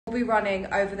be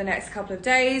running over the next couple of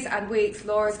days and weeks.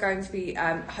 Laura's going to be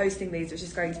hosting these, which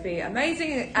is going to be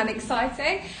amazing and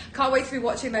exciting. Can't wait to be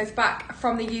watching those back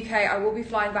from the UK. I will be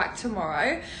flying back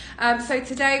tomorrow. So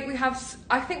today we have,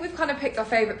 I think we've kind of picked our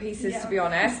favourite pieces, to be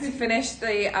honest, to finish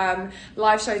the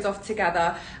live shows off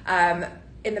together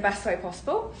in the best way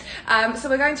possible. So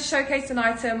we're going to showcase an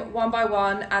item one by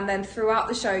one, and then throughout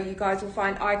the show you guys will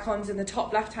find icons in the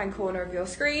top left hand corner of your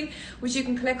screen which you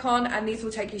can click on, and these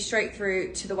will take you straight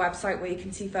through to the website where you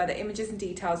can see further images and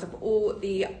details of all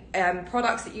the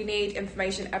products that you need,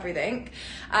 information, everything.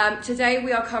 Today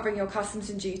we are covering your customs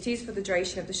and duties for the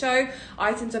duration of the show.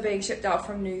 Items are being shipped out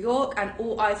from New York, and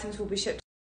all items will be shipped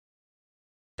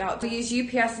out. We use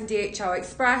UPS and DHL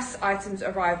Express. Items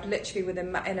arrived literally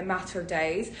in a matter of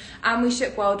days, and we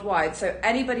ship worldwide. So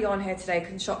anybody on here today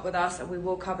can shop with us, and we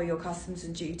will cover your customs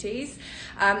and duties.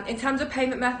 In terms of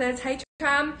payment methods,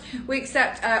 we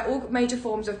accept all major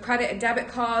forms of credit and debit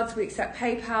cards. We accept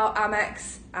PayPal,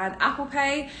 Amex, and Apple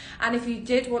Pay. And if you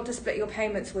did want to split your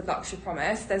payments with Luxury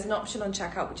Promise, there's an option on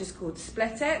checkout which is called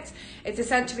Split It. It's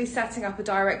essentially setting up a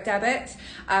direct debit.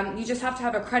 You just have to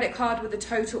have a credit card with the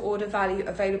total order value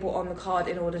available on the card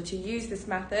in order to use this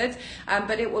method.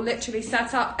 But it will literally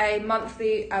set up a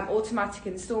monthly automatic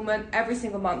installment every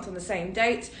single month on the same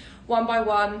date, one by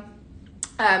one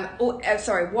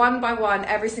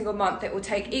every single month. It will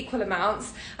take equal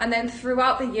amounts, and then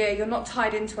throughout the year you're not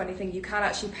tied into anything. You can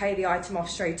actually pay the item off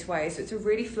straight away, so it's a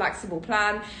really flexible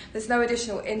plan. There's no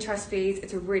additional interest fees.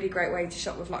 It's a really great way to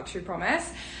shop with Luxury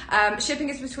Promise. Shipping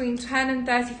is between £10 and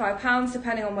 £35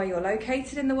 depending on where you're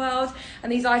located in the world,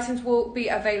 and these items will be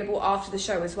available after the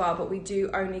show as well, but we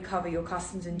do only cover your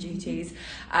customs and duties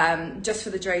just for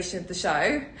the duration of the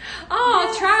show.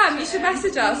 Tram, you should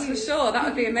message us for sure. That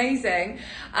would be amazing.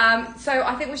 So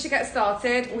I think we should get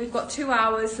started. We've got 2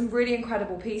 hours, some really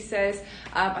incredible pieces.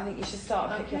 I think you should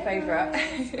start and pick your favourite.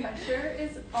 Pressure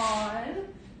is on.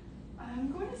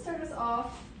 I'm going to start us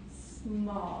off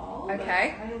small.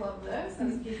 Okay. I love this.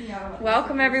 I'm speaking out.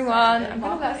 Welcome everyone. I'm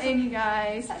going to let in, you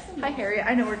guys. Hi Harriet.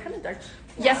 I know we're kind of dark.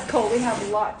 Yes, Cole, we have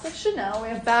lots of Chanel. We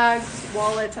have bags,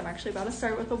 wallets. I'm actually about to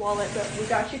start with a wallet, but we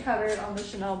got you covered on the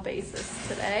Chanel basis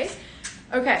today.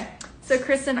 Okay. So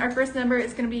Kristen, our first number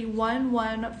is going to be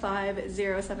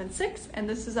 115076, and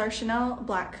this is our Chanel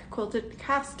black quilted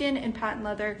calfskin and patent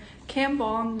leather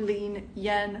Cambon Lean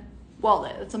Yen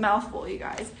wallet. It's a mouthful, you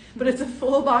guys, but it's a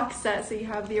full box set. So you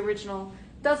have the original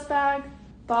dust bag,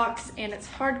 box, and it's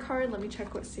hard card. Let me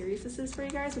check what series this is for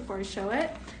you guys before I show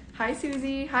it. Hi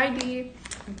Susie, hi Dee.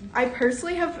 I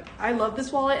love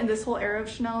this wallet, and this whole era of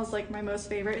Chanel is like my most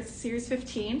favorite. It's series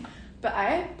 15. But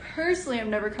I personally have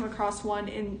never come across one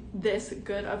in this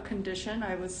good of condition.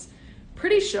 I was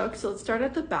pretty shook. So let's start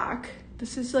at the back.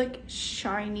 This is like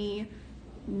shiny,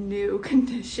 new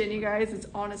condition, you guys. It's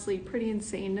honestly pretty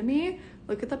insane to me.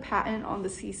 Look at the patent on the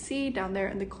CC down there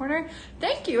in the corner.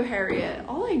 Thank you, Harriet.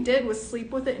 All I did was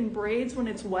sleep with it in braids when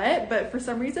it's wet, but for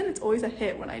some reason it's always a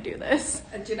hit when I do this.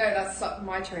 And do you know, that's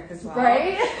my trick as well.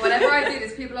 Right? Whenever I do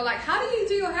this, people are like, how do you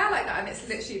do your hair like that? And it's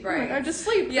literally braids. I just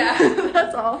sleep. Yeah.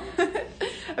 That's all.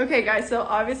 Okay, guys, so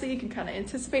obviously you can kind of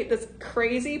anticipate this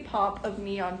crazy pop of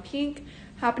neon pink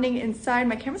happening inside.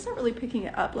 My camera's not really picking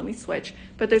it up. Let me switch.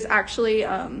 But there's actually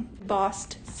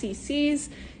embossed CCs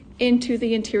into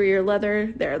the interior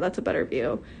leather. There, that's a better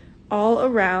view. All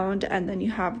around, and then you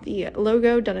have the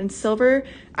logo done in silver.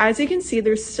 As you can see,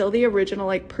 there's still the original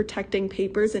like protecting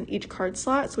papers in each card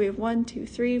slot. So we have 1, 2,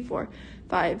 3, 4,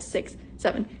 5, 6,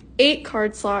 7, 8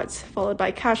 card slots, followed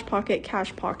by cash pocket,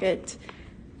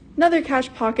 another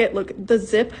cash pocket. Look, the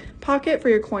zip pocket for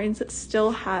your coins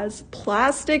still has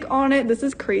plastic on it. This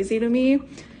is crazy to me.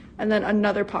 And then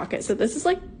another pocket. So this is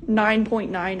like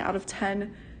 9.9 out of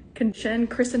 10 condition.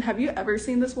 Kristen, have you ever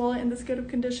seen this wallet in this good of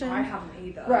condition? I haven't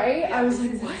either. Right? Yeah, I was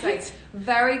like, what? Like,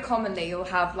 very commonly you'll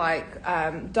have like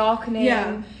darkening.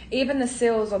 Yeah. Even the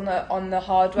seals on the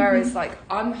hardware is like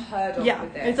unheard of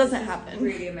with this. It doesn't happen.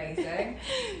 Really amazing.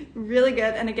 Really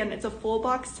good. And again, it's a full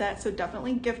box set, so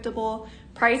definitely giftable.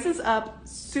 Price is up,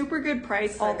 super good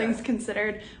price, all things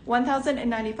considered.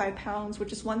 £1,095,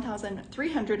 which is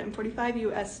 1,345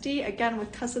 USD. Again,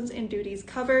 with customs and duties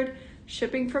covered.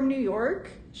 Shipping from New York.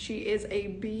 She is a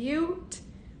beaut.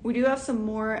 We do have some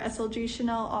more SLG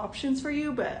Chanel options for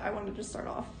you, but I wanted to start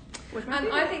off with my And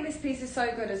favorite. I think this piece is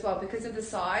so good as well because of the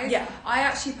size. Yeah. I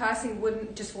actually personally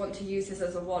wouldn't just want to use this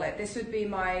as a wallet. This would be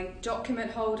my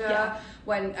document holder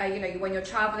when when you're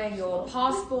traveling, your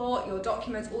passport, your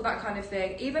documents, all that kind of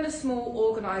thing. Even a small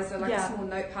organizer like a small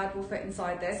notepad will fit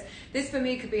inside this. This for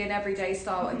me could be an everyday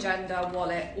style agenda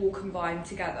wallet all combined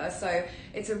together. So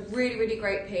it's a really, really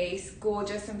great piece,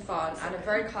 gorgeous and fun, and a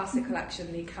very classic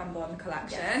collection, the Cambon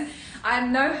collection. Yes. I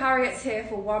know Harriet's here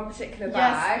for one particular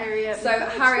bag. Harriet. So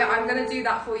Harriet, I'm going to do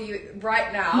that for you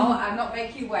right now and not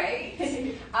make you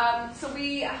wait. So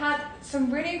we had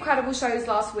some really incredible shows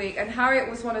last week, and Harriet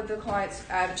was one of the clients.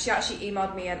 She actually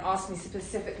emailed me and asked me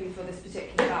specifically for this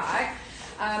particular bag.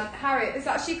 Harriet, this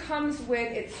actually comes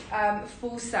with its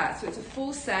full set. So it's a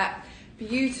full set.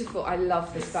 Beautiful. I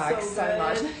love this bag so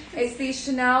much. It's the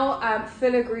Chanel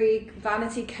filigree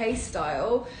vanity case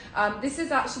style. This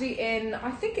is actually in, I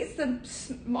think it's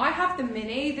I have the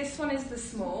mini, this one is the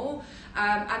small,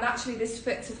 and actually this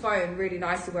fits a phone really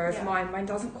nicely, whereas mine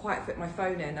doesn't quite fit my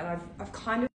phone in, and I've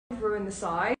kind of ruined the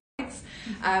sides,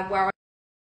 where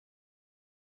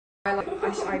I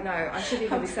know, I shouldn't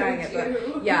even be saying it,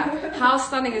 but yeah. How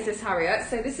stunning is this, Harriet?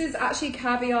 So this is actually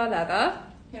caviar leather.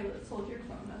 Yeah, let's hold your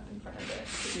phone up in front of it.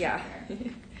 Yeah.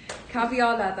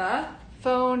 Caviar leather.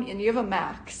 Phone, and you have a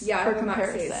Max. Yeah, I have a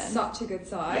Max. It's such a good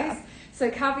size. Yeah.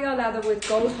 So caviar leather with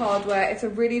gold hardware. It's a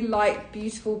really light,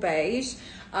 beautiful beige.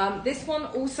 This one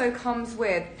also comes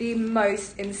with the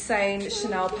most insane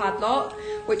Chanel padlock,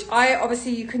 which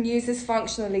you can use this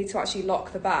functionally to actually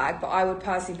lock the bag, but I would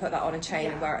personally put that on a chain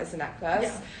and wear it as a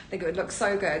necklace. I think it would look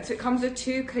so good. So it comes with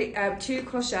two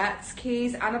clochettes,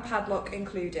 keys, and a padlock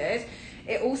included.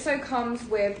 It also comes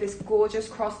with this gorgeous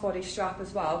crossbody strap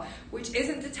as well, which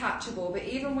isn't detachable, but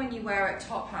even when you wear it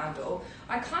top handle,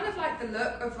 I kind of like the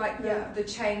look of like the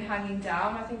chain hanging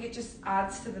down. I think it just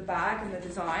adds to the bag and the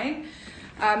design.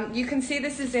 You can see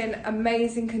this is in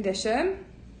amazing condition.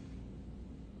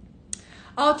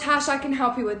 Oh, Tash, I can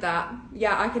help you with that.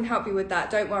 Yeah, I can help you with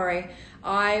that. Don't worry.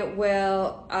 I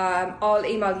will, I'll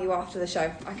email you after the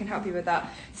show. I can help you with that.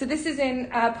 So this is in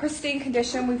pristine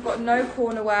condition. We've got no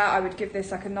corner wear. I would give this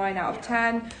like a 9 out of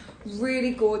 10. Really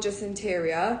gorgeous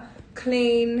interior.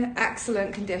 Clean,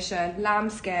 excellent condition,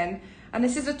 lambskin. And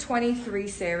this is a 23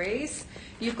 series.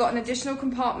 You've got an additional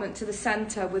compartment to the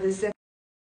center with a zip.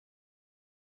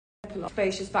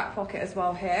 Spacious back pocket as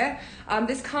well here.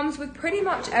 This comes with pretty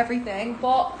much everything.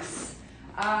 Box,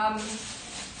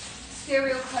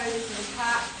 serial code is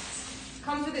attached,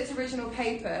 comes with its original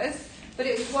papers, but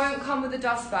it won't come with a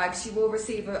dust bag. She will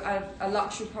receive a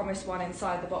luxury promise one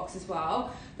inside the box as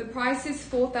well. The price is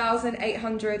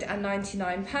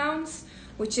 £4,899,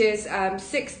 which is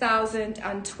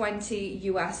 $6,020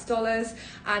 US,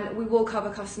 and we will cover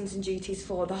customs and duties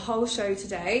for the whole show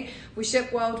today. We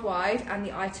ship worldwide, and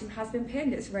the item has been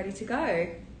pinned. It's ready to go.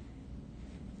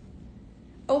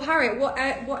 Oh, Harriet, what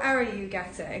error are you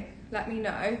getting? Let me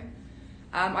know.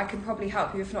 I can probably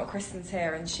help you. If not, Kristen's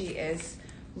here, and she is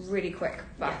really quick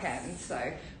back end.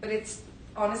 So, but it's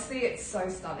honestly, it's so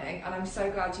stunning, and I'm so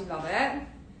glad you love it.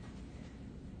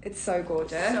 It's so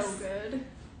gorgeous. So good.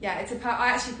 Yeah, I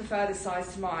actually prefer this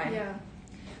size to mine. Yeah.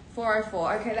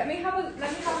 404. Okay, let me have a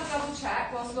double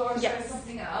check whilst Laura shows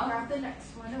something else. Grab the next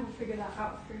one and we'll figure that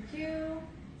out for you.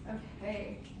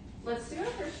 Okay. Let's do our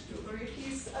first jewelry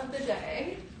piece of the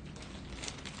day.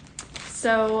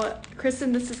 So,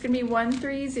 Kristen, this is going to be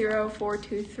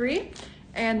 130423,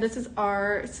 and this is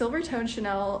our silver tone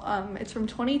Chanel. It's from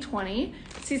 2020.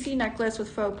 CC necklace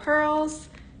with faux pearls.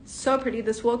 So pretty.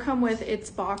 This will come with its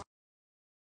box.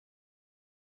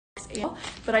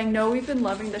 But I know we've been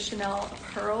loving the Chanel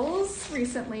pearls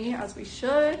recently, as we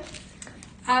should.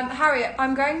 Harriet,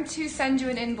 I'm going to send you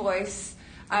an invoice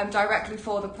directly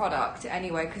for the product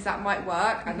anyway, because that might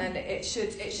work, and then it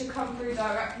should come through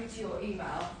directly to your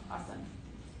email. Awesome.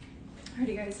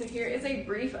 Alrighty guys, so here is a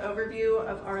brief overview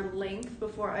of our length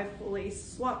before I fully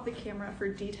swap the camera for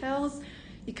details.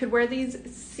 You could wear these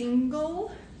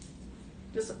single,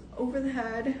 just over the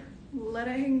head, let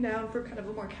it hang down for kind of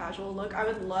a more casual look. I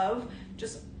would love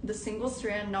just the single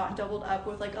strand, not doubled up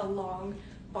with like a long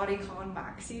bodycon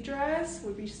maxi dress.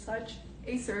 Would be such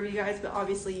a serve, you guys, but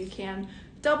obviously you can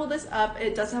double this up.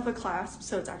 It does have a clasp,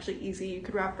 so it's actually easy. You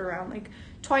could wrap it around like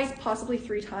twice, possibly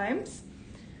 3 times.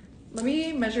 Let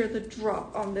me measure the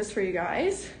drop on this for you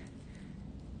guys.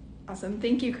 Awesome,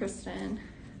 thank you, Kristen.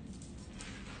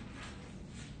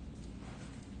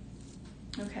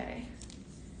 Okay.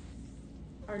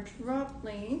 Our drop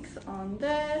length on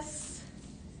this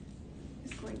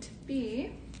is going to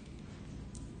be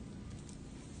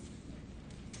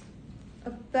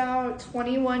about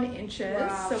 21 inches,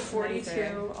 Wow, so 42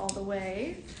 amazing. all the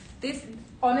way. This,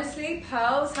 honestly,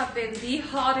 pearls have been the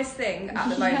hardest thing at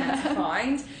the moment to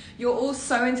find. You're all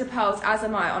so into pearls, as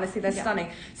am I. Honestly, they're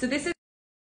stunning. So this is,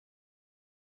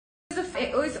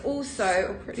 it is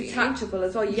also detachable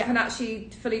as well. You can actually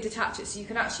fully detach it, so you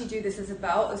can actually do this as a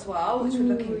belt as well, which would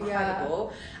look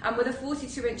incredible. And with a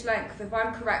 42-inch length, if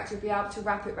I'm correct, you'll be able to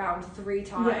wrap it around 3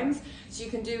 times. So you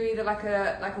can do either like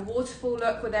a waterfall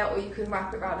look with it, or you can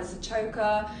wrap it around as a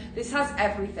choker. This has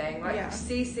everything, like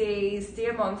CCs,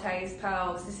 diamantes,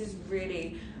 pearls. This is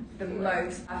really the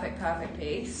most perfect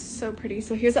piece. So pretty.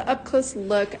 So here's an up-close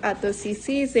look at those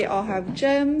CCs. They all have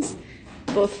gems,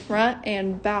 both front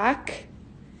and back.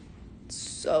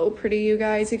 So pretty, you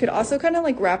guys. You could also kind of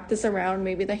like wrap this around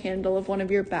maybe the handle of one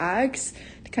of your bags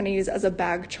to kind of use as a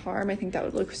bag charm. I think that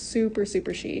would look super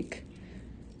chic.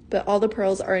 But all the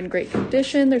pearls are in great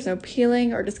condition. There's no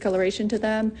peeling or discoloration to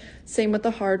them. Same with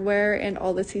the hardware, and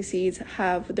all the CCs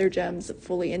have their gems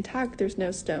fully intact. There's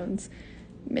no stones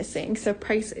missing. So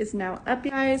price is now up,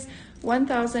 you guys.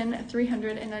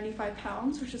 1,395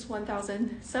 pounds, which is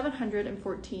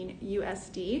 1,714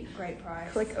 USD. Great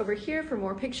price. Click over here for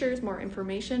more pictures, more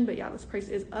information. But yeah, this price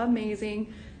is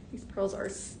amazing. These pearls are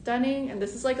stunning, and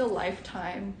this is like a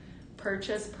lifetime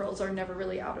purchase. Pearls are never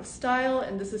really out of style,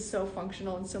 and this is so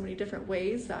functional in so many different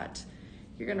ways that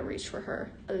you're gonna reach for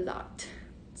her a lot.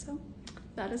 So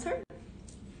that is her.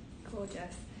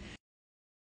 Gorgeous.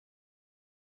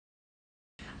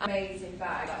 Amazing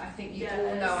bag. I think you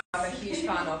all know I'm a huge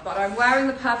fan of, but I'm wearing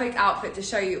the perfect outfit to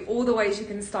show you all the ways you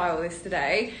can style this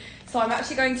today. So I'm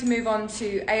actually going to move on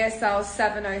to ASL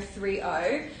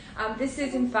 7030. This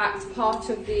is in fact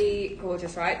part of the,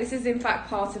 gorgeous, right? This is in fact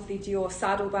part of the Dior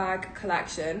saddlebag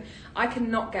collection. I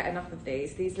cannot get enough of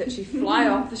these. These literally fly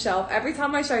off the shelf every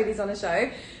time I show these on a show.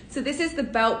 So this is the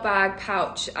belt bag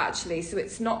pouch actually. So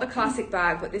it's not the classic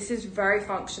bag, but this is very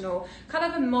functional, kind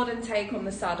of a modern take on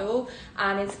the saddle,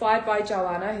 and inspired by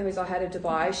Joanna, who is our head of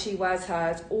Dubai. She wears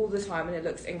hers all the time and it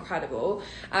looks incredible.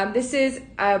 This is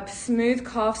a smooth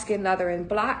calfskin leather in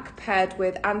black paired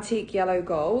with antique yellow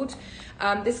gold.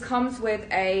 This comes with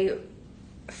a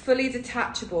fully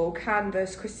detachable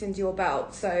canvas Christian Dior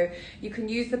belt, so you can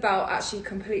use the belt actually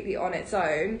completely on its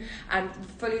own and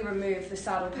fully remove the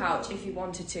saddle pouch if you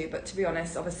wanted to. But to be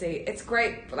honest, obviously it's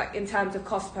great like in terms of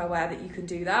cost per wear that you can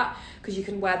do that, because you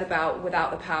can wear the belt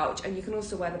without the pouch, and you can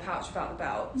also wear the pouch without the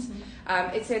belt.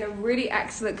 It's in a really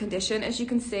excellent condition, as you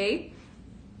can see.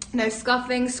 No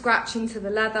scuffing, scratching to the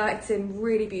leather. It's in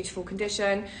really beautiful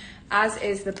condition, as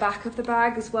is the back of the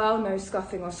bag as well. No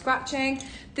scuffing or scratching.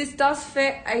 This does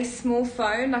fit a small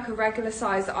phone, like a regular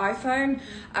size iPhone,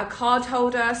 a card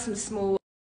holder, some small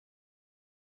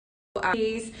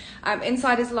keys.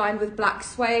 Inside is lined with black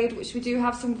suede, which we do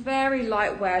have some very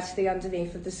light wear to the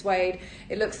underneath of the suede.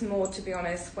 It looks more, to be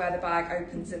honest, where the bag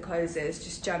opens and closes,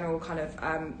 just general kind of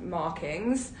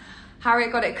markings.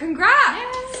 Harriet got it.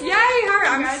 Congrats! Yes. Yay,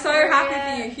 Harriet! I'm so happy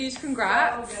for you. Huge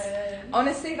congrats. So good.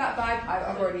 Honestly, that bag,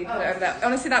 I've already put it over there.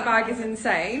 Honestly, that bag is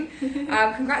insane.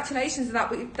 Congratulations.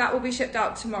 That will be shipped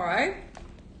out tomorrow.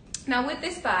 Now, with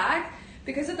this bag,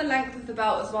 because of the length of the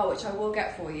belt as well, which I will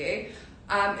get for you,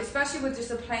 especially with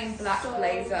just a plain black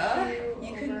blazer,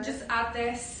 you can just add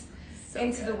this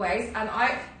into the waist. And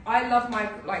I love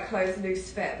my clothes loose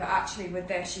fit, but actually with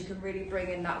this, you can really bring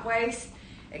in that waist,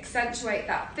 accentuate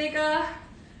that figure,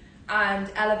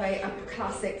 and elevate a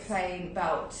classic plain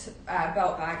belt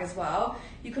bag as well.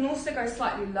 You can also go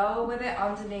slightly lower with it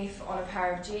underneath on a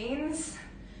pair of jeans,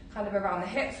 kind of around the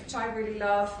hips, which I really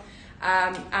love.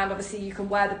 And obviously you can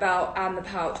wear the belt and the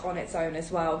pouch on its own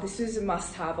as well. This is a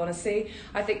must-have, honestly.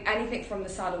 I think anything from the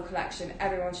saddle collection,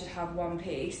 everyone should have one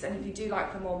piece. And if you do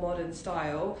like the more modern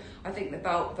style, I think the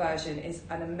belt version is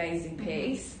an amazing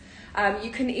piece.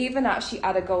 You can even actually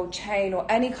add a gold chain or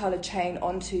any coloured chain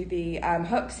onto the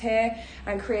hooks here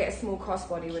and create a small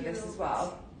crossbody with this as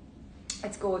well.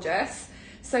 It's gorgeous.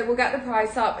 So we'll get the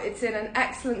price up. It's in an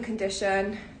excellent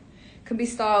condition, can be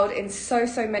styled in so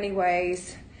many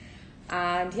ways.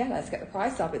 And yeah, let's get the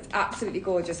price up. It's absolutely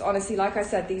gorgeous. Honestly, like I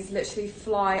said, these literally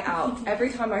fly out.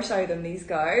 Every time I show them, these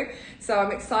go. So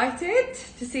I'm excited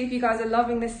to see if you guys are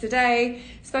loving this today,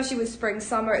 especially with spring,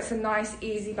 summer. It's a nice,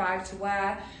 easy bag to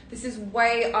wear. This is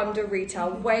way under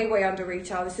retail, way under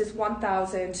retail. This is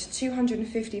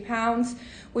 £1,250,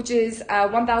 which is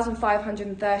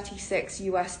 1,536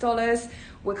 US dollars.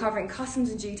 We're covering customs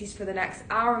and duties for the next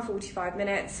hour and 45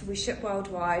 minutes. We ship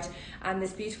worldwide, and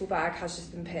this beautiful bag has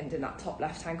just been pinned in that top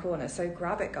left-hand corner. So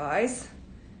grab it, guys.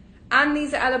 And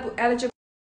these are eligible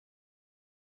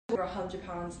for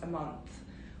 £100 a month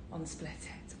on Split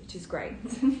It, which is great.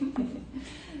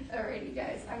 Alrighty,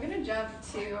 guys. I'm gonna jump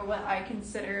to what I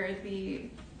consider the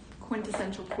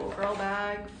quintessential cool girl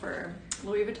bag for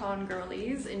Louis Vuitton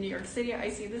girlies in New York City. I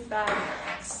see this bag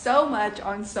so much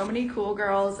on so many cool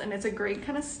girls, and it's a great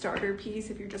kind of starter piece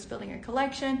if you're just building a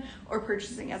collection or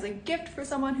purchasing as a gift for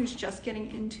someone who's just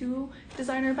getting into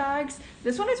designer bags.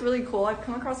 This one is really cool. I've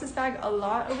come across this bag a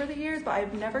lot over the years, but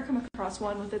I've never come across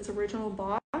one with its original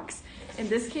box. In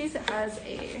this case, it has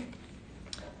a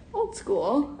old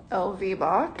school LV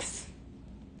box.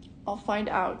 I'll find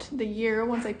out the year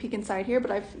once I peek inside here, but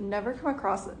I've never come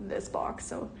across this box,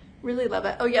 so really love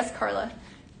it. Oh yes, Carla.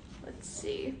 Let's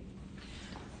see.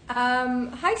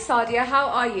 Hi Sadia, how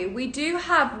are you? We do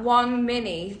have one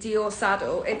mini Dior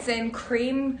saddle. It's in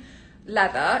cream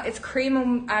leather. It's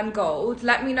cream and gold.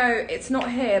 Let me know, it's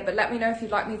not here, but let me know if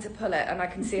you'd like me to pull it and I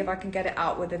can see if I can get it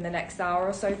out within the next hour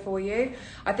or so for you.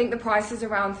 I think the price is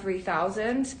around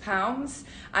 £3,000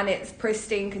 and it's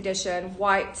pristine condition,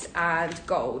 white and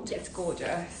gold. Yes. It's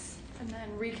gorgeous. And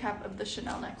then recap of the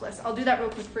Chanel necklace. I'll do that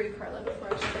real quick for you, Carla, before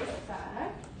I show you the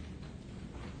bag.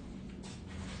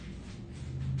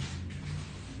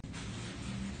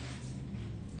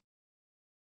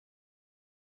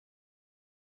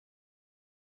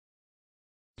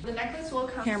 The necklace will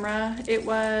come camera. It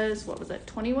was, what was it,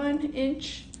 21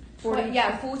 inch?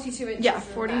 42 inches. Yeah,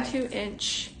 42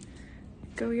 inch.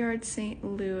 Goyard St.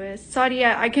 Louis.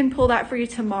 Sadia, I can pull that for you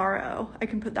tomorrow. I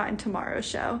can put that in tomorrow's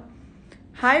show.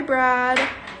 Hi, Brad.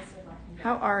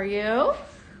 How are you?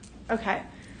 Okay.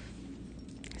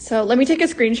 So let me take a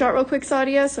screenshot real quick,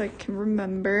 Sadia, so I can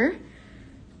remember.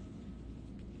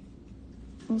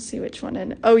 We'll see which one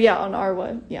in. Oh, yeah, on our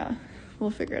one. Yeah, we'll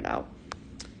figure it out.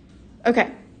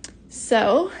 Okay.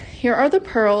 So here are the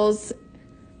pearls.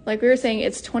 Like we were saying,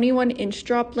 it's 21 inch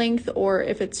drop length, or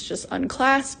if it's just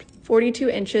unclasped, 42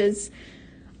 inches.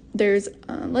 There's,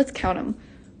 let's count them.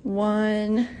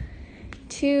 1,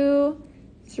 2,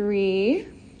 3,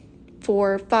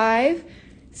 4, 5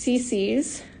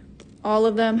 CCs. All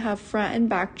of them have front and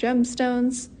back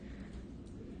gemstones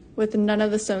with none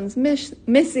of the stones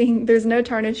missing. There's no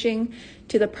tarnishing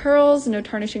to the pearls, no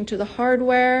tarnishing to the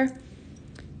hardware.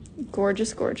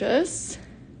 Gorgeous, gorgeous.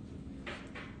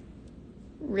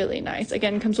 Really nice.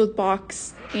 Again, comes with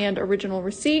box and original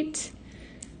receipt.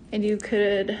 And you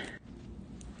could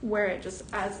wear it just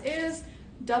as is,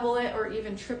 double it, or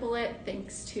even triple it,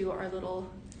 thanks to our little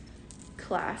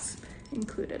clasp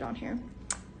included on here.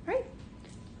 All right.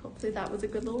 Hopefully that was a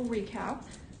good little recap.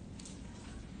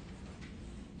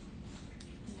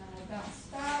 Now we'll bounce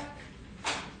back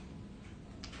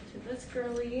to this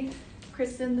girly.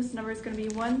 Kristen, this number is going to be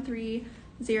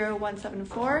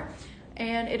 130174,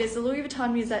 and it is the Louis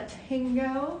Vuitton Musette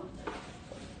Tango.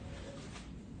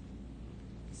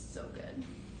 So good.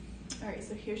 All right,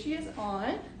 so here she is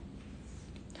on.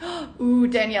 Ooh,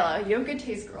 Daniela, you have good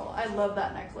taste, girl. I love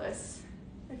that necklace.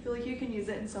 I feel like you can use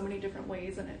it in so many different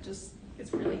ways, and it just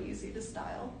is really easy to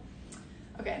style.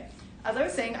 Okay, as I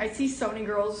was saying, I see so many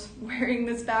girls wearing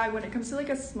this bag. When it comes to like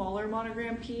a smaller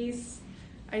monogram piece,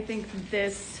 I think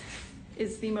this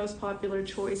is the most popular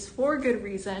choice for good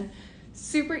reason.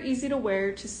 Super easy to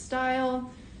wear, to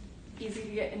style, easy to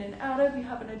get in and out of. You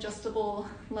have an adjustable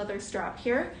leather strap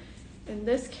here. In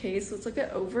this case, let's look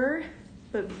at over,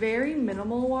 but very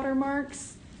minimal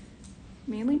watermarks,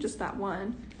 mainly just that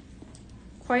one.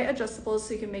 Quite adjustable,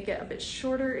 so you can make it a bit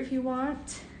shorter if you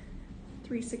want.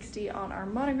 360 on our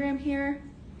monogram here.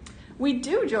 We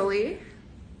do, Jolie.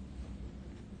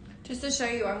 Just to show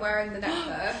you, I'm wearing the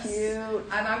necklace. Cute.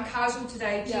 And I'm casual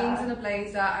today, jeans and a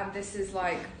blazer, and this is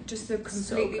like just a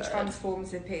completely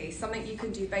transformative piece. Something you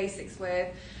can do basics with,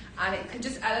 and it can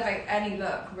just elevate any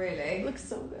look, really. It looks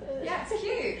so good. Yeah, it's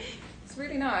cute. It's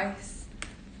really nice.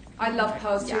 I love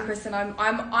pearls too, Kristen. I'm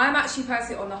actually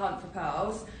personally on the hunt for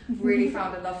pearls. Really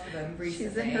found a love for them recently.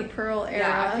 She's in her pearl era.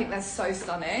 Yeah, I think they're so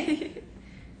stunning.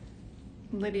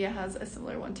 Lydia has a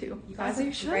similar one too. You guys as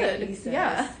you should.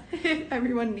 Yeah,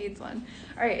 everyone needs one.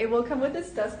 All right, it will come with this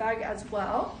dust bag as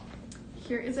well.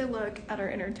 Here is a look at our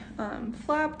inner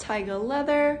flap, Tyga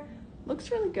leather.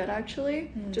 Looks really good actually.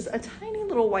 Just a tiny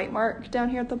little white mark down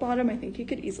here at the bottom. I think you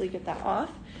could easily get that off.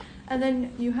 And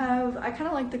then you have, I kind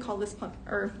of like to call this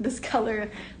this color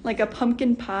like a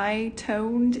pumpkin pie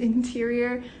toned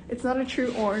interior. It's not a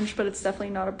true orange, but it's definitely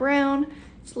not a brown.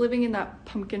 It's living in that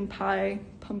pumpkin pie,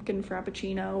 pumpkin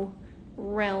frappuccino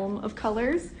realm of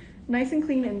colors. Nice and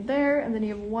clean in there, and then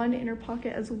you have one inner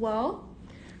pocket as well.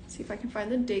 Let's see if I can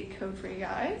find the date code for you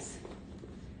guys.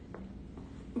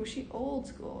 Oh, she old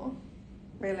school.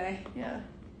 Really? Yeah.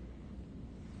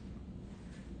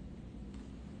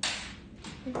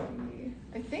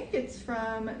 I think it's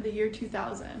from the year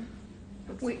 2000.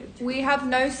 Looks good too. We have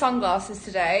no sunglasses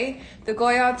today. The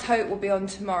Goyard tote will be on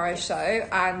tomorrow's show,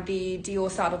 and the Dior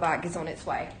saddlebag is on its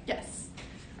way. Yes.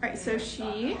 All right, so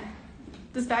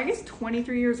this bag is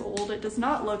 23 years old. It does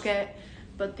not look it,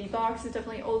 but the box is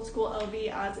definitely old school LV,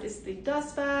 as is the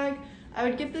dust bag. I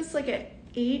would give this like an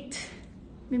 8,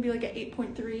 maybe like an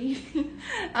 8.3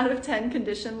 out of 10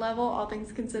 condition level, all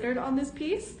things considered, on this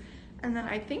piece. And then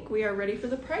I think we are ready for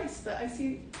the price. But I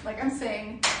see, like I'm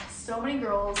saying, so many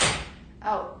girls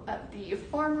out at the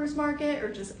farmer's market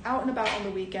or just out and about on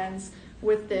the weekends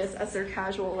with this as their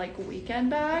casual like weekend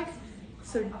bag.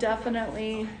 So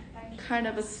definitely kind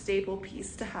of a staple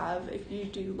piece to have if you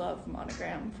do love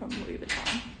monogram from Louis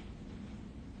Vuitton.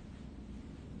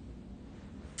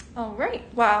 All right,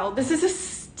 wow, this is a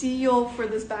steal for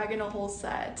this bag in a whole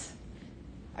set.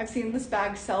 I've seen this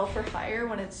bag sell for higher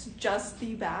when it's just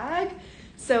the bag.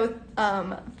 So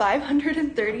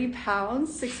 530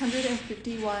 pounds,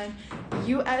 651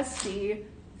 USD.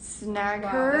 Snag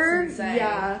her. That's insane.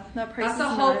 Yeah, that price That's is a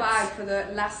whole nuts. bag for the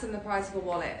less than the price of a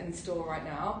wallet in store right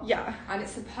now. Yeah. And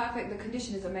it's the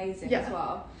condition is amazing Yeah. as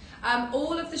well.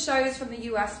 All of the shows from the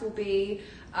US will be,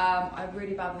 I'm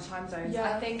really bad with time zones.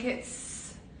 Yeah. I think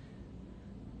it's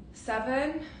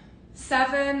 7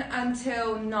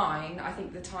 until 9. I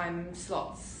think the time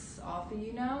slots are for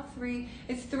you now.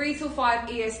 It's 3 till 5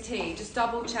 EST. Just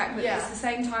double check that Yeah. it's the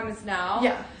same time as now.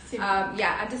 Yeah.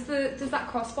 Yeah. And does that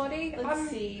crossbody? Let's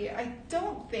see. I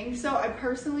don't think so. I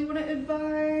personally wouldn't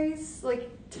advise. Like,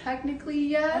 technically,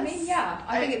 yes. I mean, yeah.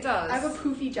 I think it does. I have a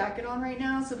poofy jacket on right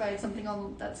now, so if I had something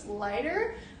on that's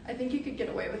lighter, I think you could get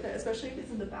away with it, especially if it's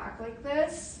in the back like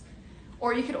this.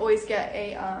 Or you could always get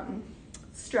a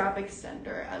strap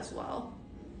extender as well.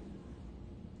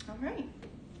 All right.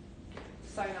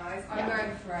 So nice. I'm Yeah.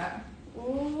 going for it.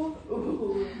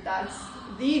 Ooh, that's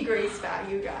the Grace bag,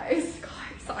 you guys.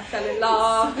 Guys, I fell in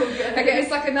love. So good. Okay,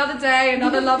 it's like another day,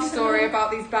 another love story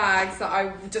about these bags that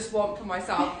I just want for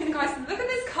myself. Guys, look at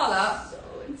this colour. So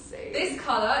insane. This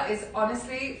colour is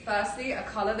honestly, firstly, a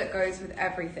colour that goes with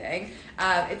everything.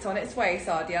 It's on its way,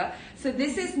 Sadia. So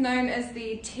this is known as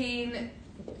the Teen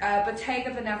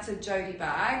Bottega Veneta Jodie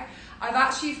bag. I've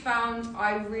actually found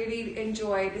I really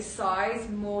enjoy this size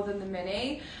more than the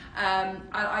mini. And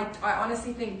I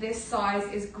honestly think this size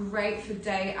is great for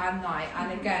day and night.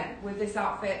 And again, with this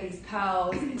outfit, these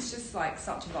pearls, it's just like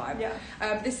such a vibe.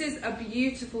 Yeah. This is a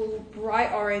beautiful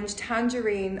bright orange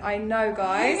tangerine. I know,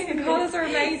 guys, the colours are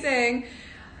amazing.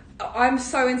 I'm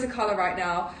so into colour right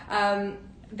now.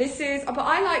 But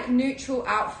I like neutral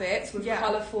outfits with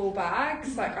colourful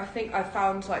bags. Like, I think I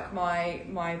found like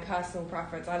my personal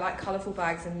preference. I like colourful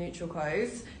bags and neutral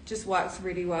clothes. Just works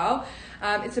really well.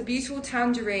 It's a beautiful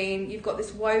tangerine. You've got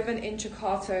this woven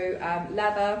intricato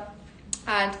leather,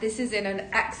 and this is in an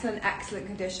excellent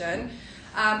condition.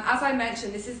 As I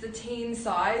mentioned, this is the teen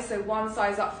size, so one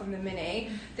size up from the mini.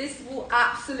 This will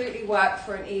absolutely work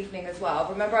for an evening as well.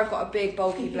 Remember, I've got a big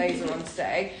bulky blazer on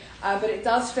today, but it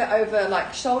does fit over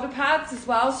like shoulder pads as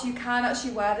well, so you can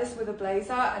actually wear this with a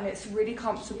blazer and it's really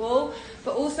comfortable.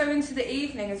 But also into the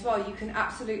evening as well, you can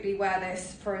absolutely wear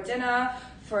this for a dinner,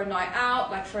 for a night out,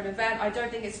 like for an event. I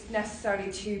don't think it's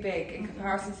necessarily too big in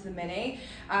comparison to the mini.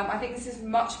 I think this is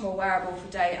much more wearable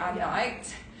for day and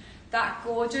night. That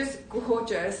gorgeous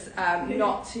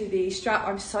knot to the strap.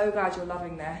 I'm so glad you're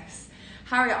loving this.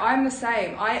 Harriet, I'm the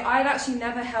same. I'd actually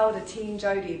never held a Teen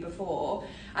Jodie before,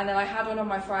 and then I had one on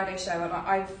my Friday show, and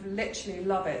I literally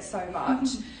love it so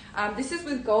much. This is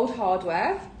with gold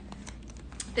hardware.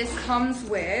 This comes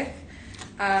with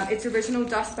its original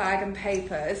dust bag and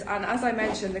papers, and as I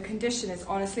mentioned, the condition is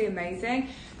honestly amazing.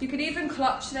 You could even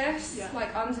clutch this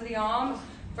like under the arm.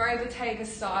 Very Bottega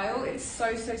style. It's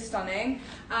so stunning,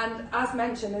 and as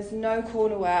mentioned, there's no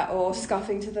corner wear or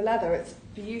scuffing to the leather. It's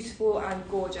beautiful and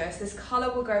gorgeous. This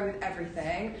colour will go with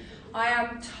everything. I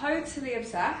am totally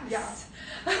obsessed.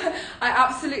 I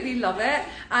absolutely love it,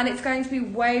 and it's going to be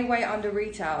way under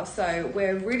retail, so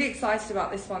we're really excited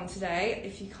about this one today,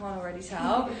 if you can't already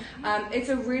tell. It's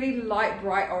a really light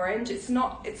bright orange. It's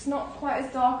not quite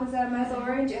as dark as Hermes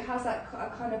orange. It has that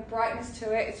kind of brightness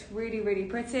to it. It's really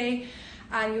pretty.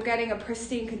 And you're getting a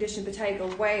pristine condition Bottega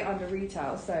way under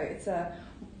retail. So it's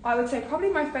I would say probably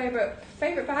my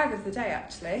favourite bag of the day,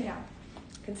 actually. Yeah.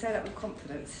 I can say that with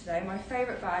confidence today. My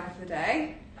favourite bag of the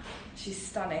day. She's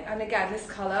stunning. And again, this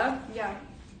colour. Yeah.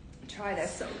 Try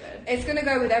this. So good. It's going to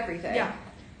go with everything. Yeah.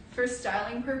 For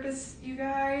styling purpose, you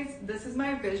guys, this is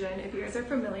my vision. If you guys are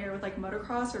familiar with like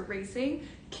motocross or racing,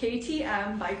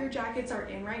 KTM biker jackets are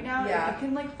in right now. Yeah. If you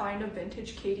can like find a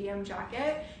vintage KTM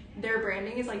jacket, their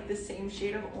branding is like the same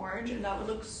shade of orange, and that would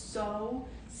look so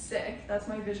sick. That's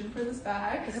my vision for this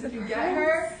bag. Look at So the if you price. get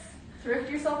her,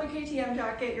 Thrift yourself a KTM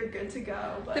jacket, you're good to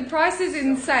go. But the price is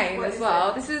insane as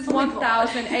well. This is Oh my God.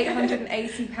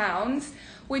 £1,880,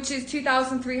 which is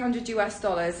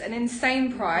 $2,300, an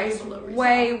insane price, below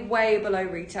retail. way below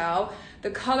retail. The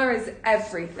color is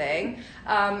everything.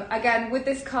 Again, with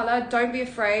this color, don't be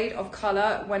afraid of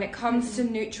color when it comes to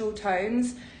neutral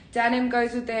tones. Denim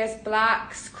goes with this,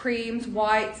 blacks, creams,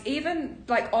 whites, even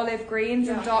like olive greens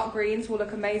and dark greens will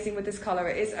look amazing with this color.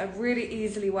 It is a really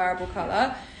easily wearable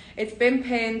color. It's been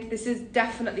pinned. This is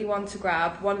definitely one to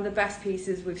grab. One of the best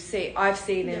pieces I've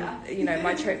seen in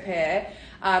my trip here,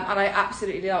 and I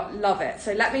absolutely love it.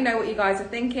 So let me know what you guys are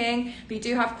thinking. If you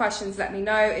do have questions, let me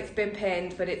know. It's been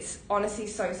pinned, but it's honestly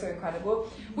so incredible.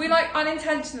 We like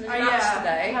unintentionally matched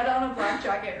today. I had on a black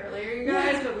jacket earlier, you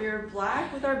guys, but we were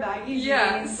black with our baggy jeans.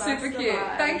 Yeah, That's super the cute.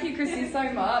 vibe. Thank you, Chrissy, so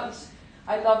much.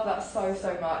 I love that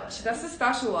so much. That's a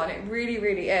special one. It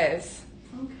really is.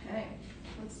 Okay.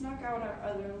 Let's knock out our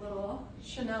other little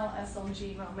Chanel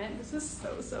SLG moment. This is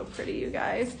so pretty, you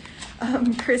guys.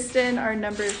 Kristen, our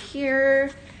number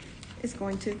here is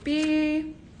going to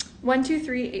be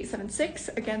 123876.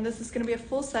 Again, this is going to be a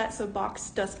full set, so box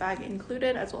dust bag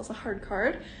included, as well as a hard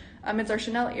card. It's our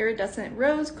Chanel Iridescent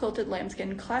Rose Quilted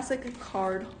Lambskin Classic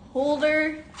Card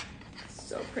Holder.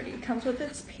 So pretty. Comes with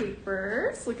its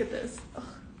papers. Look at this. Ugh.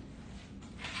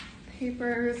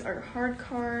 Papers, our hard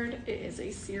card. It is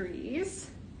a series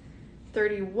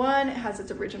 31. It has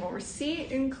its original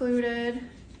receipt included.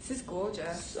 This is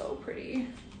gorgeous. So pretty.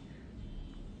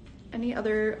 Any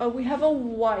other? Oh, we have a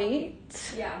white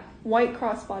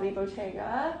crossbody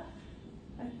Bottega.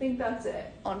 I think that's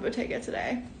it on Bottega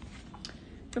today.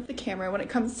 Of the camera. When it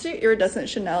comes to iridescent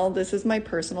Chanel, this is my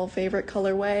personal favorite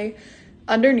colorway.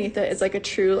 Underneath it is like a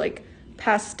true like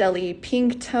pastel-y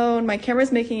pink tone. My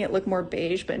camera's making it look more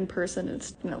beige, but in person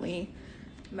it's definitely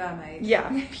mermaid.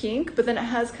 Yeah, pink, but then it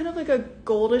has kind of like a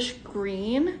goldish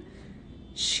green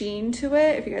sheen to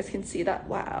it. If you guys can see that,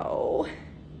 wow.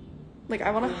 Like I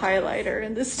want a highlighter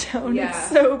in this tone. Yeah. It's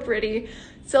so pretty.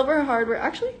 Silver hardware,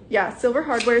 actually, yeah, silver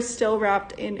hardware is still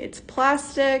wrapped in its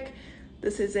plastic.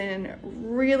 This is in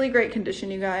really great condition,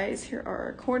 you guys. Here are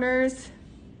our corners.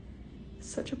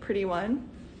 Such a pretty one.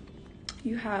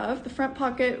 You have the front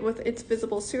pocket with its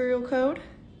visible serial code.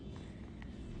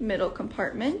 Middle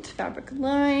compartment, fabric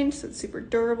lined, so it's super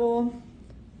durable.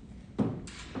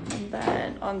 And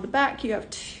then on the back, you have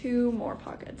two more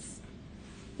pockets.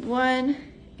 1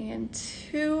 and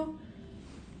 2.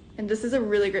 And this is a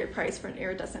really great price for an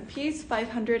iridescent piece,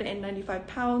 595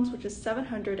 pounds, which is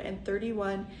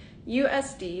 731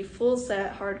 USD, full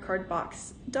set, hard card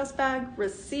box, dust bag,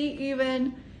 receipt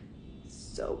even.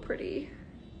 So pretty.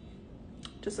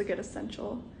 Just a good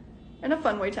essential and a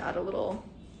fun way to add a little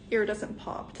iridescent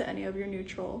pop to any of your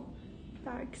neutral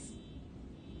bags.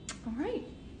 All right.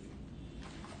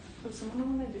 Oh,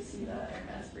 someone wanted to see the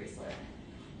Hermes bracelet.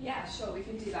 Yeah, sure, we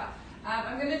can do that.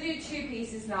 I'm going to do two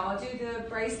pieces now. I'll do the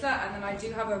bracelet and then I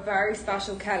do have a very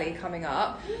special Kelly coming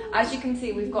up. As you can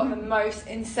see, we've got the most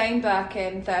insane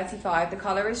Birkin 35. The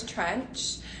colour is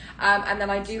trench. And then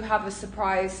I do have a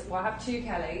surprise, well I have two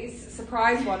Kellys,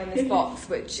 surprise one in this box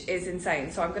which is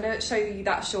insane. So I'm going to show you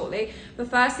that shortly.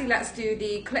 But firstly, let's do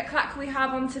the click clack we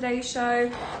have on today's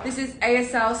show. This is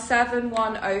ASL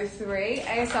 7103,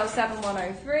 ASL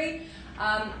 7103.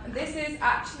 This is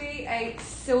actually a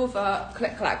silver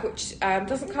click clack which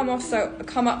doesn't come up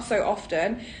so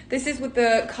often. This is with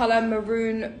the colour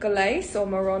maroon glace or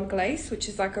marron glace, which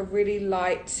is like a really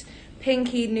light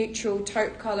pinky neutral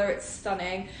taupe color. It's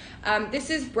stunning. This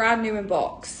is brand new in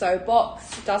box, so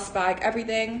box, dust bag,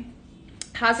 everything.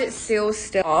 Has its seal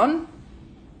still on,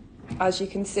 as you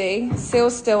can see, seal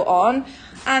still on,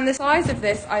 and the size of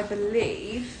this I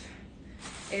believe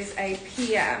is a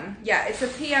PM. Yeah, it's a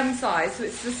PM size, so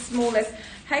it's the smallest.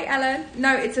 Hey Ellen,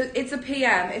 no, it's a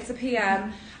PM. It's a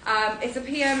PM. It's a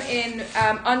PM in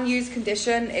unused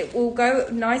condition. It will go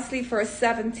nicely for a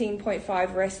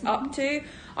 17.5 wrist up to.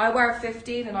 I wear a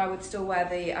 15 and I would still wear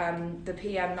the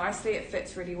PM nicely. It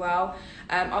fits really well.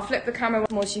 I'll flip the camera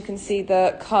more so you can see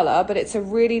the colour, but it's a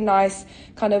really nice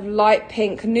kind of light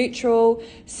pink, neutral,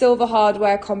 silver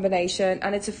hardware combination,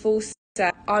 and it's a full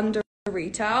set under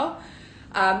retail.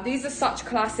 These are such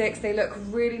classics. They look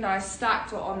really nice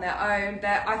stacked or on their own.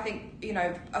 They're, I think, you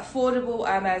know, affordable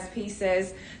Hermes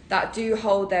pieces that do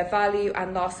hold their value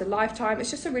and last a lifetime. It's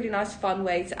just a really nice fun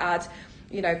way to add,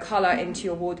 you know, color into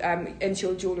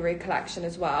your jewelry collection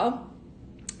as well.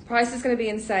 Price is going to be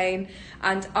insane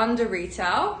and under retail.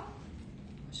 I'll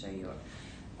show you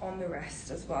on the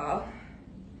wrist as well.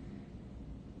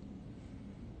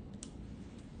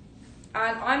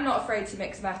 And I'm not afraid to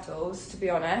mix metals, to be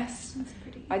honest. That's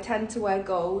pretty. I tend to wear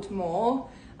gold more.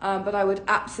 but I would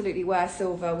absolutely wear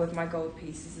silver with my gold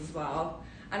pieces as well.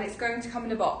 And it's going to come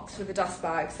in a box with a dust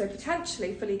bag, so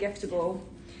potentially fully giftable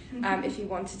if you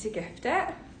wanted to gift it.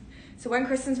 So when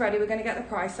Kristen's ready, we're going to get the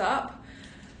price up.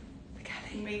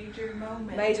 Kelly. Major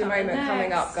moment. Major moment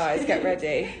coming up, guys. Get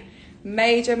ready.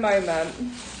 Major moment.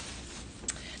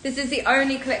 This is the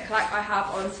only click clack I have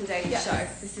on today's show.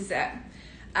 This is it.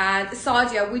 And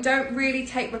Sadia, we don't really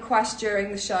take requests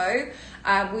during the show.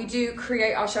 We do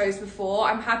create our shows before.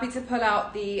 I'm happy to pull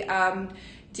out the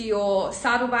Dior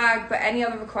saddlebag, but any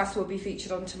other requests will be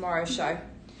featured on tomorrow's show.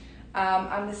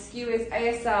 And the SKU is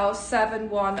ASL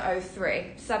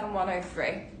 7103.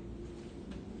 7103.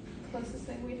 Closest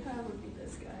thing we'd have would be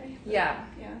this guy. Yeah.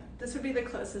 Yeah. This would be the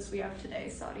closest we have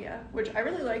today, Sadia. Which I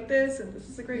really like this, and this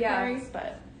is a great price,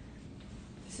 but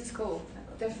this is cool.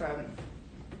 Different.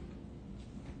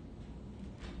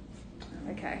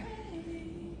 Okay.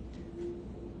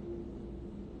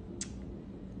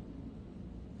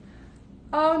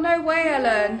 Oh, no way,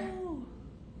 Ellen.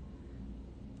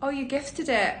 Oh, you gifted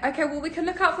it. Okay, well, we can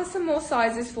look out for some more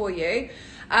sizes for you.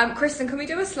 Kristen, can we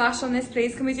do a slash on this,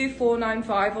 please? Can we do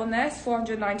 495 on this?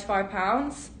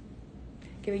 £495.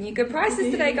 Giving you good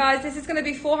prices today, guys. This is going to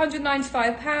be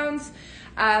 £495,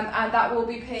 and that will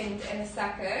be pinned in a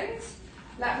second.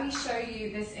 Let me show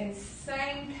you this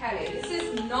insane Kelly. This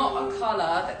is not a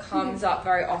colour that comes up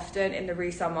very often in the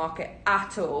resale market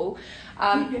at all.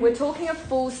 We're talking a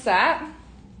full set.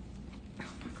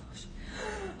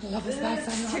 I love this bag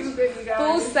so much. Too big, guys.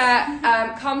 Full set,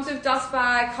 comes with dust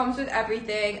bag, comes with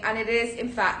everything, and it is in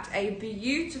fact a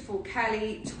beautiful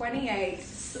Kelly 28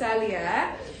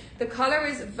 Cellier. The colour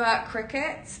is Vert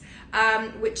Cricket,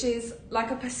 which is like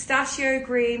a pistachio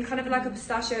green, kind of like a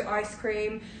pistachio ice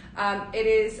cream. It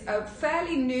is a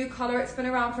fairly new colour. It's been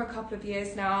around for a couple of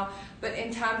years now, but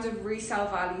in terms of resale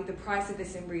value, the price of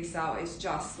this in resale is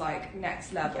just like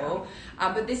next level.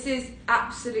 But this is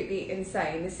absolutely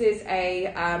insane. This is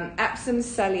a Epsom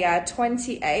Cellier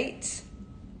 28.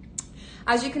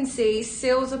 As you can see,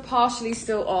 seals are partially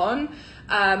still on.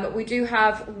 We do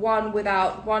have one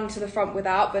without, one to the front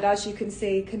without, but as you can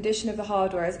see, condition of the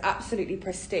hardware is absolutely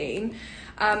pristine.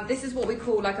 This is what we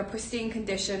call like a pristine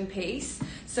condition piece.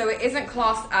 So it isn't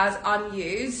classed as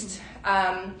unused.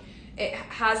 It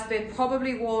has been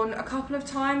probably worn a couple of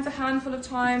times, a handful of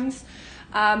times.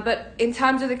 But in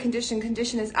terms of the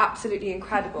condition is absolutely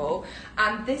incredible.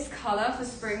 And this colour for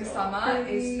spring, summer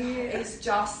is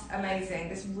just amazing.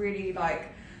 This really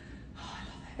like,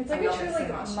 it's like a true like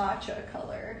matcha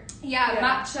color. Yeah,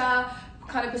 matcha,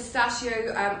 kind of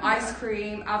pistachio, ice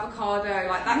cream, avocado,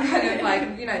 like that kind of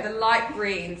like, you know, the light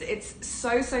greens. It's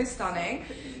so stunning.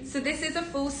 So this is a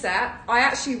full set. I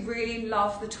actually really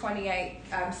love the 28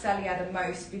 Cellier the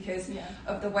most because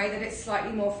of the way that it's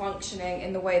slightly more functioning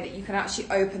in the way that you can actually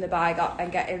open the bag up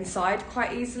and get inside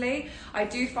quite easily. I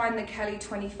do find the Kelly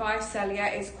 25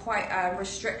 Cellier is quite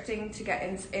restricting to get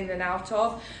in and out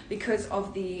of because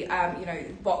of the you know,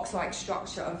 box-like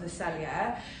structure of the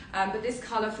Cellier. But this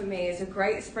colour for me is a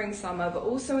great spring summer, but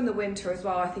also in the winter as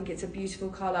well. I think it's a beautiful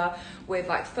colour with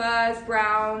like furs,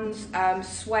 browns,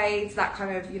 suedes, that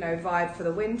kind of, you know, vibe for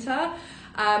the winter.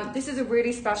 This is a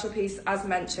really special piece, as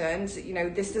mentioned. You know,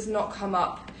 this does not come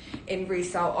up in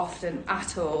resale often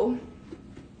at all.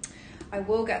 I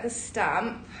will get the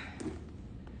stamp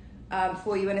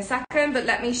for you in a second, but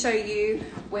let me show you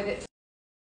with it.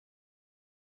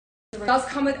 It does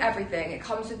come with everything. It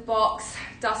comes with box,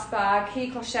 dust bag, key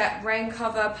clochette, rain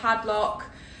cover, padlock,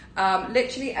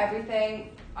 literally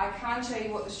everything. I can show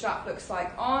you what the strap looks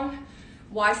like on.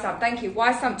 Y stamp, thank you.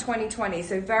 Y stamp 2020,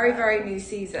 so very new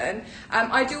season.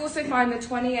 I do also find the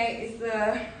 28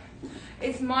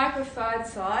 is my preferred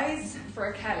size for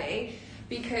a Kelly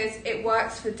because it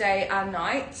works for day and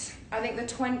night. I think the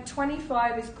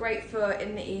 25 is great for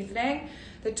in the evening.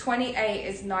 The 28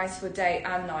 is nice for day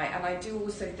and night, and I do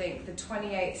also think the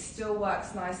 28 still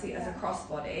works nicely as a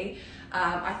crossbody.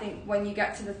 I think when you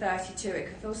get to the 32, it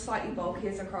can feel slightly bulky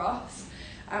as a cross.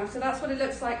 So that's what it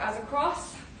looks like as a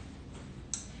cross.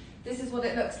 This is what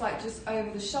it looks like just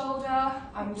over the shoulder.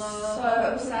 I'm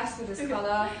so obsessed with this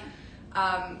colour.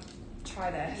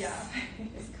 Try this. Yeah,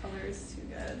 this colour is too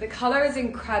good. The colour is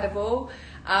incredible.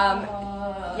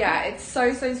 Yeah, it's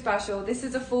so special. This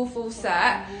is a full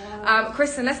set.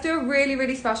 Kristen, let's do a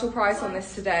really special price on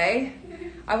this today.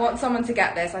 I want someone to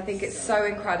get this. I think it's so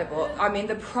incredible. I mean,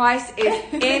 the price is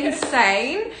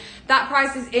insane. That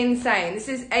price is insane. This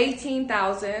is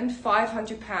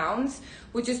 £18,500,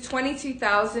 which is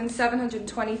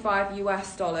 $22,725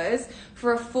 US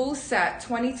for a full set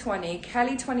 2020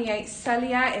 Kelly 28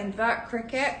 Cellier in Vert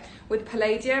Cricket with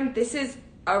palladium. This is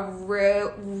a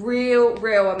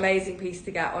real amazing piece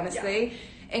to get, honestly.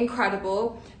 Yeah.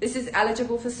 Incredible. This is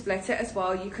eligible for split it as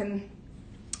well. You can,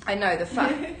 I know the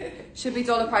fact should be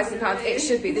dollar price in pounds. It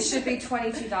should be. This should be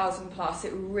 22,000 plus.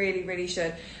 It really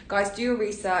should. Guys, do your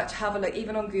research. Have a look.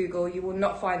 Even on Google, you will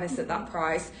not find this at that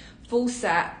price. Full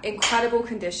set, incredible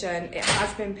condition. It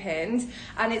has been pinned,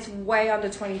 and it's way under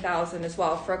 20,000 as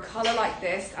well. For a color like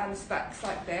this and specs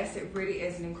like this, it really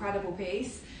is an incredible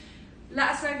piece. Let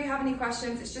us know if you have any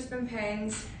questions. It's just been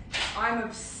pinned. I'm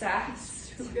obsessed.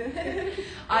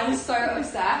 I'm so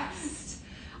obsessed.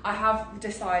 I have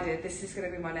decided this is going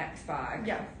to be my next bag.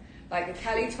 Yeah. Like a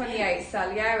Kelly 28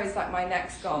 Cellier is like my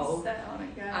next goal. Set on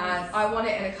it, guys. And I want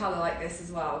it in a color like this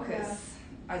as well, because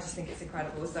I just think it's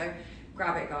incredible. So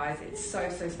grab it, guys. It's so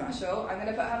special. I'm going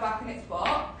to put her back in its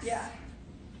box. Yeah.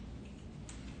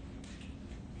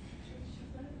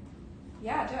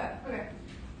 Yeah, do it. Okay.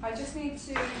 I just need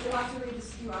to, you'll have to read the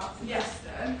SKU out to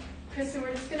Kristen. Kristen,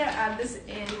 we're just going to add this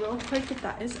in real quick if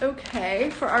that is okay.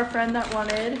 For our friend that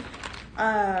wanted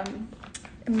a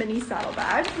mini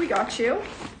saddlebag, we got you.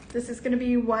 This is going to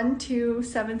be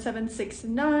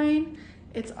 127769.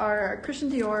 It's our Christian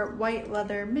Dior white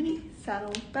leather mini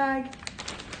saddle bag.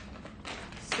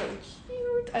 So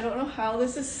cute. I don't know how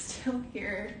this is still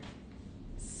here.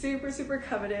 Super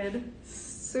coveted,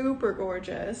 super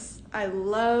gorgeous. I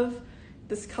love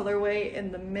this colorway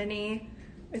in the mini.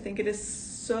 I think it is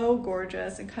so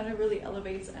gorgeous and kind of really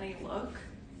elevates any look.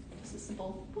 Just a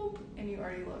simple boop and you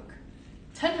already look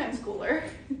 10 times cooler.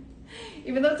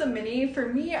 Even though it's a mini, for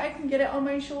me, I can get it on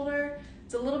my shoulder.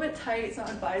 It's a little bit tight. It's not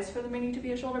advised for the mini to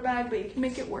be a shoulder bag, but you can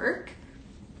make it work.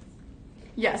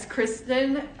 Yes,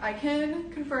 Kristen, I can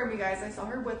confirm, you guys, I saw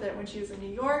her with it when she was in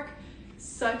New York.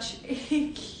 Such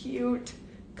a cute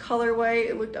colorway.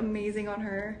 It looked amazing on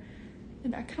her.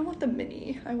 And I kind of want the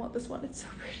mini. I want this one. It's so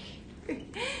pretty.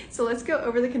 So let's go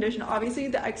over the condition. Obviously,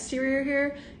 the exterior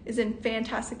here is in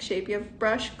fantastic shape. You have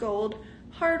brushed gold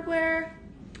hardware.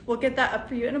 We'll get that up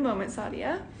for you in a moment,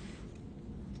 Sadia.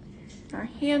 Our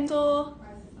handle.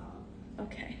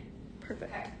 Okay,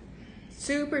 perfect.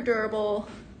 Super durable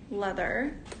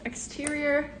leather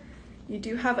exterior. You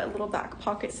do have a little back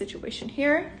pocket situation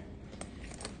here,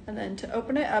 and then to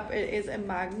open it up, it is a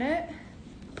magnet.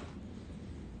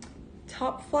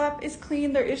 Top flap is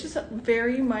clean. There is just a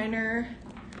very minor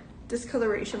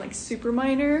discoloration, like super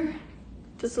minor.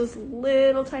 Just those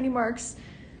little tiny marks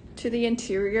to the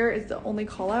interior is the only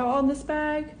call out on this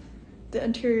bag. The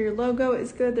interior logo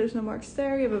is good. There's no marks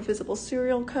there. You have a visible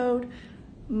serial code.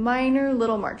 Minor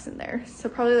little marks in there, so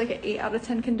probably like an 8 out of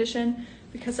 10 condition,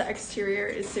 because the exterior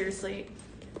is seriously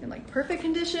in like perfect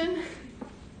condition.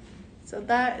 So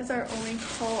that is our only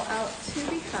call out to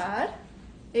be had.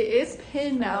 It is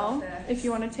pinned now if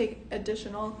you want to take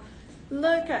additional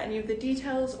look at any of the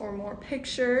details or more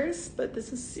pictures, but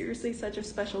this is seriously such a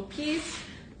special piece.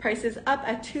 Price is up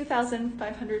at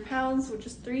 2,500 pounds, which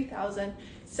is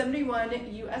 3,071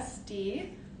 USD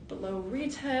below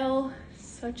retail.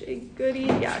 Such a goodie.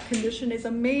 Yeah, condition is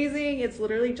amazing. It's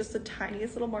literally just the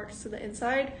tiniest little marks to the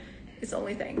inside. It's the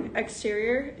only thing.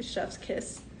 Exterior is chef's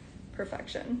kiss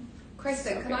perfection.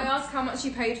 Kristen, so can I ask how much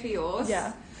you paid for yours?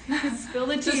 Yeah. Spill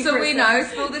the tea. Just so we know,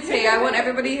 spill the tea. I want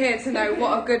everybody here to know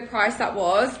what a good price that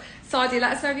was. Sadia,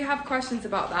 let us know if you have questions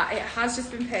about that. It has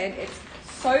just been pinned. It's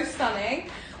so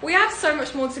stunning. We have so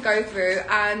much more to go through,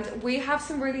 and we have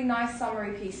some really nice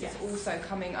summary pieces also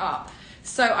coming up.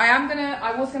 So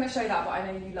I was gonna show that, but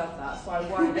I know you love that, so I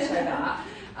won't show that.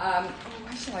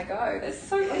 Where should I go? There's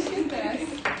so much in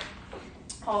this.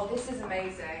 Oh, this is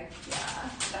amazing. Yeah,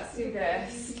 let's do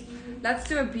this. Let's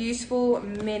do a beautiful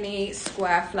mini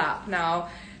square flap. Now,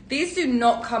 these do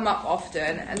not come up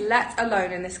often, let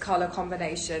alone in this color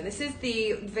combination. This is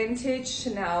the vintage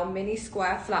Chanel mini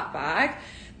square flap bag.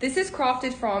 This is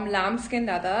crafted from lambskin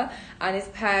leather and is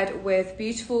paired with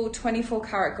beautiful 24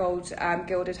 karat gold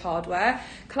gilded hardware,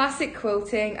 classic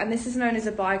quilting, and this is known as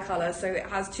a bi-color, so it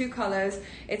has two colors.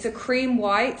 It's a cream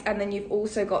white, and then you've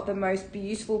also got the most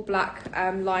beautiful black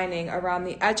lining around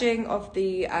the edging of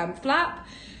the flap.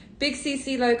 Big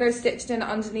CC logo stitched in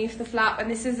underneath the flap, and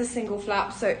this is a single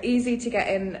flap, so easy to get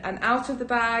in and out of the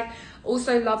bag.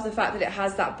 Also love the fact that it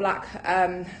has that black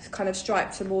kind of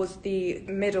stripe towards the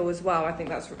middle as well. I think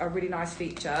that's a really nice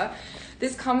feature.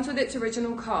 This comes with its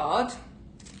original card. Oh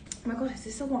my god, is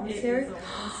this a one series?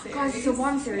 Guys, it's a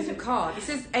one series of card. This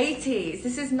is 80s.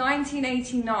 This is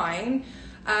 1989.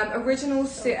 Original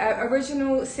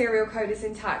serial code is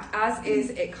intact, as is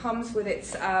it comes with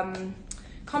its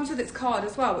card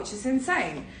as well, which is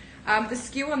insane. The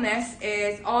SKU on this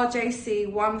is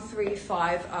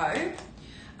RJC1350.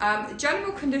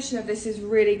 General condition of this is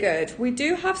really good. We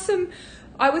do have some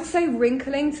I would say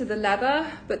wrinkling to the leather,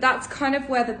 but that's kind of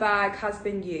where the bag has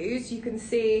been used. You can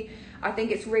see, I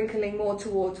think it's wrinkling more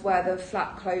towards where the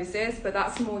flap closes, but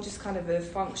that's more just kind of a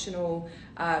functional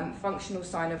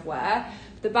sign of wear.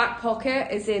 The back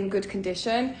pocket is in good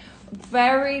condition.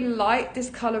 Very light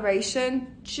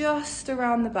discoloration just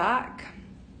around the back.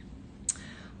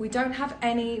 We don't have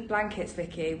any blankets,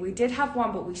 Vicky. We did have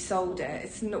one, but we sold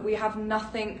it. We have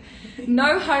nothing,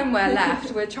 no homeware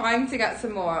left. We're trying to get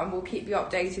some more, and we'll keep you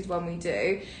updated when we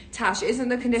do. Tash, isn't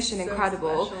the condition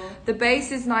incredible? Special. The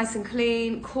base is nice and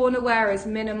clean. Corner wear is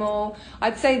minimal.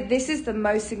 I'd say this is the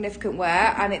most significant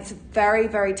wear, and it's very,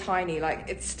 very tiny. Like,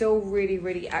 it's still really,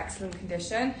 really excellent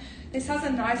condition. This has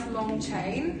a nice long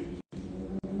chain.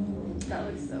 That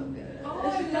looks so good. Oh,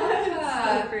 I love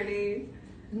that. So pretty.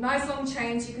 Nice long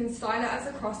chains, you can style it as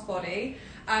a crossbody.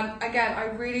 Again, I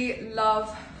really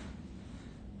love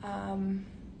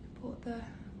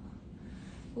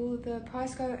will the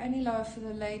price go any lower for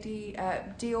the lady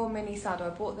Dior mini saddle? I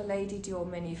bought the lady Dior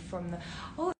mini from the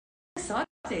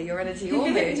you're in a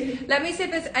Dior mood. Let me see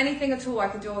if there's anything at all I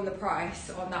can do on the price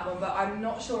on that one, but I'm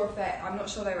not sure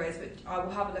there is, but I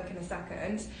will have a look in a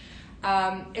second.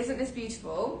 Isn't this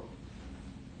beautiful?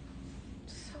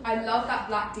 I love that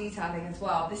black detailing as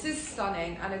well. This is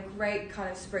stunning and a great kind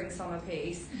of spring summer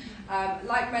piece.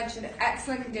 Like mentioned,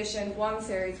 excellent condition, 1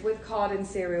 series with card and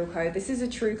serial code. This is a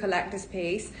true collector's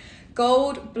piece.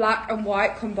 Gold, black and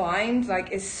white combined,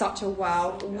 like, is such a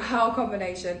wow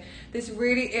combination. This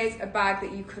really is a bag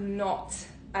that you cannot,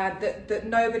 that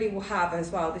nobody will have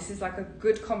as well. This is like a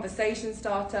good conversation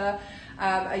starter,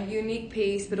 a unique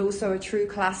piece, but also a true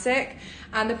classic.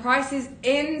 And the price is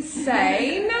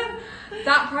insane.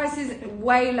 That price is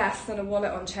way less than a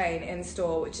wallet on chain in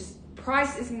store, which is,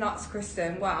 price is nuts,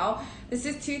 Kristen. Wow. This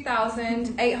is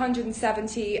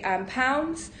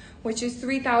 £2,870, which is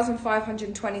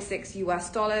 $3,526 US.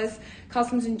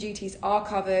 Customs and duties are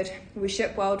covered. We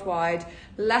ship worldwide.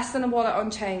 Less than a wallet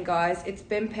on chain, guys. It's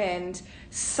been pinned.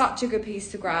 Such a good piece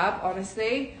to grab,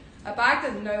 honestly. A bag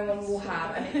that no one will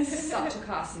have, and it's such a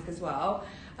classic as well.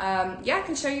 Yeah, I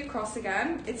can show you across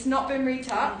again. It's not been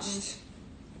retouched.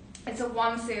 It's a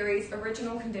 1 series,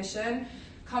 original condition.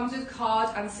 Comes with card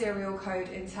and serial code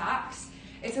intact.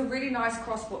 It's a really nice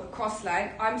cross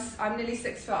length. I'm nearly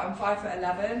 6 foot. I'm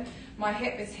 5'11". My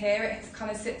hip is here. It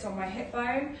kind of sits on my hip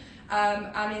bone,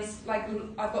 and it's like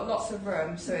I've got lots of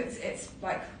room, so it's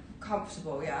like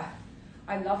comfortable. Yeah,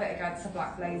 I love it against a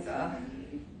black blazer.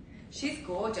 She's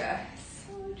gorgeous.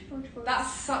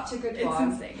 That's such a good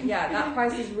one. It's insane. Yeah, that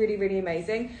price is really, really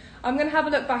amazing. I'm going to have a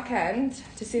look back end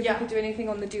to see if we can do anything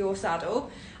on the Dior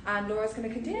saddle. And Laura's going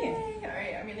to continue. Yay. All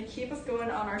right, I'm going to keep us going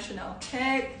on our Chanel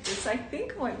pick. This, I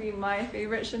think, might be my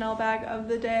favorite Chanel bag of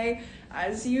the day.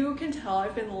 As you can tell,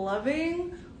 I've been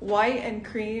loving white and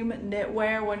cream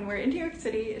knitwear when we're in New York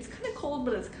City. It's kind of cold,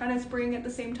 but it's kind of spring at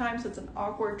the same time, so it's an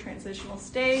awkward transitional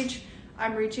stage.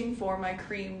 I'm reaching for my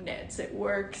cream knits. It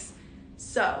works.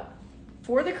 So,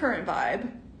 for the current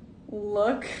vibe,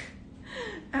 look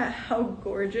at how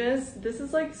gorgeous. This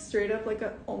is like straight up like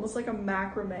almost like a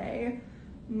macrame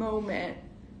moment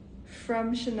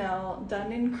from Chanel,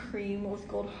 done in cream with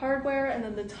gold hardware, and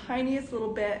then the tiniest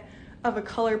little bit of a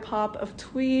color pop of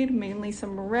tweed, mainly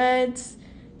some reds,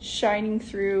 shining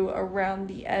through around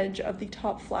the edge of the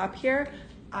top flap here.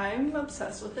 I'm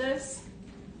obsessed with this.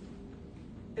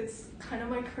 It's kind of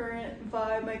my current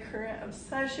vibe, my current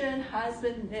obsession has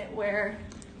been knitwear,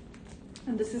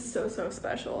 and this is so, so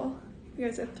special. You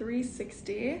guys at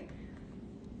 360.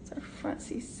 It's our front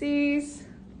CCs.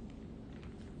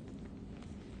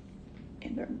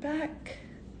 And our back.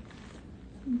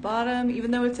 Bottom,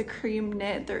 even though it's a cream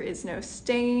knit, there is no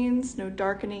stains, no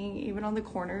darkening, even on the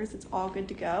corners. It's all good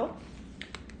to go.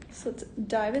 So let's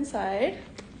dive inside.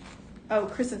 Oh,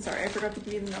 Kristen, sorry, I forgot to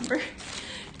give you the number.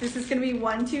 This is gonna be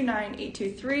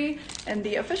 129823, and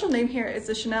the official name here is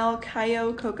the Chanel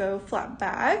Cayo Coco Flat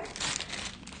Bag.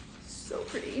 So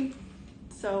pretty.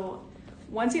 So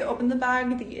once you open the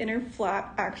bag, the inner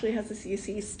flap actually has a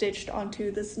CC stitched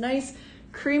onto this nice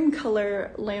cream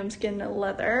color lambskin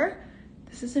leather.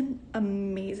 This is in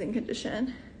amazing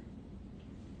condition.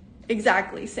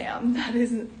 Exactly, Sam. That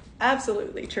is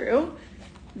absolutely true.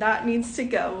 That needs to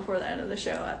go before the end of the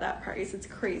show at that price. It's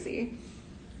crazy.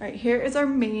 All right, here is our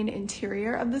main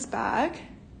interior of this bag.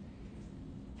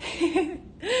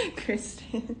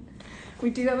 Kristen.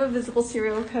 We do have a visible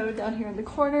serial code down here in the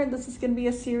corner. This is gonna be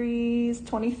a series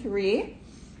 23.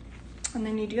 And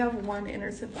then you do have one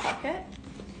inner zip pocket.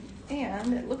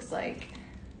 And it looks like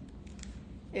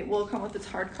it will come with its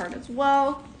hard card as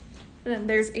well. And then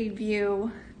there's a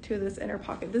view to this inner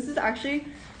pocket. This is actually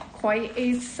quite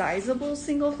a sizable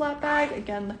single flat bag.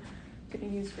 Again, I'm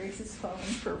gonna use Grace's phone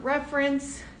for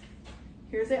reference.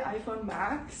 Here's the iPhone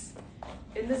Max.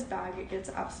 In this bag, it gets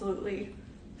absolutely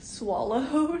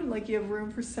swallowed. Like, you have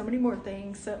room for so many more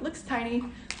things. So it looks tiny,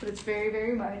 but it's very,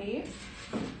 very mighty.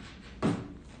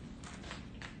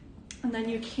 And then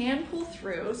you can pull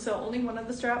through. So only one of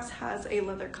the straps has a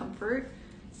leather comfort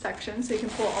section, so you can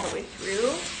pull all the way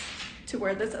through to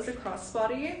wear this as a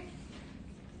crossbody.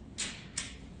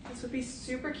 This would be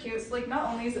super cute. So, like,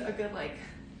 not only is it a good, like,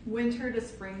 winter to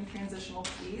spring transitional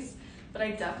piece, but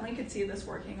I definitely could see this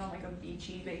working on, like, a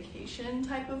beachy vacation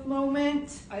type of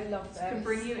moment. I love this. It can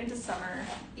bring you into summer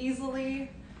easily.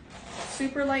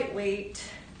 Super lightweight.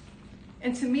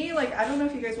 And to me, like, I don't know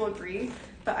if you guys will agree,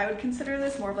 but I would consider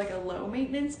this more of like a low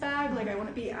maintenance bag. Like, I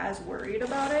wouldn't be as worried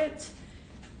about it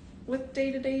with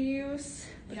day-to-day use.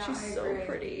 But Yeah, she's I so agree.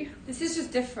 pretty. This is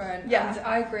just different. Yeah. And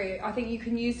I agree. I think you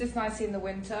can use this nicely in the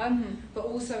winter, but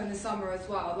also in the summer as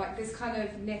well. Like, this kind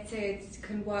of knitted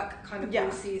can work kind of Yeah.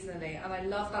 all seasonally. And I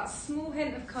love that small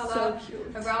hint of colour So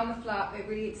cute. around the flap. It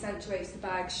really accentuates the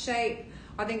bag's shape.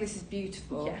 I think this is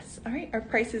beautiful. Yes. All right. Our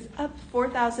price is up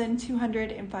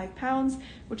 £4,205,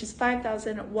 which is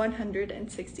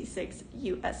 5,166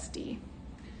 USD.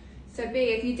 So B,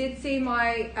 if you did see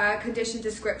my condition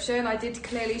description, I did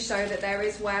clearly show that there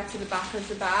is wear to the back of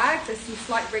the bag. There's some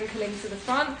slight wrinkling to the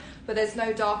front, but there's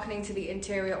no darkening to the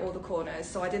interior or the corners.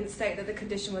 So I didn't state that the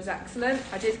condition was excellent.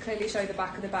 I did clearly show the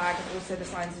back of the bag and also the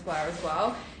signs of wear as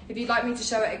well. If you'd like me to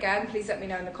show it again, please let me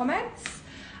know in the comments.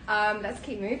 Let's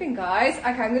keep moving, guys.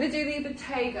 Okay, I'm going to do the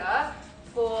Bottega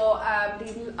for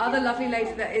the other lovely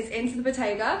lady that is into the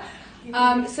Bottega.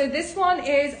 So this one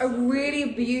is a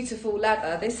really beautiful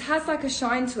leather. This has like a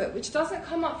shine to it, which doesn't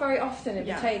come up very often in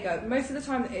Bottega. Most of the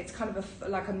time it's kind of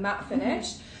like a matte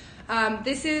finish.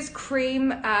 This is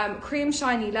cream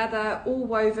shiny leather, all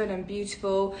woven and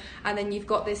beautiful. And then you've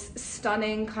got this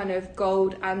stunning kind of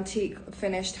gold antique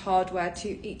finished hardware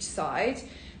to each side.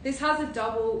 This has a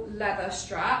double leather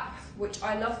strap, which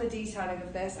I love the detailing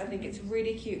of this. I think it's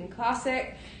really cute and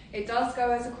classic. It does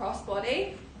go as a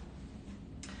crossbody.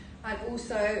 And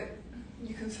also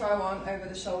you can throw on over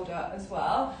the shoulder as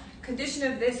well.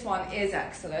 Condition of this one is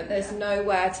excellent. There's no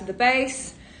wear to the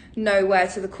base, no wear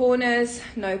to the corners,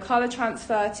 no colour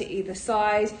transfer to either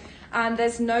side, and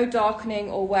there's no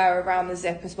darkening or wear around the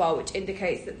zip as well, which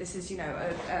indicates that this is, you know,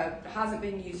 hasn't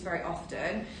been used very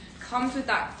often. Comes with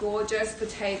that gorgeous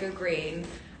Bottega green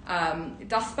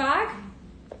dust bag.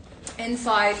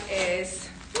 Inside is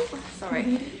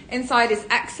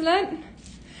excellent.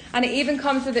 And it even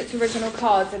comes with its original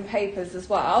cards and papers as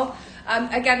well.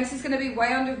 Again, this is going to be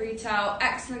way under retail,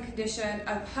 excellent condition,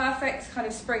 a perfect kind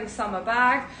of spring-summer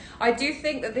bag. I do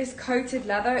think that this coated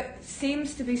leather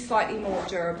seems to be slightly more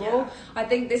durable. Yeah. I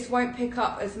think this won't pick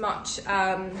up as much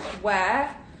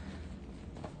wear.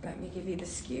 Let me give you the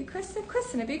SKU, Kristen.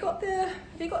 Kristen, have you got the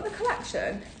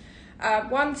collection?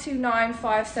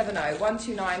 129570.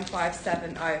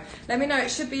 129570. Let me know. It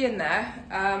should be in there.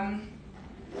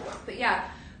 But yeah.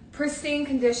 Pristine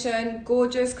condition,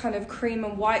 gorgeous kind of cream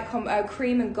and white,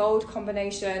 cream and gold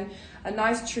combination, a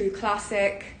nice true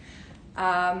classic.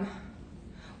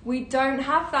 We don't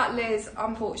have that Liz,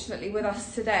 unfortunately, with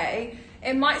us today.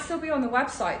 It might still be on the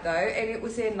website though, and it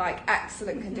was in like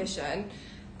excellent condition.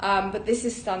 But this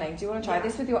is stunning. Do you want to try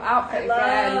this with your outfit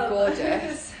again?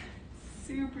 Gorgeous.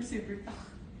 Super, super.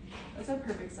 That's a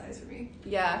perfect size for me.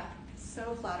 Yeah.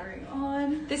 So flattering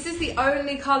on. This is the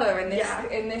only colour in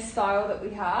this style that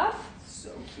we have.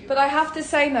 So cute. But I have to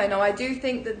say, no, I do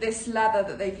think that this leather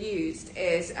that they've used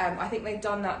is, I think they've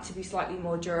done that to be slightly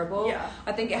more durable. Yeah.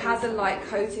 I think it has a light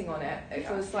coating on it. It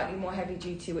feels slightly more heavy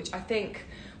duty, which I think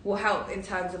will help in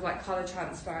terms of like colour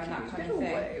transfer and that kind of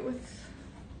thing. Away with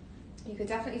You could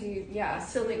definitely do,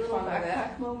 silly little fun with it.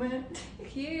 backpack moment.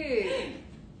 Cute.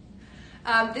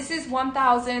 This is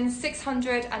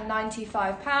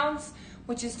 £1,695,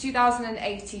 which is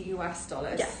 2,080 US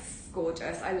dollars. Yes.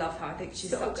 Gorgeous. I love her. I think she's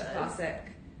So such good. a classic.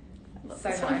 I love So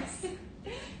this nice. one.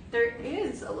 There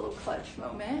is a little clutch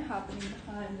moment happening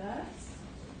behind us.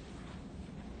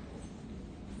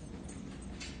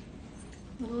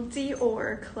 Little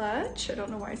Dior clutch. I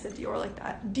don't know why I said Dior like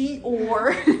that.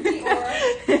 Dior.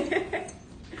 Dior.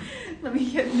 Let me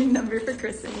get the number for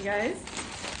Kristen, you guys.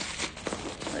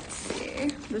 Let's see.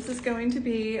 This is going to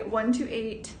be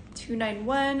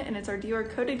 128291, and it's our Dior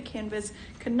coated canvas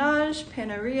Canage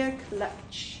Paneria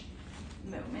clutch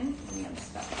moment. Let me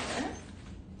unstuck here.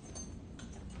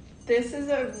 This is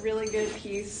a really good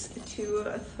piece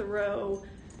to throw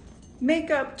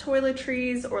makeup,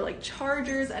 toiletries, or like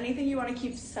chargers, anything you want to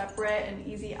keep separate and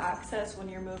easy access when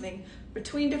you're moving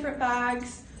between different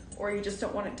bags or you just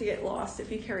don't want it to get lost.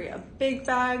 If you carry a big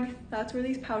bag, that's where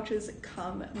these pouches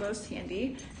come most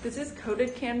handy. This is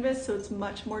coated canvas, so it's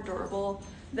much more durable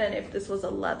than if this was a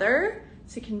leather.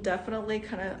 So you can definitely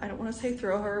kind of, I don't want to say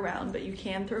throw her around, but you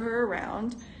can throw her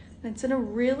around. And it's in a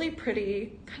really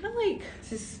pretty, kind of like,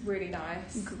 this is really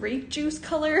nice, grape juice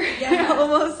color. Yeah.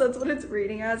 Almost, that's what it's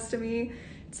reading as to me.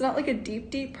 It's not like a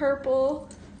deep purple,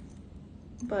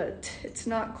 but it's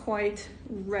not quite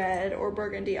red or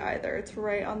burgundy either. It's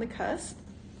right on the cusp.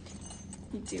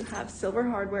 You do have silver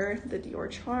hardware, the Dior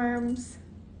charms.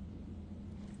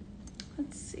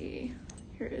 Let's see,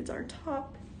 here is our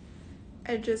top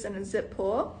edges and a zip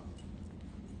pull.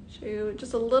 Show you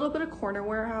just a little bit of corner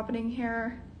wear happening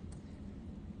here.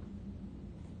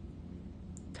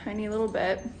 Tiny little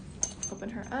bit. Open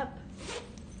her up.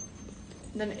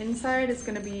 And then inside is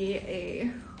gonna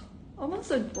be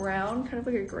almost a brown, kind of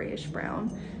like a grayish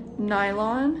brown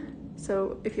nylon.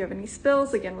 So if you have any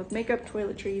spills, again with makeup,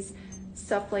 toiletries,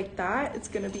 stuff like that, it's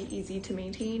gonna be easy to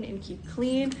maintain and keep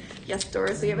clean. Yes,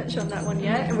 Doris, we haven't shown that one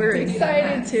yet, and we're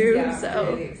excited too. Yeah, so I'm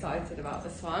really excited about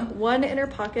this one. One inner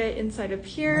pocket inside of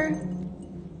here,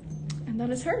 and that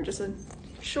is her. Just a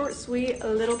short, sweet,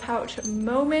 little pouch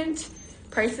moment.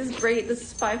 Price is great. This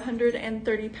is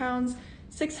 530 pounds,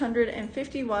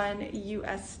 651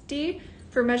 USD.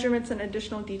 For measurements and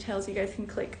additional details, you guys can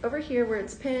click over here where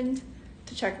it's pinned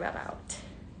to check that out.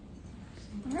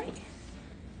 All right.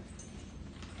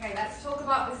 Okay, let's talk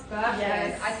about this Birkin.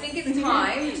 Yes. I think it's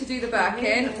time to do the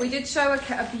Birkin. We did show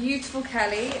a beautiful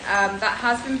Kelly that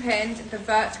has been pinned, the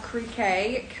Vert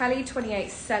Criquet Kelly 28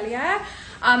 Cellier.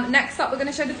 Next up, we're going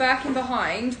to show the Birkin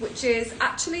behind, which is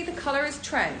actually, the colour is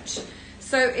trench.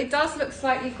 So it does look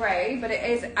slightly grey, but it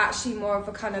is actually more of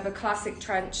a kind of a classic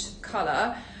trench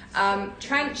colour.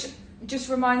 Trench just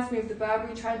reminds me of the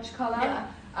Burberry trench colour.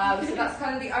 Yeah. So that's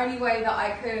kind of the only way that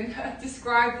I can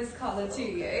describe this colour to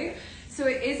you. So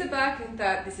it is a Birkin,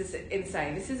 this is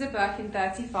insane. This is a Birkin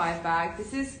 35 bag.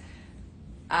 This is,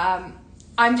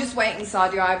 I'm just waiting,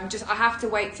 Sadia. I have to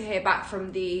wait to hear back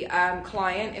from the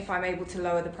client if I'm able to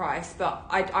lower the price, but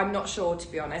I'm not sure,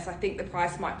 to be honest. I think the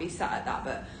price might be set at that,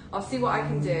 but I'll see what I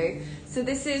can do. So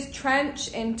this is trench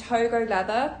in Togo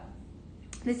leather.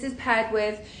 This is paired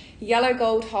with yellow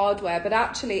gold hardware, but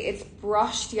actually it's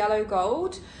brushed yellow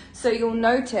gold. So you'll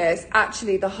notice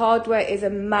actually the hardware is a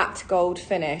matte gold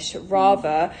finish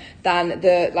rather than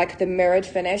the mirrored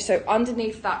finish. So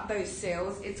underneath those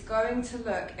seals, it's going to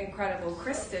look incredible.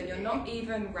 Kristen, you're not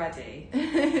even ready.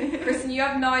 Kristen, you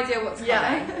have no idea what's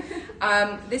coming.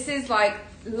 Yeah. This is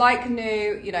like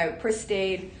new,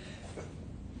 pristine.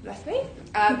 Bless me.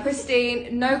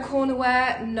 Pristine, no corner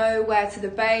wear, no wear to the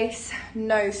base,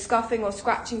 no scuffing or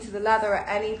scratching to the leather at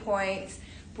any point.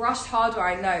 Brushed hardware,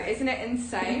 I know, isn't it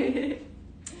insane?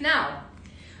 Now,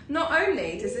 not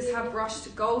only does this have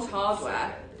brushed gold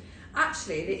hardware,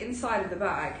 actually the inside of the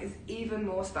bag is even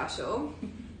more special.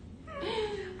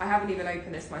 I haven't even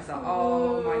opened this myself.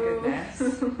 Oh my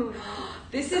goodness.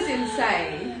 This is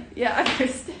insane. Yeah,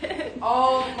 Kristen.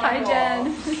 Oh my God.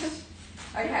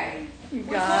 Hi, Jen. Okay. You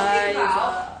We're guys. talking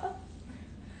about,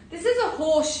 this is a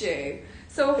horseshoe.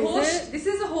 So this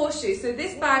is a horseshoe. So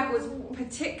this bag was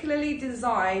particularly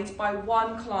designed by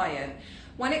one client.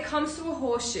 When it comes to a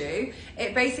horseshoe,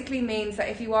 it basically means that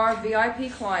if you are a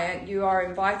VIP client, you are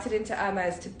invited into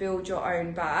Hermes to build your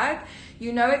own bag.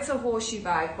 You know it's a horseshoe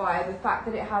bag by the fact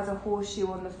that it has a horseshoe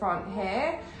on the front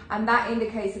here, and that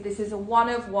indicates that this is a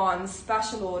one-of-one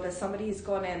special order. Somebody has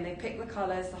gone in, they picked the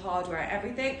colours, the hardware,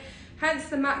 everything. Hence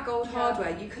the matte gold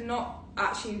hardware. You cannot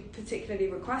actually particularly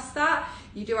request that.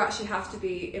 You do actually have to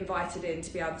be invited in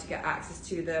to be able to get access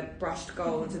to the brushed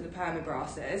golds and the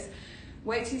permagrasses.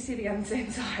 Wait till you see the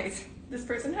inside. This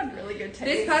person had really good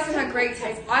taste. This person had great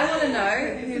taste. I want to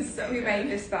know who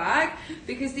made this bag,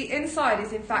 because the inside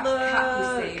is in fact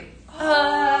capucine.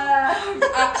 I'm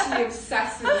actually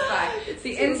obsessed with this bag.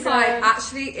 The inside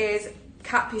actually is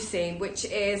capucine, which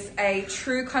is a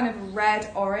true kind of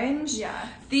red orange. Yeah.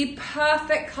 The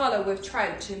perfect colour with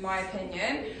trench, in my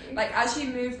opinion. Like as you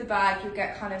move the bag, you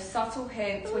get kind of subtle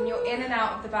hints. When you're in and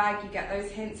out of the bag, you get those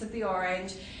hints of the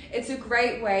orange. It's a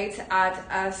great way to add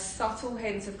a subtle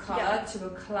hint of colour to a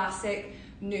classic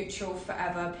neutral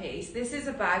forever piece. This is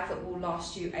a bag that will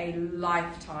last you a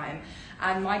lifetime.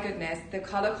 And my goodness, the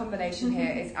colour combination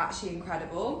here is actually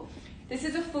incredible. This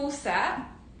is a full set.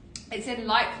 It's in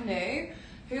like new.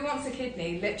 Who wants a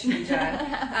kidney? Literally, Jen.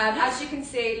 As you can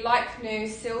see, like new,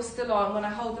 seal still on. When I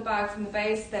hold the bag from the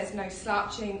base, there's no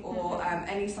slouching or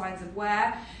any signs of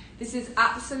wear. This is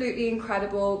absolutely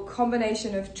incredible.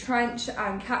 Combination of trench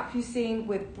and capucine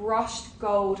with brushed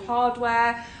gold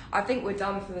hardware. I think we're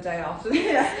done for the day after this.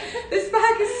 Yeah. This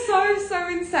bag is so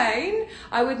insane.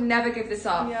 I would never give this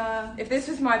up. Yeah. If this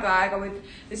was my bag,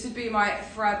 this would be my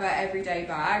forever everyday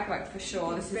bag, like for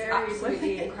sure. This is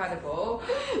absolutely incredible.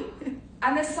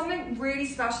 And there's something really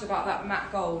special about that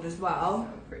matte gold as well.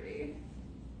 So pretty.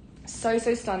 So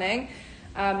stunning.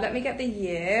 Let me get the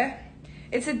year.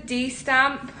 It's a D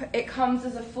stamp. It comes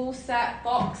as a full set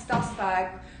box, dust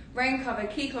bag, rain cover,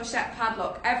 key clochette,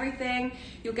 padlock, everything.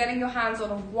 You're getting your hands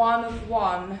on a one of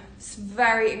one. It's a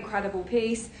very incredible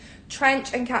piece.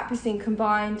 Trench and capucine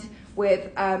combined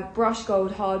with brushed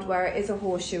gold hardware. It is a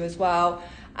horseshoe as well,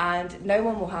 and no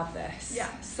one will have this. Yeah.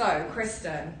 So,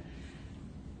 Kristen,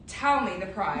 tell me the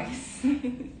price.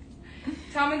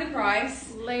 Tell me the price.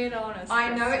 Lay it on us.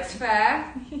 I know it's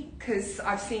fair because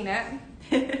I've seen it.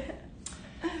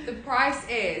 The price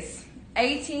is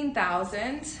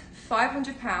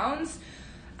 £18,500,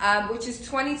 which is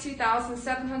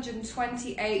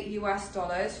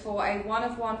 $22,728 for a one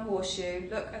of one horseshoe.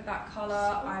 Look at that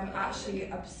colour. I'm actually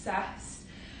obsessed.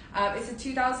 It's a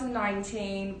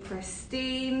 2019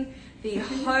 pristine, the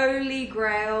holy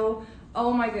grail.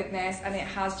 Oh my goodness, and it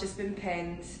has just been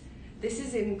pinned. This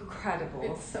is incredible.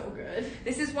 It's so good.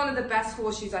 This is one of the best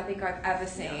horseshoes I think I've ever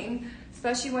seen,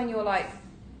 especially when you're like,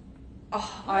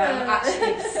 oh, I am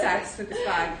actually obsessed with this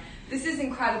bag. This is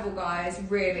incredible, guys,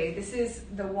 really. This is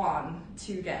the one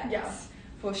to get, yes,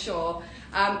 for sure.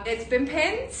 It's been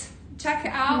pinned. Check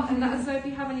it out and let us know if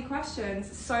you have any questions.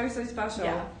 It's so special.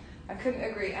 Yeah. I couldn't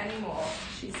agree anymore.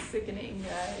 She's sickening,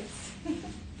 guys.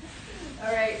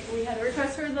 All right, we had a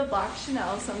request for the black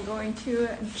Chanel, so I'm going to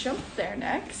jump there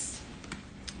next.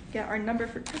 Get our number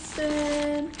for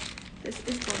Kristen. This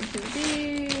is going to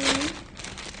be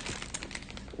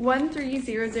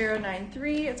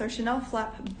 130093. It's our Chanel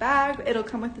flap bag. It'll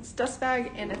come with its dust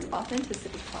bag and its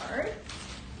authenticity card.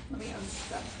 Let me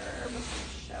unstep her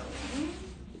before showing.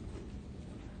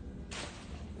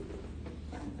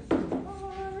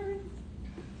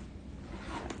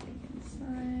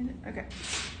 Inside. Okay.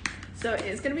 So it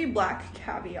is going to be black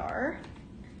caviar,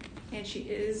 and she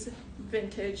is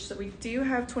vintage. So we do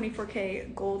have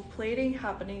 24K gold plating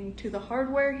happening to the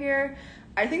hardware here.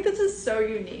 I think this is so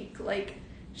unique. Like,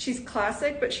 she's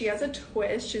classic, but she has a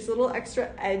twist. She's a little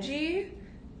extra edgy.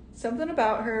 Something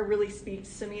about her really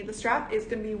speaks to me. The strap is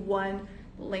going to be one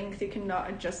length. You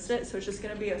cannot adjust it, so it's just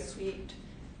going to be a sweet,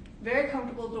 very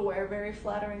comfortable to wear, very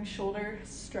flattering shoulder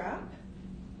strap.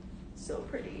 So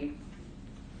pretty.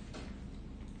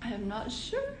 I'm not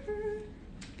sure.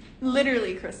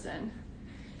 Literally, Kristen.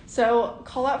 So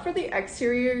call out for the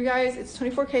exterior, you guys. It's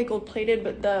 24K gold plated,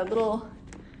 but the little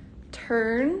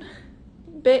turn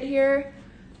bit here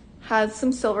has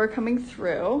some silver coming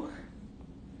through.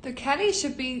 The Kelly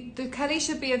should be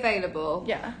available.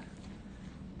 Yeah.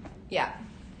 Yeah.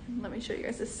 Let me show you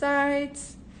guys the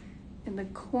sides and the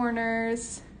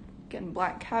corners. Again,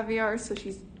 black caviar, so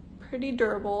she's pretty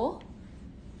durable.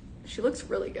 She looks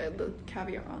really good. The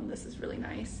caviar on this is really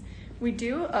nice. We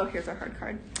do, oh, here's our hard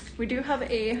card. We do have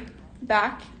a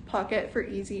back pocket for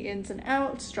easy ins and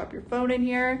outs. Drop your phone in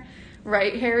here.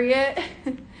 Right, Harriet?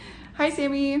 Hi,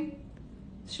 Sammy.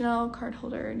 Chanel card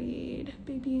holder need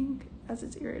baby ink as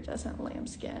its iridescent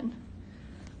lambskin.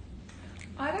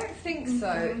 I don't think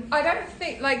so. I don't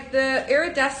think, like, the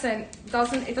iridescent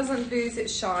doesn't lose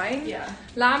its shine. Yeah.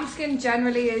 Lambskin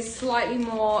generally is slightly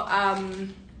more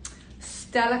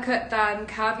delicate than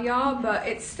caviar, but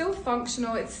it's still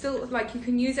functional. It's still, like, you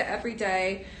can use it every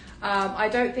day. I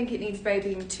don't think it needs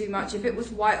babying too much. If it was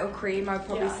white or cream, I'd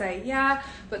probably say yeah,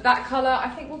 but that color I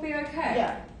think will be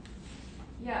okay.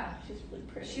 Yeah, she's really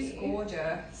pretty. She's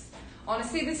gorgeous.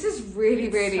 Honestly, this is really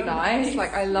so nice.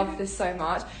 Like, I love this so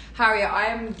much. Harriet, I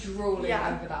am drooling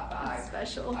over that bag. It's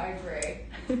special. I agree.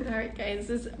 All right, guys,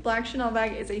 this black Chanel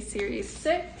bag is a series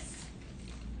 6.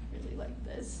 Really like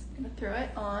this. I'm gonna throw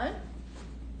it on.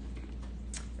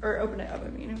 Or open it up, I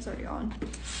mean, it was already on.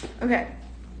 Okay.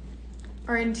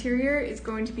 Our interior is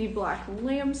going to be black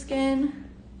lambskin.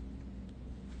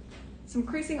 Some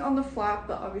creasing on the flap,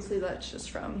 but obviously that's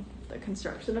just from the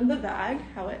construction of the bag,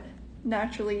 how it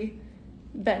naturally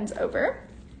bends over.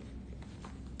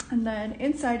 And then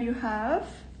inside you have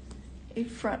a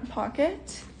front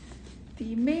pocket,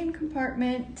 the main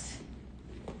compartment,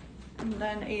 and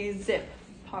then a zip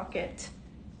pocket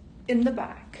in the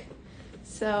back.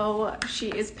 So she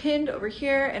is pinned over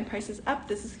here and prices up.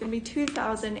 This is going to be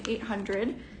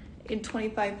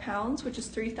 £2,825, which is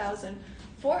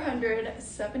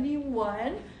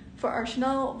 $3,471 for our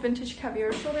Chanel vintage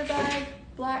caviar shoulder bag,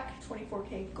 black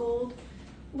 24K gold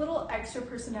little extra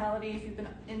personality if you've been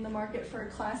in the market for a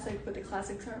classic, but the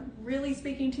classics aren't really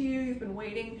speaking to you. You've been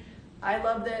waiting. I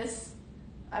love this.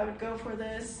 I would go for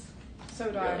this.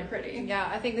 So dark. Really pretty. Yeah,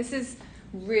 I think this is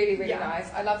really, really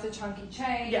nice. I love the chunky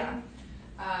chain. Yeah.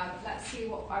 Let's see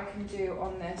what I can do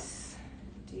on this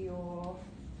Dior.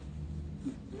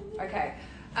 Okay.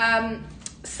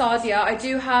 Sadia, I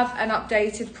do have an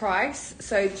updated price,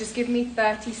 so just give me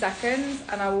 30 seconds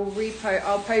and I will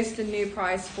I'll post the new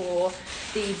price for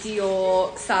the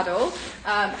Dior saddle.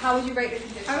 How would you rate the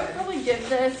condition? I would probably give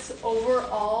this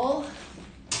overall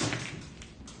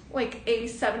like a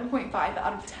 7.5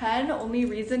 out of 10. Only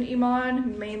reason,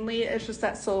 Iman, mainly is just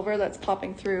that silver that's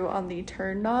popping through on the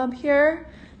turn knob here.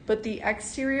 But the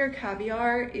exterior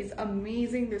caviar is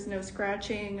amazing. There's no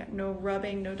scratching, no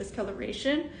rubbing, no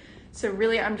discoloration. So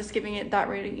really, I'm just giving it that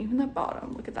rating. Even the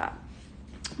bottom, look at that.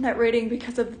 That rating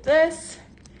because of this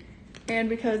and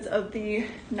because of the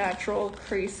natural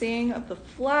creasing of the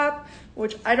flap,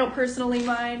 which I don't personally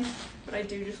mind, but I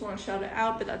do just want to shout it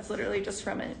out. But that's literally just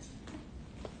from it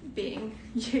being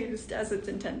used as it's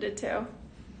intended to.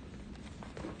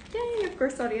 Yay, of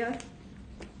course, Sadia.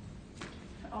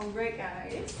 All right,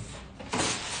 guys.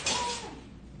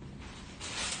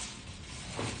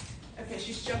 Okay,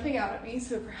 she's jumping out at me,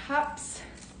 so perhaps...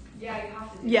 Yeah, you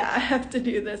have to do Yeah, I have to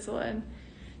do this one.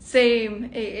 Same,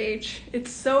 AH.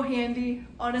 It's so handy.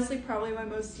 Honestly, probably my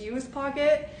most used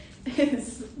pocket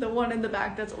is the one in the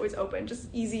back that's always open. Just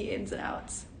easy ins and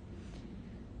outs.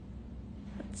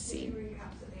 Let's see.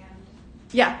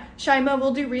 Yeah, Shaima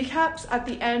will do recaps at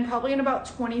the end, probably in about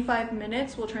 25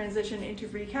 minutes. We'll transition into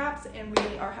recaps, and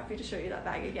we are happy to show you that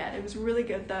bag again. It was really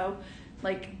good though.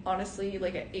 Like, honestly,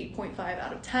 like an 8.5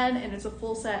 out of 10, and it's a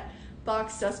full set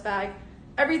box, dust bag,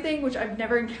 everything, which I've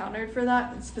never encountered for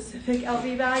that specific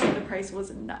LV bag, and the price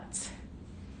was nuts.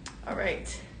 All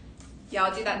right. Yeah,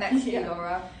 I'll do that next to you,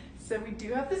 Laura. So we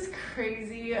do have this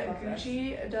crazy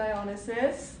Gucci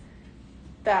Dionysus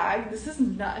bag. This is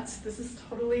nuts. This is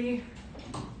totally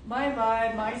my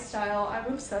vibe, my style.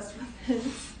 I'm obsessed with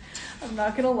this. I'm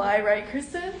not gonna lie, right,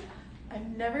 Kristen?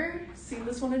 I've never seen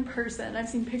this one in person. I've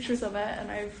seen pictures of it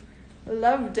and I've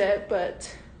loved it,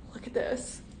 but look at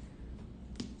this.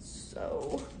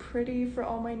 So pretty for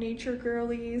all my nature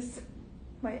girlies,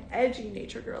 my edgy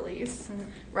nature girlies.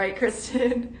 Right,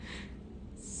 Kristen?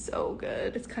 So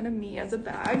good. It's kind of me as a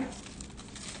bag.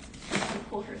 I'll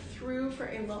pull her through for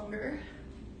a longer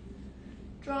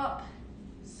drop.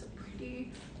 So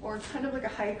pretty. Or kind of like a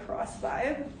high cross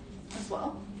vibe as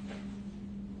well.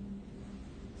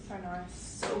 So nice.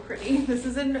 So pretty. This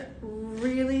is in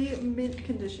really mint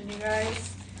condition, you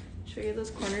guys. Show you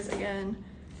those corners again.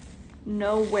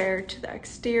 No wear to the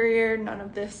exterior. None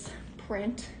of this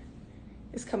print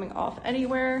is coming off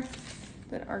anywhere.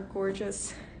 Then our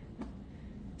gorgeous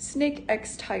snake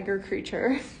X tiger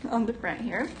creature on the front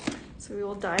here. So we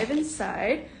will dive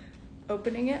inside,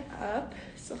 opening it up.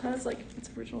 Still has like its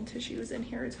original tissues in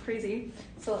here. It's crazy.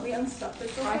 So let me unstuff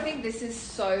this. I think this is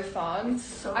so fun.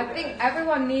 I think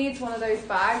everyone needs one of those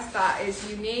bags that is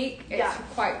unique. It's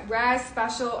quite rare,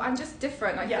 special, and just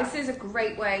different. Like this is a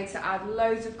great way to add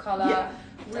loads of color. Yeah,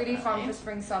 really fun for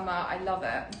spring, summer. I love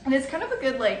it. And it's kind of a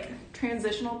good like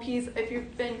transitional piece if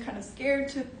you've been kind of scared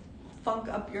to funk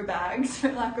up your bags,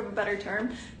 for lack of a better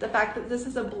term. The fact that this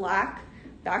is a black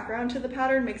background to the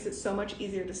pattern makes it so much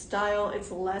easier to style. It's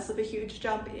less of a huge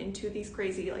jump into these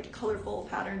crazy like colorful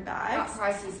pattern bags. That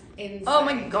price is insane. Oh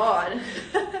my god.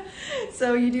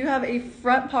 So you do have a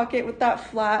front pocket with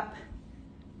that flap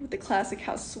with the classic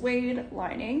house suede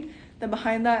lining. Then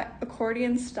behind that,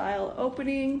 accordion style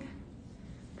opening.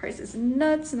 Price is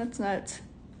nuts, nuts, nuts.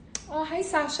 Oh, hey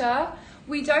Sasha.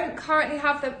 We don't currently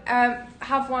have the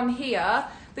have one here,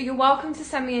 but you're welcome to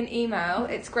send me an email.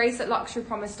 It's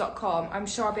grace@luxurypromise.com. I'm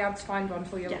sure I'll be able to find one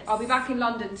for you. Yes. I'll be back in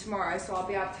London tomorrow, so I'll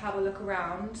be able to have a look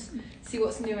around, see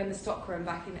what's new in the stockroom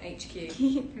back in HQ.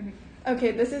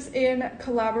 Okay, this is in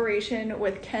collaboration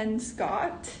with Ken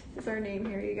Scott, is our name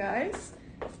here, you guys.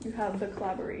 You have the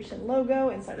collaboration logo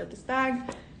inside of this bag.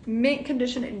 Mint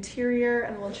condition interior,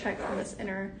 and we'll check on this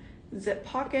inner zip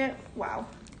pocket. Wow.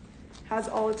 Has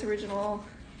all its original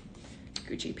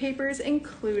Gucci papers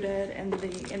included, and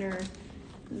the inner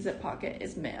zip pocket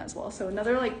is mint as well. So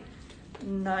another like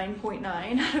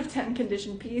 9.9 out of 10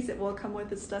 condition piece. It will come with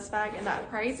this dust bag, and that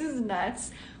price is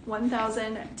nuts.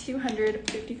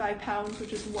 1,255 pounds,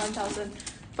 which is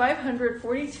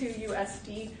 1,542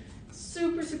 USD.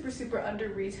 Super, super, super under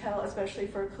retail, especially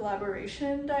for a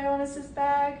collaboration Dionysus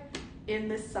bag in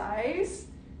this size.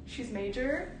 She's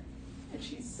major, and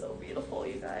she's so beautiful,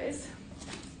 you guys.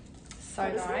 So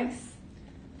nice.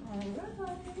 All right.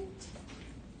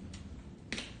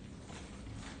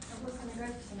 was going to go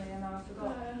for something and now I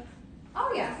forgot.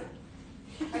 Oh yeah.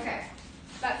 Okay.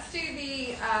 Let's do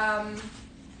the, I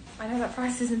know that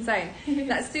price is insane.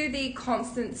 Let's do the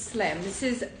Constant Slim. This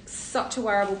is such a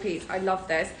wearable piece. I love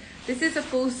this. This is a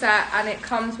full set and it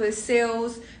comes with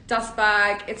seals, dust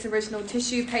bag, its original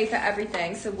tissue, paper,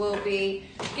 everything. So will be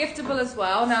giftable as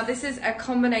well. Now this is a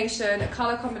combination, a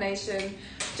color combination,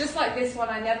 just like this one.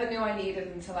 I never knew I needed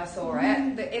until I saw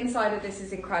it. The inside of this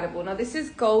is incredible. Now this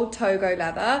is gold Togo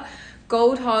leather,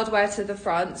 gold hardware to the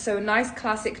front, so a nice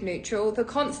classic neutral. The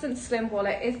Constant Slim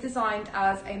wallet is designed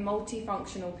as a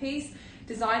multifunctional piece,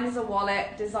 designed as a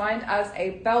wallet, designed as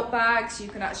a belt bag, so you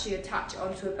can actually attach it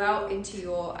onto a belt into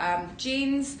your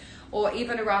jeans or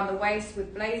even around the waist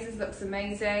with blazers. Looks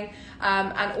amazing.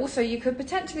 And also you could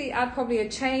potentially add probably a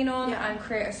chain on and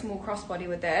create a small crossbody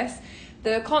with this.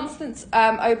 The Constant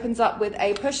opens up with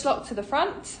a push lock to the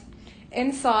front.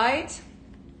 Inside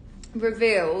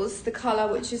reveals the color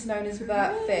which is known as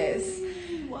Vert Fizz.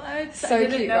 What? So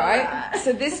cute, right?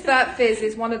 So this Vert Fizz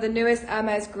is one of the newest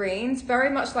Hermes greens, very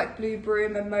much like Blue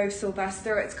Broom and Mauve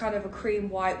Sylvester. It's kind of a cream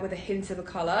white with a hint of a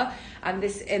color, and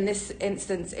this in this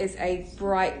instance is a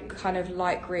bright kind of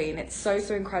light green. It's so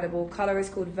incredible. Color is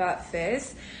called Vert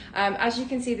Fizz. As you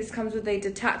can see, this comes with a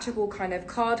detachable kind of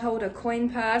card holder coin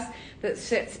purse that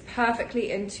sits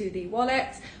perfectly into the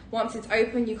wallet. Once it's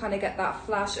open, you kind of get that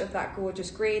flash of that gorgeous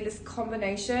green. This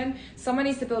combination, someone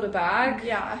needs to build a bag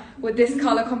with this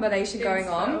color combination going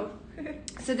on.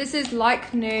 So this is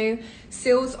like new,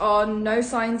 seals on, no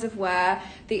signs of wear.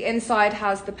 The inside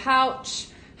has the pouch,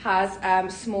 has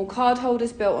small card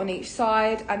holders built on each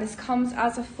side, and this comes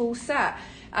as a full set.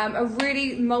 A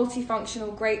really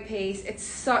multifunctional, great piece. It's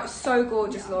so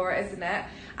gorgeous, Laura, isn't it?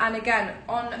 And again,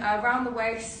 on around the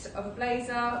waist of a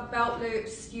blazer, belt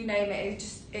loops, you name it,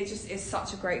 it just is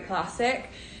such a great classic.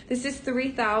 This is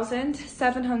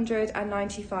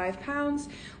 £3,795,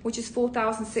 which is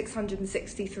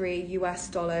 $4,663 US,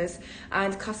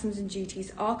 and customs and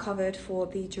duties are covered for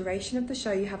the duration of the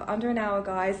show. You have under an hour,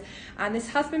 guys, and this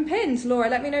has been pinned. Laura,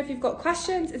 let me know if you've got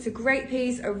questions. It's a great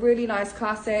piece, a really nice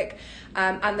classic,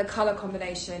 and the color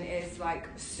combination is like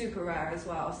super rare as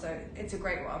well, so it's a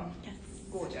great one. Yes.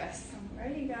 Gorgeous.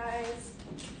 Alrighty, guys.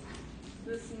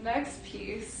 This next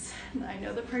piece, I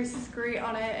know the price is great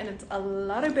on it, and it's a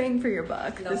lot of bang for your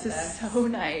buck. This is so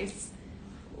nice.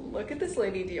 Look at this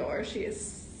Lady Dior. She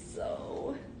is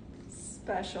so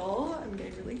special. I'm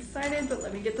getting really excited, but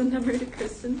let me get the number to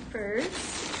Kristen first.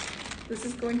 This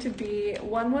is going to be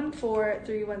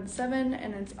 114317,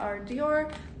 and it's our Dior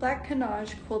Black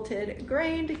Canage Quilted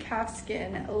Grained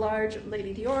Calfskin Large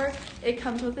Lady Dior. It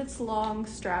comes with its long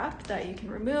strap that you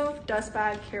can remove, dust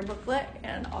bag, care booklet,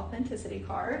 and an authenticity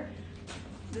card.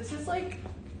 This is like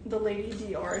the Lady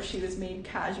Dior. She was made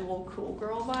casual, cool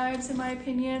girl vibes, in my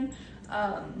opinion.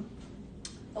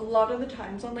 A lot of the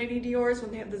times on Lady Dior's, when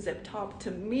they have the zip top,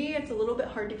 to me, it's a little bit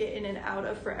hard to get in and out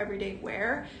of for everyday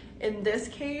wear. In this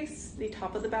case, the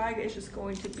top of the bag is just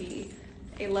going to be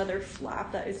a leather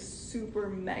flap that is super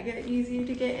mega easy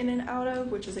to get in and out of,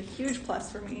 which is a huge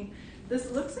plus for me. This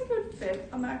looks like it would fit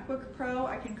a MacBook Pro.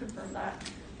 I can confirm that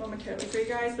momentarily for you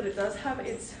guys, but it does have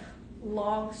its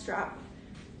long strap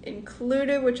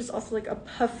included, which is also like a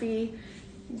puffy,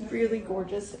 really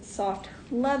gorgeous soft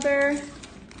leather.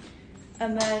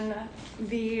 And then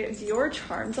the Dior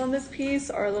charms on this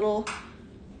piece are a little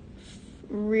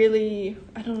really,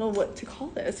 I don't know what to call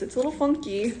this. It's a little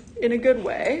funky in a good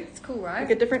way. It's cool, right? Like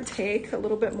a different take, a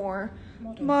little bit more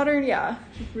modern. Yeah,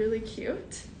 really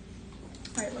cute.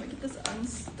 All right, let me get this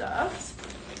unstuffed,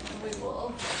 and we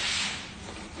will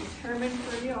determine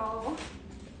for y'all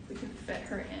if we can fit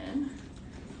her in.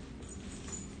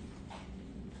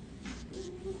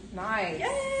 Nice.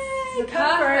 Yay!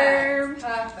 Confirmed.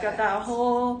 Perfect. Got that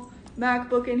whole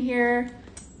MacBook in here.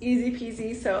 Easy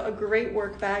peasy. So a great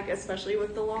work bag, especially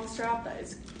with the long strap that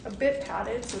is a bit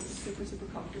padded, so it's super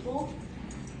comfortable.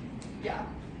 Yeah,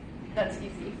 that's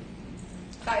easy.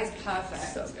 That is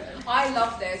perfect. So good. I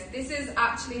love this. This is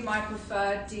actually my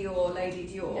preferred Dior, Lady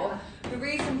Dior. Yeah. The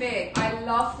reason being, I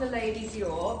love the Lady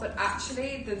Dior, but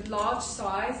actually the large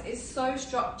size is so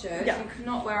structured. Yeah. You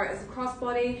cannot wear it as a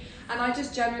crossbody, and I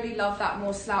just generally love that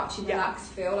more slouchy,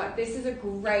 relaxed feel. Like this is a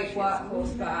great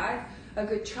workhorse bag, a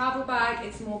good travel bag.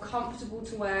 It's more comfortable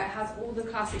to wear. It has all the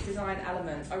classic design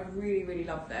elements. I really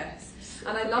love this,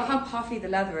 and I love how puffy the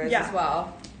leather is as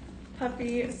well.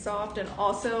 Puffy, soft, and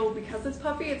also because it's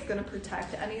puffy, it's going to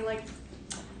protect any like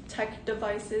tech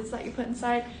devices that you put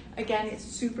inside. Again, it's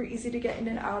super easy to get in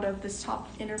and out of. This top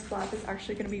inner flap is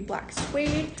actually going to be black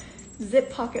suede.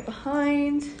 Zip pocket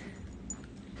behind.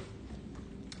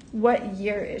 What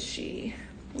year is she?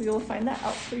 We will find that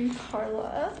out for you,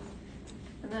 Carla.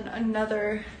 And then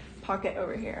another pocket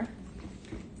over here.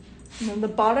 And then the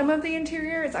bottom of the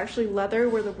interior is actually leather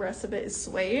where the rest of it is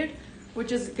suede,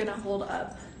 which is gonna hold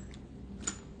up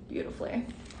beautifully.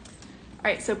 All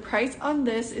right, so price on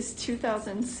this is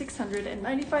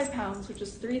 2,695 pounds, which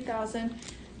is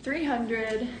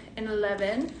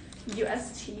 3,311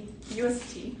 USD,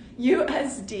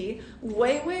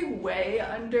 way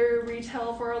under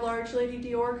retail for a large Lady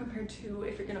Dior compared to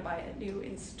if you're gonna buy it new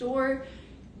in store.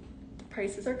 The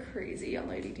prices are crazy on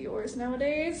Lady Dior's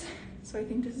nowadays, so I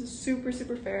think this is super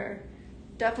fair.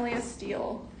 Definitely a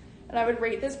steal, and I would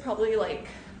rate this probably like,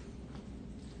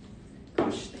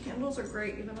 gosh, the handles are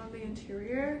great even on the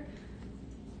interior.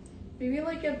 Maybe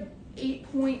like a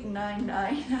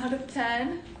 8.99 out of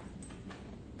 10.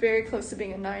 Very close to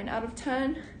being a 9 out of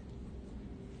 10.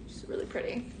 Just really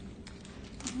pretty.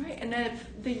 All right, and if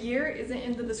the year isn't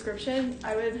in the description,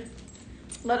 I would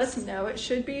let us know. It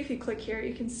should be. If you click here,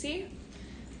 you can see.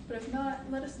 But if not,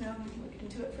 let us know and we can look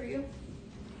into it for you.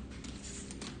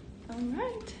 All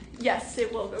right. Yes,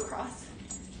 it will go across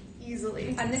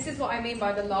easily. And this is what I mean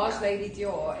by the large Lady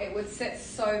Dior. It would sit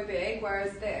so big,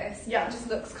 whereas this, it just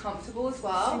looks comfortable as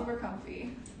well. Super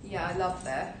comfy. Yeah, I love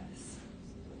this.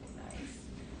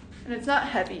 And it's not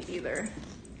heavy either.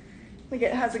 Like,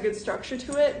 it has a good structure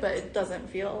to it, but it doesn't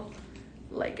feel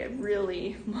like a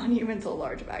really monumental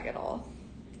large bag at all.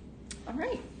 All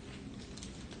right.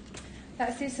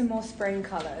 Let's do some more spring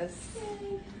colors.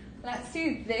 Yay. Let's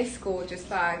do this gorgeous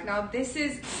bag. Now, this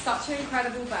is such an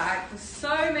incredible bag for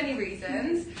so many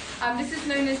reasons. This is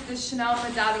known as the Chanel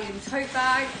Medallion Tote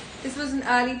Bag. This was an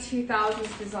early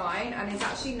 2000s design and is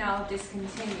actually now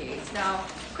discontinued. Now,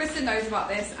 Kristen knows about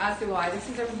this, as do I. This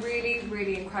is a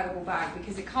really incredible bag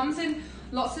because it comes in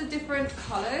lots of different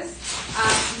colors.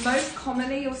 Most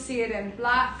commonly, you'll see it in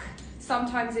black,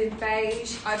 sometimes in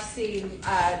beige. I've seen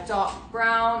dark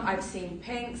brown, I've seen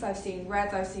pinks, I've seen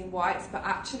reds, I've seen whites, but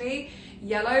actually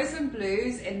yellows and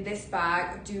blues in this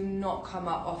bag do not come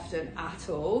up often at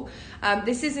all.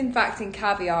 This is in fact in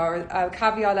caviar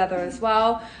leather as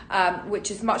well,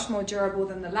 which is much more durable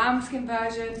than the lambskin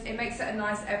versions. It makes it a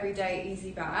nice everyday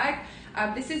easy bag.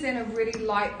 This is in a really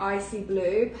light icy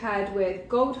blue paired with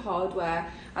gold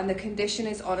hardware, and the condition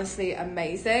is honestly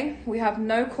amazing. We have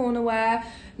no corner wear,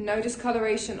 no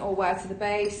discoloration or wear to the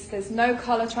base. There's no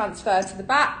color transfer to the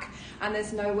back, and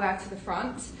there's no wear to the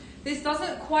front. This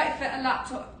doesn't quite fit a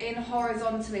laptop in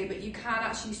horizontally, but you can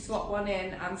actually slot one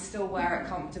in and still wear it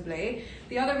comfortably.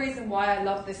 The other reason why I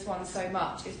love this one so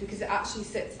much is because it actually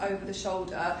sits over the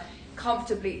shoulder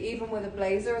comfortably, even with a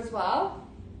blazer as well.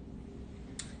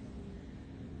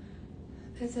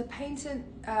 There's a painted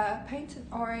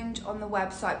orange on the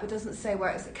website, but doesn't say where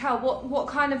it's. Cal,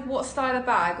 what style of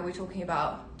bag are we talking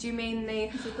about? Do you mean the?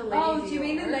 Is it the Lady Dior? Do you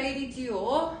mean the Lady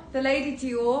Dior? The Lady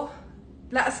Dior.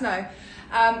 Let us know.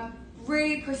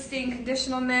 Really pristine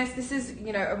condition on this. This is,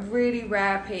 a really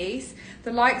rare piece.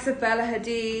 The likes of Bella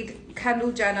Hadid,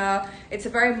 Kendall Jenner. It's a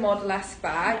very model-esque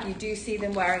bag. You do see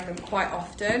them wearing them quite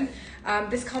often.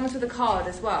 This comes with a card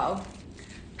as well.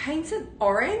 Painted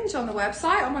orange on the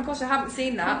website. Oh my gosh, I haven't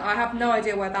seen that. I have no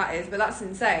idea where that is, but that's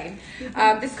insane.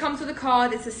 This comes with a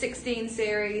card. It's a 16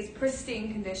 series,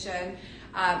 pristine condition,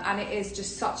 and it is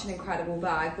just such an incredible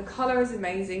bag. The color is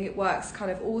amazing. It works kind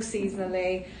of all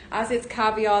seasonally. As it's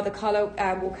caviar, the color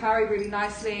will carry really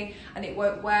nicely, and it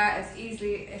won't wear as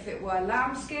easily if it were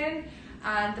lambskin.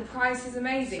 And the price is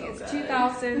amazing. It's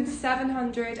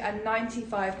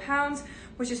 £2,795,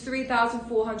 which is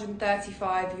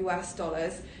 $3,435 US.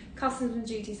 Customs and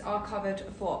duties are covered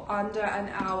for under an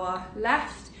hour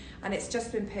left, and it's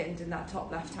just been pinned in that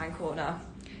top left-hand corner.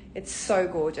 It's so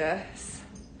gorgeous.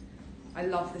 I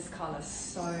love this color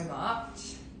so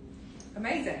much.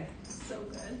 Amazing. So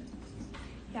good.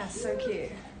 Yeah, so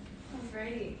cute.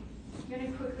 Alrighty. I'm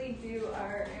gonna quickly do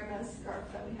our Hermes scarf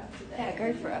that we have today. Yeah,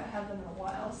 go for it. I have them in a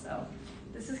while, so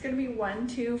this is gonna be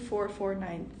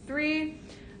 124493,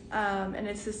 and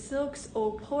it's the Silks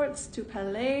Aux Portes du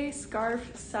Palais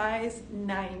scarf, size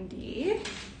 90.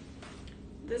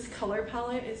 This color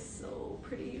palette is so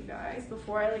pretty, you guys.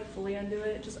 Before I fully undo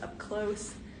it, just up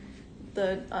close,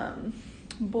 the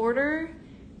border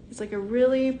is like a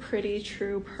really pretty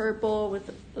true purple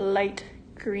with light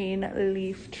green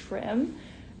leaf trim.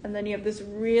 And then you have this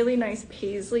really nice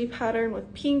paisley pattern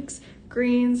with pinks,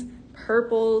 greens,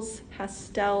 purples,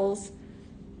 pastels.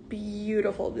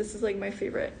 Beautiful. This is my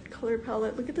favorite color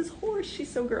palette. Look at this horse.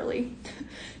 She's so girly.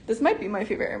 This might be my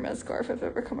favorite Hermes scarf I've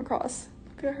ever come across.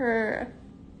 Look at her.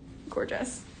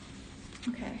 Gorgeous.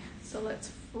 Okay, so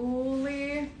let's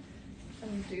fully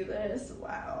undo this.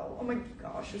 Wow. Oh my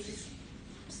gosh, this is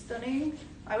stunning.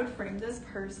 I would frame this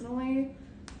personally,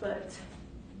 but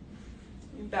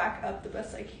Let me back up the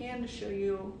best I can to show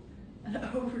you an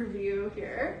overview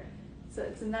here. So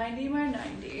it's a 90 by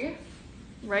 90,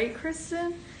 right,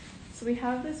 Kristen? So we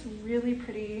have this really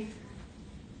pretty,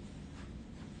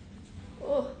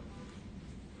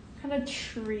 kind of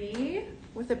tree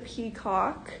with a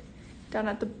peacock down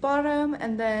at the bottom,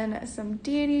 and then some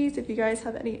deities. If you guys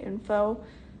have any info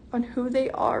on who they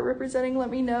are representing, let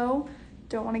me know.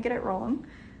 Don't want to get it wrong.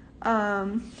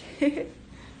 And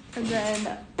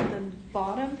then the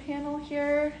bottom panel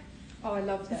here. Oh, I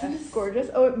love this. Isn't this gorgeous?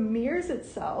 Oh, it mirrors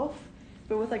itself,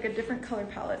 but with like a different color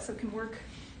palette, so it can work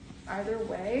either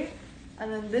way.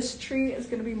 And then this tree is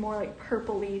going to be more like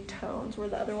purpley tones, where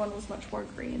the other one was much more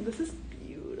green. This is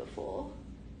beautiful.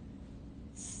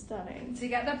 Stunning. So you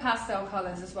get the pastel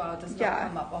colors as well. It does not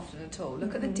come up often at all.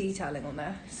 Look at the detailing on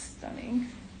there. Stunning.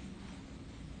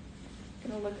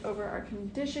 Gonna look over our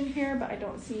condition here, but I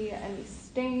don't see any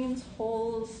stains,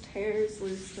 holes, tears,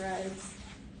 loose threads.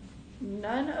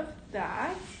 None of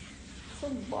that. It's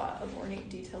a lot of ornate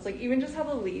details. Like even just how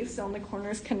the leaves on the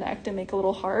corners connect and make a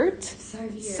little heart. So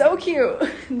cute. So cute.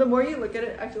 The more you look at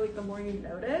it, I feel like the more you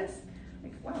notice.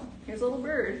 Like, wow, here's a little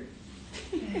bird.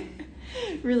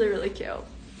 Really, really cute.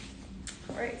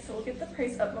 All right, so we'll get the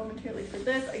price up momentarily for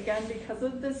this. Again, because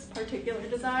of this particular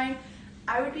design,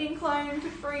 I would be inclined to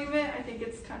frame it. I think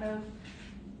it's kind of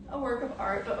a work of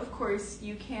art, but of course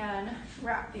you can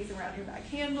wrap these around your bag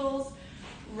handles,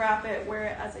 wrap it, wear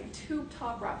it as a tube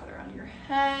top, wrap it around your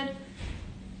head.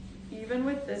 Even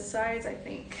with this size, I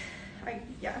think I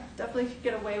definitely could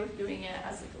get away with doing it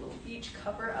as like a little beach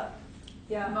cover up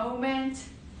moment.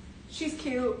 She's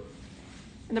cute.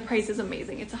 And the price is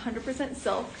amazing. It's 100%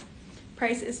 silk.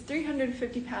 Price is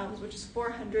 350 pounds, which is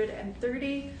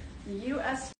 430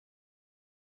 US.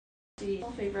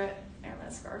 My favorite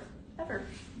Hermes scarf ever.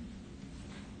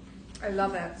 I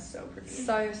love it. So pretty.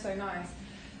 So nice.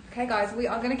 Okay guys, we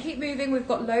are going to keep moving. We've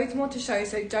got loads more to show,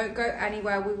 so don't go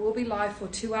anywhere. We will be live for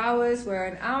 2 hours. We're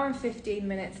an hour and 15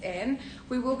 minutes in.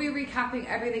 We will be recapping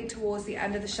everything towards the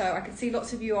end of the show. I can see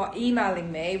lots of you are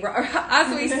emailing me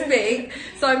as we speak,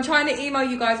 so I'm trying to email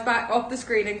you guys back off the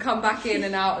screen and come back in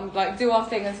and out and like do our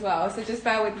thing as well, so just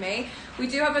bear with me. We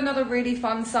do have another really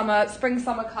fun spring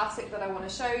summer classic that I want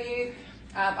to show you.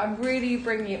 I'm really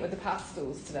bringing it with the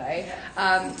pastels today.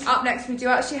 Up next, we do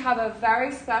actually have a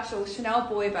very special Chanel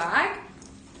boy bag.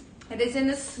 It is in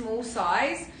a small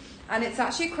size, and it's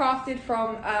actually crafted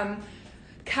from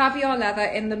caviar leather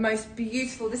in the most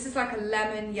beautiful, this is like a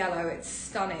lemon yellow. It's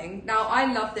stunning. Now, I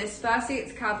love this. Firstly,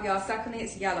 it's caviar. Secondly,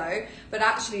 it's yellow. But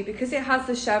actually, because it has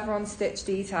the chevron stitch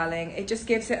detailing, it just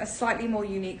gives it a slightly more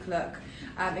unique look.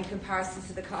 In comparison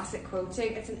to the classic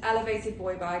quilting. It's an elevated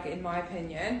boy bag in my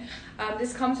opinion.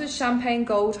 This comes with champagne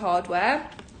gold hardware,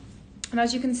 and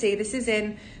as you can see, this is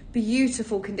in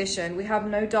beautiful condition. We have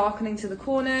no darkening to the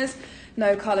corners,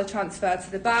 no colour transfer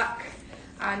to the back,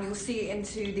 and you'll see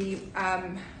into the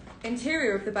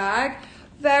interior of the bag.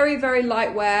 Very, very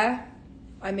light wear.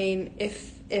 I mean,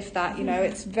 if that, you know,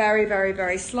 it's very, very,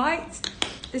 very slight.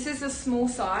 This is a small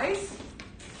size.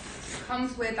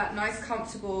 Comes with that nice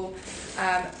comfortable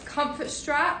comfort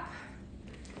strap.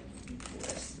 Pull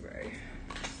this through.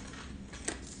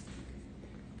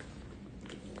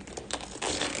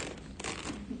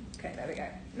 Okay, there we go.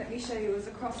 Let me show you as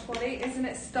a crossbody. Isn't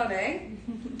it stunning?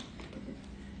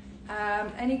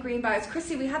 Any green bags?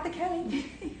 Chrissy, we had the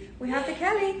Kelly. We had the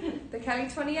Kelly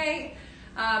 28.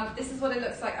 This is what it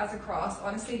looks like as a cross.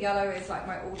 Honestly, yellow is like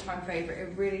my all-time favorite.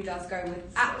 It really does go with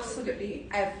absolutely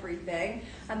everything.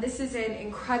 And this is in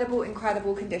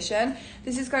incredible condition.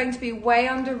 This is going to be way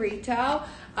under retail,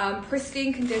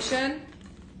 pristine condition.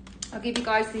 I'll give you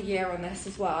guys the year on this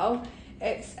as well.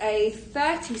 It's a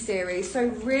 30 series, so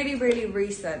really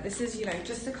recent. This is, you know,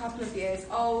 just a couple of years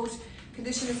old.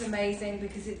 Condition is amazing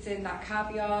because it's in that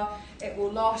caviar. It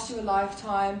will last you a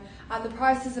lifetime, and the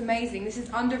price is amazing. This is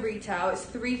under retail. It's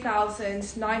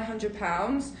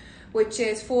 £3,900, which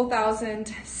is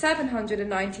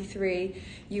 4,793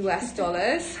 US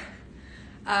dollars.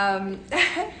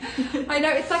 I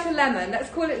know it's like a lemon. Let's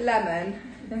call it lemon.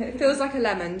 It feels like a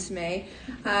lemon to me.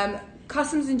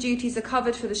 Customs and duties are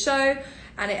covered for the show,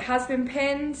 and it has been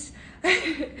pinned.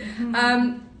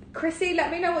 Chrissy,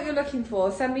 let me know what you're looking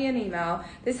for. Send me an email.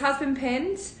 This has been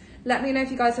pinned. Let me know if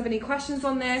you guys have any questions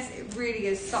on this. It really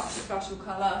is such a special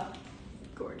colour.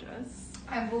 Gorgeous.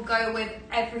 And will go with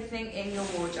everything in your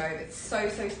wardrobe. It's so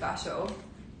special.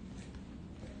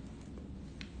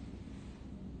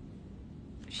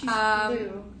 She's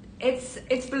blue. It's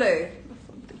blue.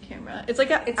 Flip the camera. It's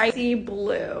like an icy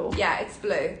blue. Yeah, it's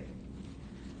blue.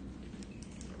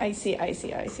 Icy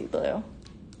blue.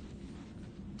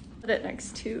 Put it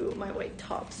next to my white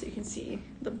top so you can see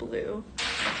the blue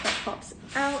that pops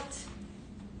out.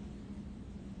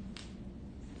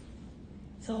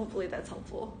 So hopefully that's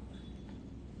helpful.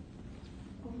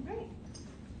 All right.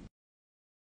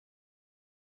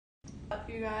 Up,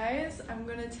 you guys, I'm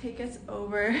gonna take us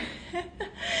over.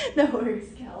 No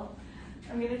worries, Kel.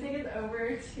 I'm gonna take us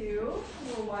over to a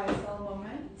little YSL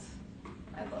moment.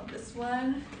 I love this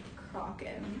one.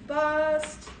 Crocken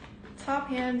bust, top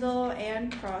handle,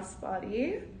 and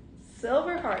crossbody.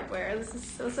 Silver hardware. This is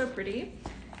so pretty.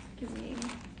 Give me.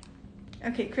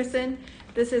 Okay, Kristen,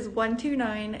 this is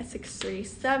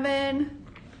 129637.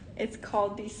 It's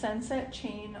called the Sunset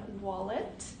Chain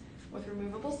Wallet with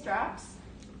removable straps.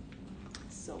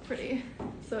 So pretty.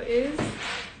 So it is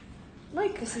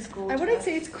like, This is gorgeous. I wouldn't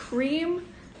say it's cream,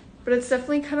 but it's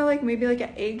definitely kind of like maybe like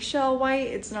an eggshell white.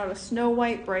 It's not a snow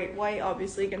white, bright white.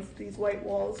 Obviously against these white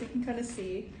walls you can kind of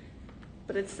see,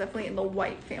 but it's definitely in the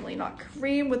white family, not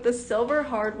cream. With the silver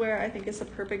hardware, I think is a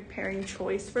perfect pairing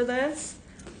choice for this.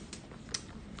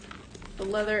 The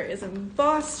leather is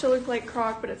embossed to look like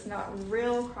croc, but it's not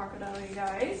real crocodile, you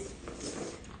guys.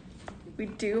 We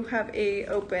do have a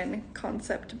open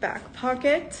concept back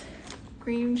pocket.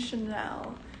 Green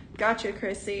Chanel. Gotcha,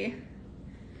 Chrissy.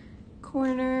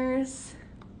 Corners,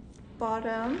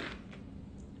 bottom,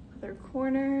 other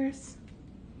corners.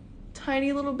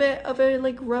 Tiny little bit of a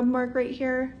like rub mark right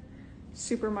here.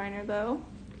 Super minor though.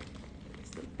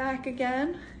 It's the back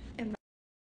again. And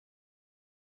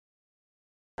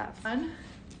that fun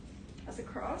as a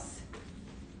cross.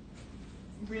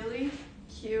 Really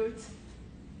cute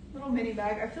little mini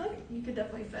bag. I feel like you could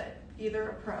definitely fit either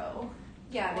a pro.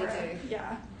 Yeah, they do.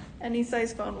 Yeah, any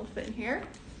size phone will fit in here.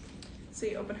 So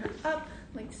you open her up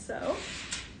like so.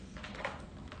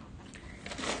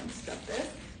 Unstuff this.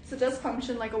 So it does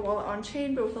function like a wallet on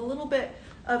chain, but with a little bit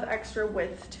of extra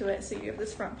width to it. So you have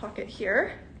this front pocket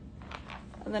here,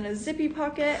 and then a zippy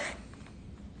pocket.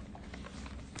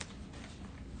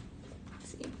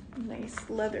 Let's see, nice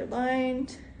leather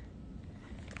lined.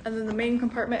 And then the main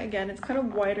compartment, again, it's kind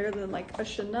of wider than like a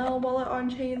Chanel wallet on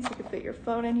chain, so you can fit your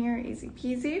phone in here, easy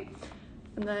peasy.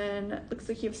 And then it looks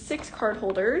like you have 6 card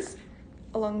holders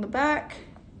along the back,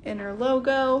 inner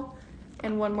logo,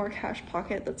 and one more cash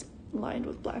pocket that's lined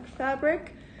with black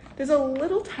fabric. There's a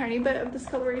little tiny bit of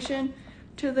discoloration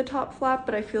to the top flap,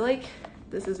 but I feel like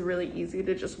this is really easy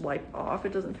to just wipe off.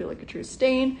 It doesn't feel like a true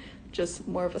stain, just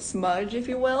more of a smudge, if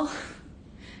you will.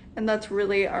 And that's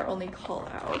really our only call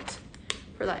out.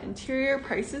 For that interior,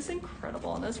 price is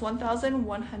incredible, and it's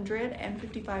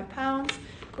 1,155 pounds,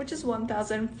 which is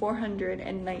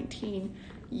 1,419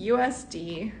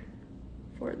 USD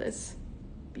for this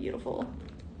beautiful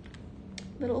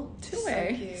little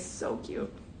two-way. So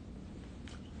cute.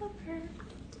 Love her.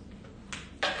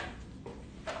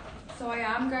 So I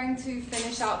am going to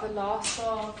finish out the last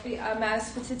of the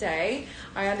Hermes for today.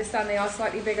 I understand they are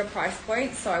slightly bigger price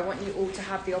points, so I want you all to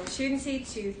have the opportunity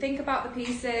to think about the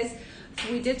pieces.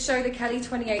 We did show the Kelly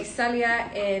 28 Celia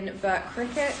in Vert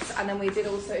Cricket, and then we did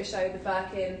also show the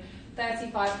Birkin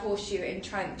 35 Horseshoe in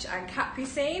Trench and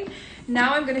Capucine.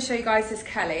 Now I'm going to show you guys this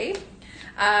Kelly.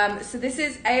 So this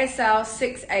is ASL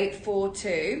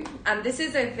 6842, and this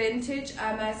is a vintage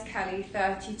Hermes Kelly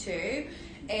 32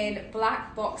 in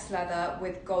black box leather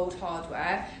with gold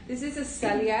hardware. This is a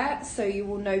Celia, so you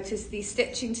will notice the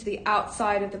stitching to the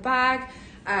outside of the bag.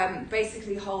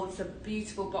 Basically holds a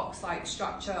beautiful box-like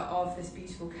structure of this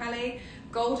beautiful Kelly.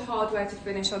 Gold hardware to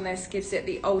finish on this gives it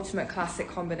the ultimate classic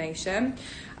combination.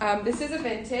 This is a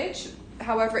vintage,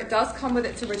 however it does come with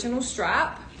its original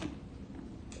strap,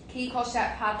 key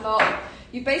cochette padlock.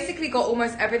 You've basically got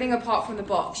almost everything apart from the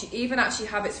box. You even actually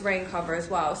have its rain cover as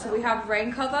well. So we have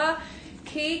rain cover,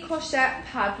 key cochette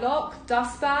padlock,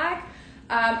 dust bag,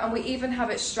 and we even have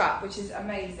it strapped, which is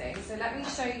amazing. So let me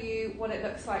show you what it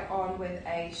looks like on with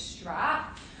a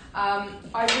strap.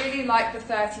 I really like the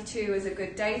 32 as a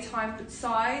good daytime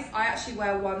size. I actually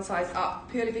wear one size up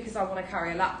purely because I want to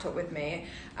carry a laptop with me.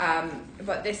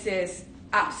 But this is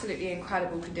absolutely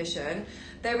incredible condition.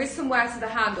 There is some wear to the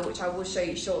handle, which I will show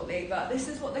you shortly, but this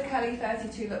is what the Kelly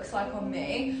 32 looks like on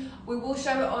me. We will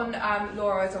show it on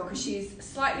Laura as well, because she's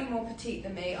slightly more petite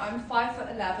than me. I'm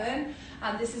 5'11",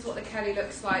 and this is what the Kelly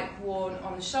looks like worn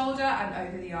on the shoulder and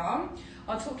over the arm.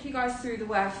 I'll talk you guys through the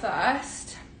wear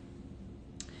first.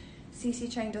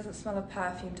 CC chain doesn't smell of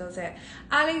perfume, does it?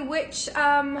 Ali, which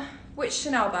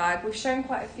Chanel bag? We've shown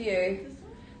quite a few.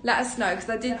 Let us know,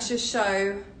 because I did just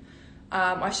show,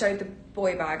 I showed the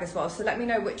boy bag as well, so let me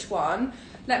know which one.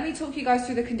 Let me talk you guys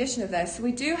through the condition of this.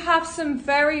 We do have some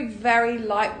very, very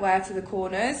light wear to the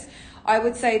corners. I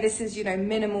would say this is, you know,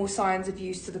 minimal signs of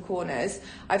use to the corners.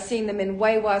 I've seen them in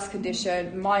way worse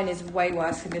condition. Mine is way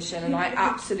worse condition and I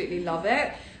absolutely love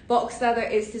it. Box leather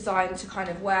is designed to kind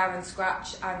of wear and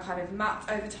scratch and kind of mat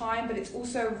over time, but it's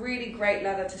also a really great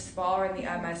leather to spa in the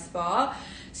Hermes spa.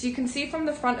 So you can see from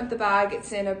the front of the bag,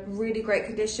 it's in a really great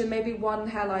condition, maybe one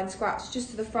hairline scratch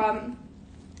just to the front.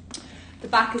 The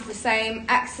back is the same,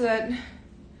 excellent,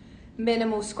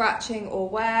 minimal scratching or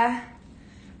wear.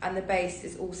 And the base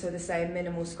is also the same,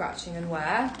 minimal scratching and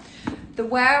wear. The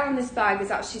wear on this bag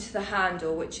is actually to the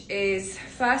handle, which is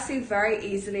firstly very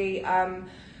easily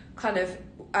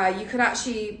you could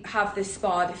actually have this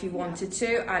sparred if you wanted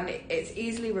to, and it's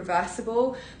easily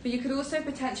reversible, but you could also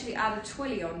potentially add a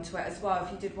twilly onto it as well if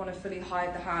you did want to fully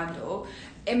hide the handle.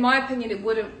 In my opinion, it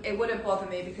wouldn't bother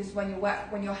me, because when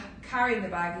you're carrying the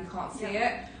bag, you can't see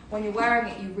it. When you're wearing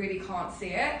it, you really can't see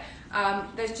it.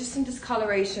 There's just some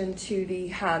discoloration to the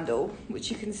handle,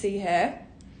 which you can see here,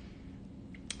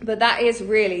 but that is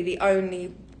really the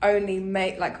only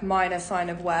minor sign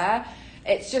of wear.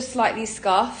 It's just slightly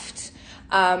scuffed.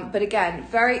 But again,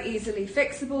 very easily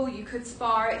fixable. You could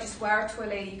spar it, just wear a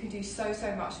twilly. You could do so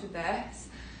much with this.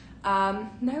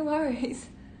 No worries.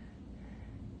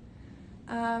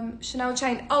 Chanel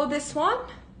chain. Oh, this one?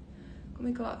 Let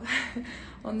me go up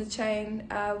on the chain.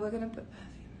 We're going to put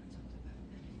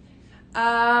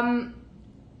on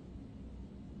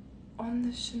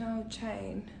the Chanel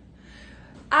chain.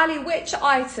 Ali, which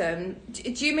item?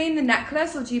 Do you mean the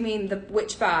necklace or do you mean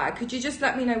which bag? Could you just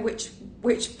let me know which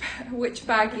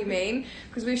bag you mean?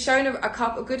 Because we've shown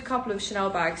a good couple of Chanel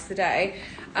bags today.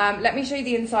 Let me show you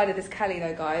the inside of this Kelly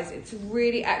though, guys. It's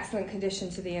really excellent condition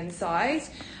to the inside.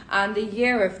 And the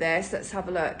year of this, let's have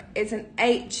a look. It's an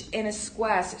H in a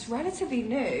square, so it's relatively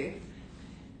new.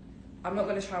 I'm not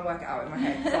going to try and work it out in my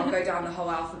head, because I'll go down the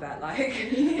whole alphabet, but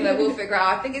I will figure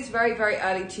out. I think it's very, very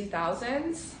early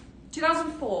 2000s.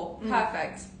 2004,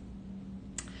 perfect.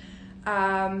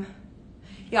 Yeah,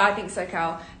 I think so,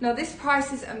 Cal. Now, this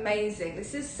price is amazing.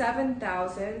 This is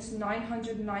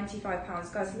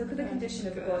 £7,995. Guys, look at the condition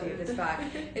of the body of this bag.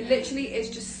 It literally is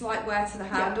just slight wear to the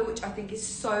handle, which I think is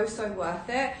so worth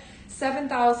it.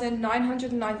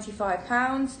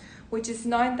 £7,995, which is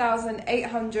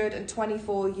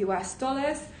 $9,824 US.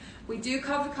 We do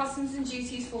cover customs and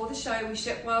duties for the show. We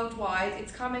ship worldwide.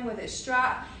 It's coming with its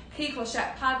strap, key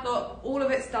clochette, padlock, all of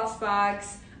its dust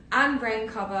bags, and rain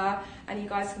cover, and you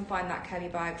guys can find that Kelly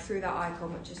bag through that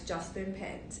icon, which has just been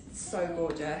pinned. It's so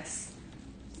gorgeous.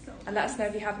 And let us know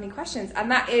if you have any questions. And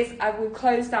that is, we've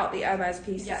closed out the Hermes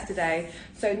pieces today.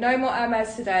 So no more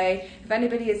Hermes today. If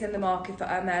anybody is in the market for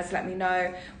Hermes, let me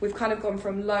know. We've kind of gone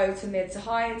from low to mid to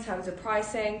high in terms of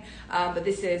pricing, but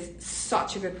this is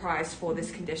such a good price for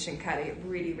this condition, Kelly. It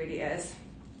really, really is.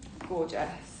 Gorgeous.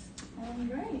 All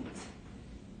right.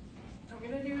 I'm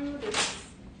gonna do this.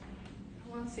 I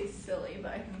want to say silly,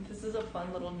 but I think this is a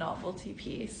fun little novelty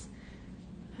piece.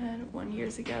 I had one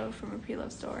years ago from a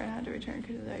pre-love store and I had to return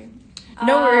because they...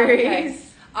 No worries. Okay.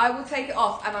 I will take it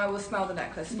off and I will smell the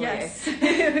necklace for you.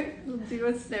 We'll do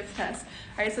a sniff test.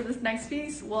 All right, so this next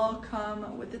piece will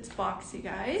come with its box, you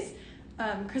guys.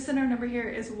 Kristen, our number here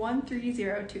is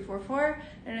 130244,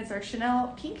 and it's our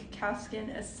Chanel Pink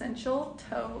Calfskin Essential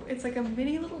Tote. It's like a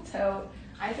mini little tote.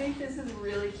 I think this is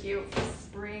really cute for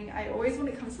spring. I always, when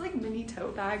it comes to like mini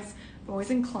tote bags, I'm always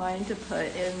inclined to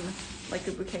put in like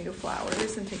a bouquet of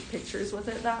flowers and take pictures with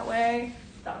it that way.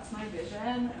 That's my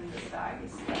vision, and this bag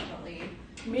is definitely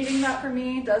meeting that for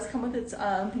me. It does come with its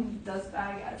dust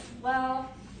bag as well,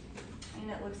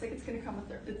 and it looks like it's gonna come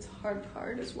with its hard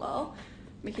card as well,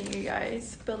 making you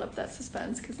guys build up that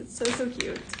suspense because it's so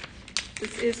cute.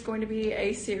 This is going to be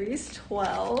a series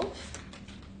 12.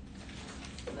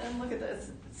 And then look at this,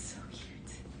 it's so cute.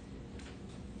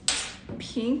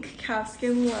 Pink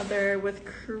calfskin leather with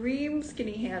cream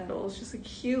skinny handles. Just a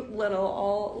cute little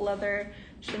all leather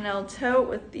Chanel tote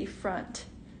with the front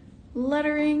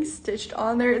lettering stitched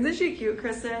on there. Isn't she cute,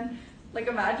 Kristen? Like,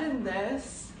 imagine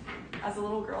this as a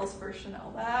little girl's first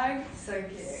Chanel bag. So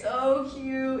cute. So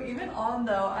cute. Even on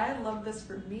though, I love this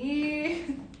for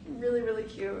me. Really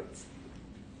cute.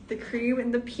 The cream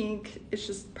and the pink is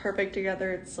just perfect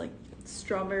together. It's like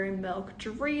strawberry milk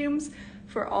dreams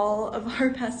for all of our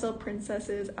pastel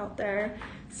princesses out there.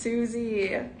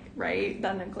 Susie, right?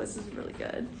 That necklace is really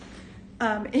good.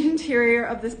 Interior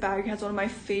of this bag has one of my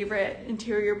favorite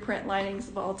interior print linings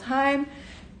of all time.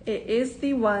 It is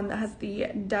the one that has the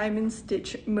diamond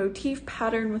stitch motif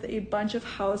pattern with a bunch of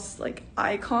house like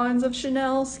icons of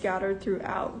Chanel scattered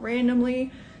throughout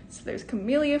randomly. So there's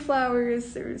camellia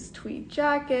flowers, there's tweed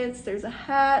jackets, there's a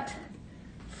hat,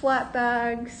 flat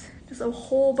bags, just a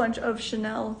whole bunch of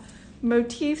Chanel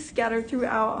motifs scattered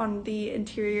throughout on the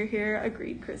interior here.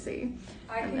 Agreed, Chrissy.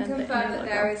 I can confirm that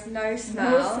there is no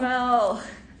smell. No smell.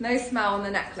 No smell on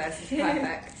the necklace. It's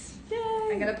perfect. Yay.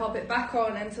 I'm going to pop it back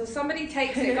on until somebody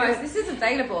takes it. Guys, this is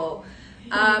available.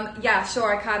 Yeah,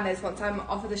 sure, I can this once I'm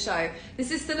off of the show.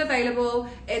 This is still available.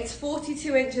 It's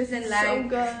 42 inches in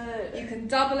length. So good. You can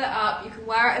double it up. You can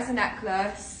wear it as a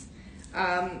necklace.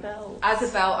 Belt. As a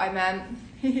belt, I meant.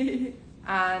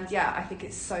 And yeah, I think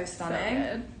it's so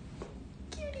stunning.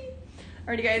 So cutie.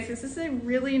 Alrighty guys, this is a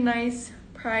really nice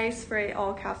price for a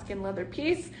all calfskin leather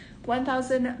piece.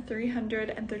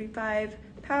 1,335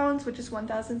 pounds, which is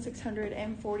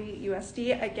 1,640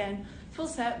 USD. Again, full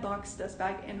set box dust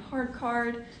bag and hard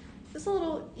card. Just a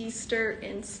little Easter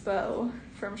inspo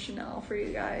from Chanel for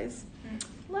you guys.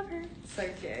 Love her. So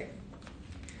cute.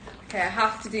 Okay, I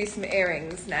have to do some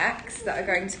earrings next that are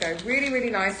going to go really, really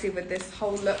nicely with this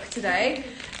whole look today.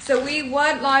 So we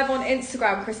weren't live on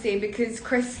Instagram, Christine, because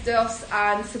Christos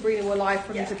and Sabrina were live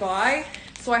from Dubai.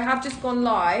 So I have just gone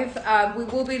live. We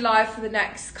will be live for the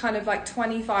next kind of like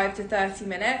 25 to 30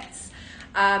 minutes.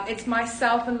 It's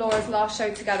myself and Laura's last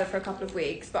show together for a couple of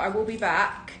weeks, but I will be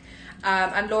back.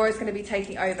 And Laura's going to be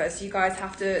taking over. So you guys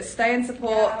have to stay and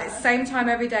support. Yeah. It's same time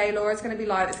every day. Laura's going to be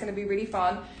live. It's going to be really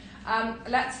fun.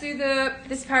 Let's do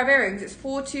this pair of earrings. It's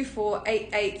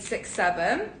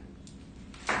 4248867.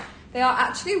 They are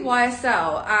actually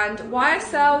YSL, and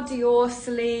YSL, Dior,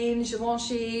 Celine,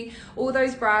 Givenchy, all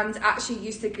those brands actually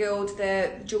used to gild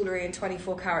their jewellery in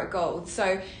 24 karat gold.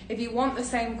 So if you want the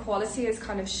same quality as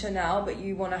kind of Chanel, but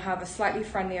you want to have a slightly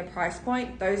friendlier price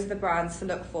point, those are the brands to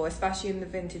look for, especially in the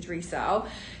vintage resale.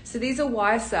 So these are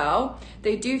YSL.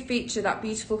 They do feature that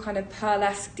beautiful kind of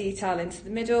pearlesque detail into the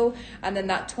middle, and then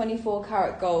that 24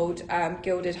 karat gold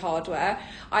gilded hardware.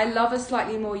 I love a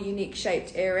slightly more unique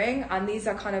shaped earring, and these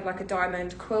are kind of like a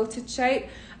diamond quilted shape.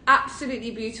 Absolutely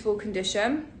beautiful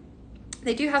condition.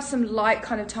 They do have some light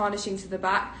kind of tarnishing to the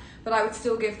back, but I would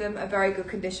still give them a very good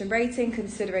condition rating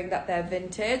considering that they're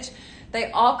vintage.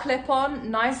 They are clip-on,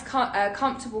 nice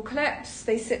comfortable clips.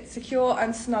 They sit secure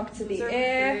and snug to the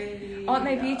ear. Pretty. Aren't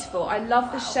they beautiful? I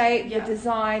love the shape, the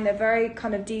design. They're very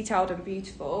kind of detailed and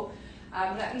beautiful.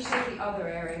 Let me show you the other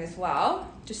earring as well,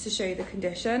 just to show you the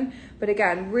condition. But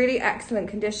again, really excellent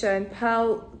condition,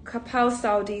 pearl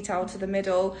style detail to the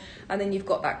middle, and then you've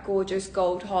got that gorgeous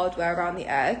gold hardware around the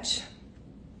edge.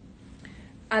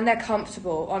 And they're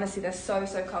comfortable. Honestly, they're so,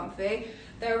 so comfy.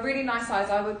 They're a really nice size.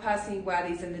 I would personally wear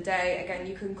these in the day. Again,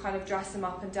 you can kind of dress them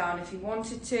up and down if you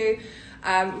wanted to.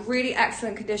 Really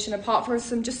excellent condition, apart from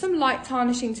some light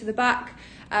tarnishing to the back.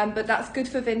 But that's good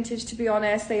for vintage, to be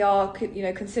honest. They are, you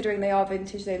know, considering they are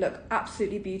vintage, they look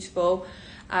absolutely beautiful.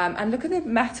 And look at the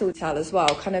metal detail as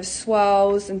well, kind of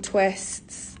swirls and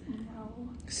twists. Wow.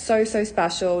 So, so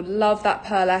special. Love that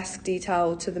pearlesque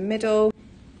detail to the middle.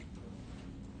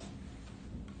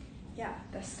 Yeah,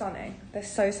 they're stunning. They're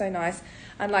so, so nice.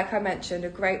 And like I mentioned, a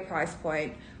great price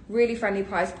point. Really friendly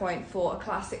price point for a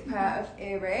classic pair of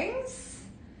earrings.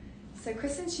 So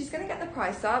Kristen, she's going to get the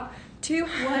price up.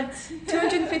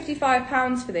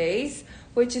 £255 for these,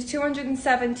 which is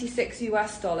 276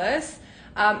 US dollars.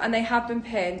 And they have been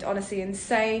pinned. Honestly,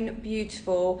 insane,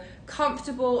 beautiful,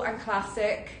 comfortable and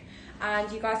classic.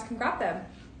 And you guys can grab them.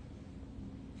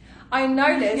 I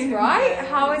know this, right?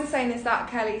 How insane is that,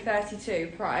 Kelly?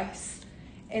 32 price.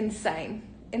 Insane.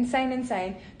 Insane,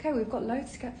 insane. Okay, we've got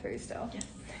loads to get through still. Yes.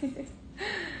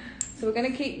 So we're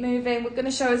going to keep moving. We're going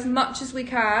to show as much as we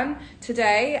can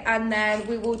today, and then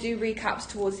we will do recaps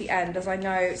towards the end, as I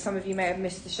know some of you may have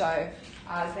missed the show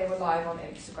as they were live on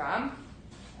Instagram.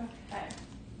 Okay.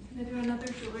 I'm going to do another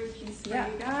jewelry piece for you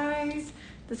guys.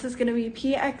 This is going to be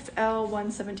PXL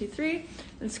 173.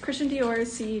 It's Christian Dior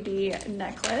CED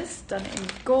necklace done in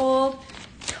gold.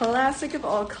 Classic of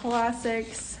all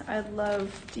classics. I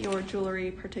love Dior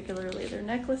jewelry, particularly their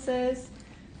necklaces.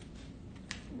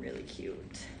 Really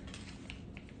cute.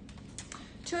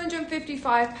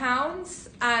 £255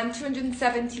 and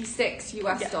 276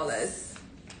 US dollars.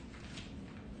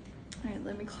 All right,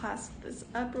 let me clasp this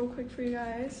up real quick for you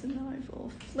guys, and now I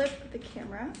will flip the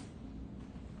camera.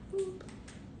 Oop.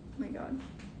 Oh my god.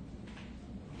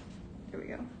 There we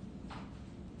go.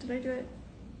 Did I do it?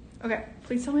 Okay,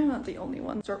 please tell me I'm not the only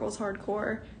one. Circles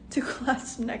hardcore to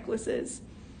clasp necklaces.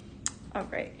 All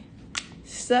right.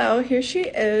 So here she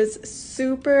is,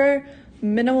 super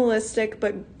minimalistic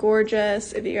but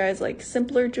gorgeous. If you guys like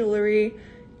simpler jewelry,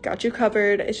 got you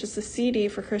covered. It's just a CD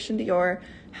for Christian Dior.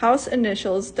 House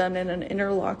initials done in an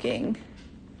interlocking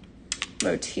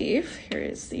motif. Here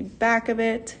is the back of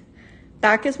it.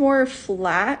 Back is more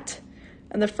flat,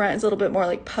 and the front is a little bit more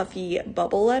like puffy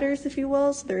bubble letters, if you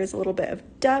will. So there is a little bit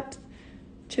of depth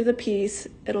to the piece.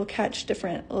 It'll catch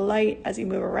different light as you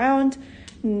move around.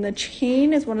 And the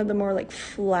chain is one of the more like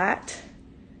flat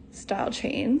style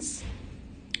chains.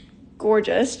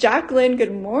 Gorgeous. Jacqueline,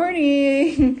 good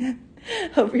morning.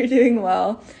 Hope you're doing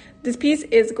well. This piece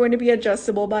is going to be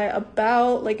adjustable by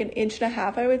about like 1.5 inches,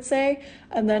 I would say.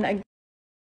 And then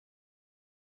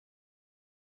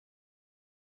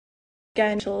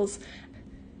again,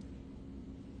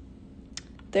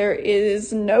 there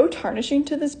is no tarnishing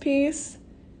to this piece.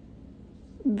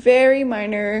 Very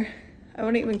minor, I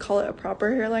wouldn't even call it a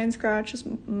proper hairline scratch, just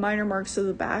minor marks to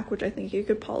the back, which I think you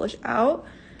could polish out.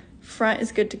 Front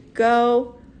is good to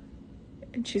go.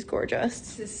 And she's gorgeous.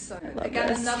 This is so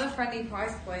again another friendly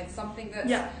price point, something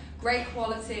that's great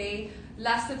quality,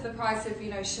 less of the price of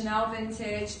Chanel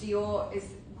vintage. Dior is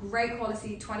great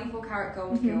quality, 24 karat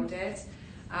gold gilded,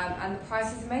 and the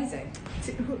price is amazing.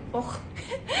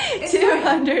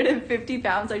 250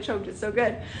 pounds. I choked it so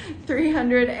good.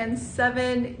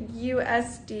 307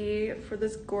 USD for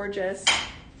this gorgeous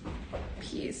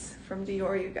piece from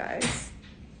Dior, you guys.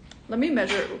 Let me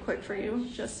measure it real quick for you,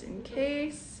 just in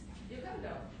case.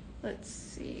 Let's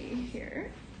see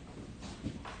here.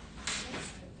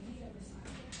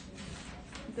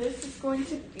 This is going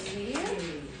to be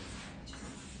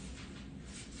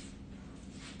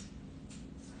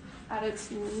at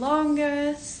its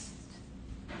longest,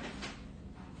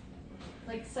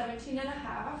 like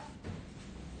 17.5,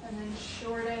 and then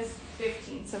shortest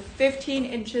 15. So 15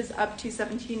 inches up to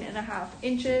 17.5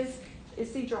 inches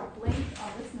is the drop length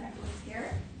on this necklace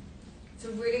here. It's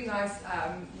a really nice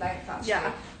length actually.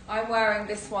 Yeah. I'm wearing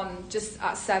this one just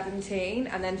at 17,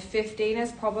 and then 15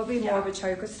 is probably more of a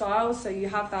choker style. So you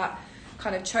have that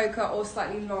kind of choker or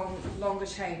slightly longer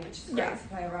chain, which is great to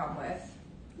play around with.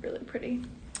 Really pretty.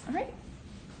 All right.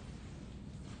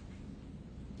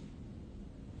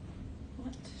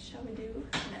 What shall we do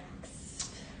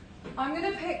next? I'm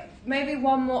going to pick maybe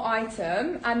one more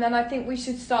item, and then I think we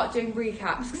should start doing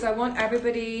recaps, because I want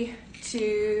everybody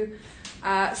to...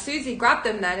 Susie, grab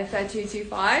them then if they're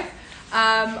 225.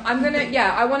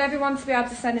 I want everyone to be able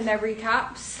to send in their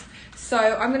recaps. So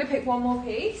I'm gonna pick one more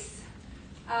piece.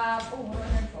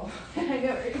 What am I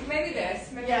going for? Maybe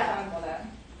this. Maybe a wallet.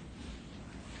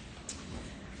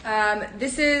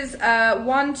 This is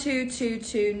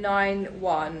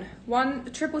 122291.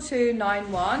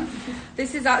 12291.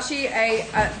 This is actually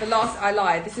I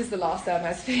lied. This is the last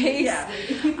Hermes piece. Yeah.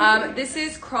 This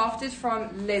is crafted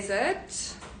from Lizard.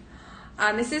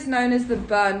 And this is known as the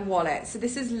Burn Wallet. So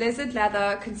this is lizard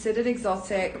leather, considered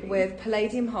exotic, with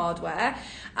palladium hardware.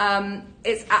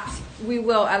 We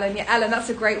will, Ellen. Yeah, Ellen, that's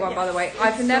a great one, by the way.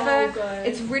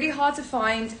 It's really hard to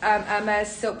find Hermes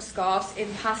silk scarves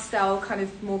in pastel, kind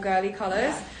of more girly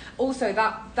colours. Yeah. Also,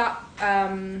 that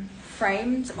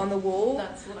framed on the wall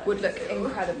would look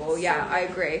incredible. Yeah, I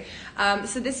agree.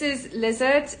 So this is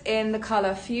Lizard in the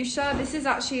colour fuchsia. This is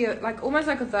actually almost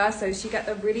like a verso, so you get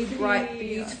the really bright,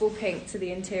 beautiful pink to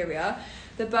the interior.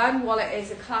 The Burn Wallet is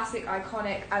a classic,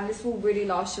 iconic, and this will really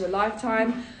last you a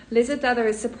lifetime. Lizard leather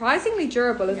is surprisingly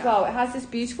durable as well. It has this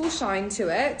beautiful shine to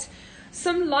it.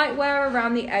 Some light wear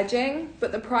around the edging,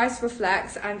 but the price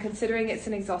reflects, and considering it's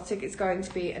an exotic, it's going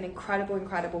to be an incredible,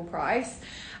 incredible price.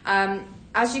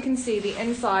 As you can see, the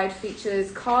inside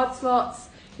features card slots.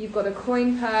 You've got a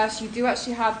coin purse. You do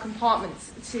actually have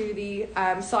compartments to the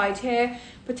side here,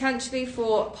 potentially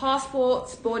for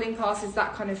passports, boarding passes,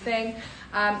 that kind of thing.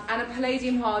 And a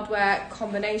palladium hardware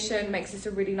combination makes this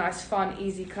a really nice, fun,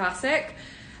 easy classic.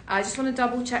 I just want to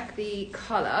double check the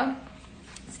colour.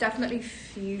 It's definitely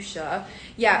fuchsia.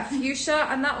 Yeah, fuchsia,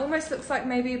 and that almost looks like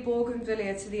maybe a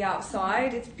bougainvillea to the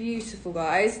outside. It's beautiful,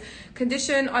 guys.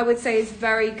 Condition, I would say, is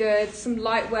very good. Some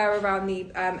light wear around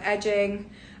the edging.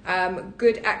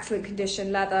 Good, excellent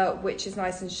condition leather, which is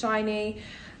nice and shiny.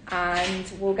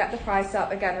 And we'll get the price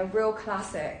up. Again, a real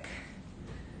classic.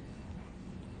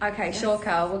 Okay, yes. Sure,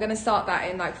 Kel. We're going to start that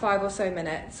in 5 or so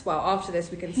minutes. Well, after this,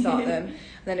 we can start them. And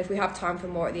then if we have time for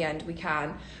more at the end, we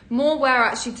can. More wear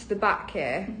actually to the back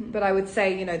here. Mm-hmm. But I would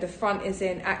say, the front is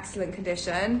in excellent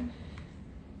condition.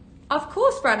 Of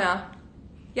course, Brenna.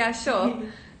 Yeah, sure.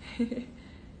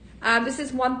 This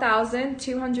is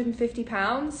 1,250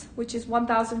 pounds, which is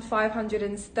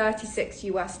 1,536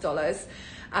 US dollars.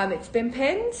 It's been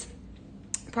pinned.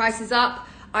 Price is up.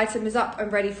 Item is up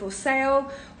and ready for sale.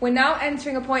 We're now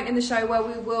entering a point in the show where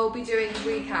we will be doing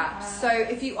recaps. So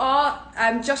if you are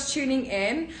just tuning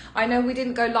in, I know we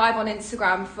didn't go live on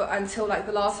Instagram until like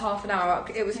the last half an hour.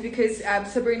 It was because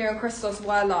Sabrina and Christos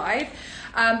were live.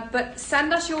 But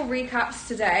send us your recaps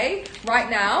today, right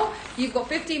now. You've got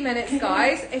 15 minutes,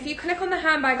 guys. If you click on the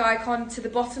handbag icon to the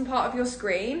bottom part of your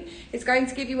screen, it's going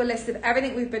to give you a list of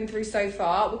everything we've been through so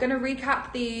far. We're going to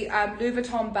recap the Louis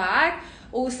Vuitton bag,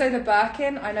 also the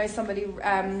Birkin. I know somebody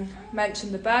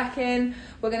mentioned the Birkin.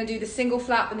 We're going to do the single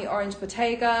flap and the orange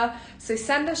Bottega. So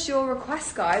send us your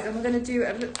requests, guys, and we're going to do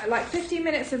like 15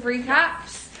 minutes of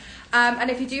recaps.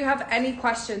 And if you do have any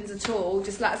questions at all,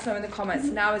 just let us know in the comments.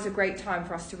 Now is a great time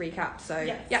for us to recap. So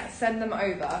yeah, send them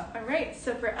over. All right,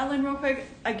 so for Ellen, real quick,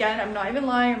 again, I'm not even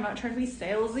lying. I'm not trying to be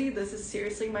salesy. This is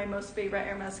seriously my most favorite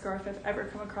Hermes scarf I've ever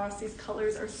come across. These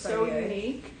colors are so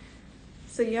unique.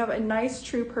 So you have a nice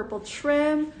true purple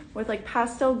trim with like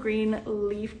pastel green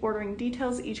leaf bordering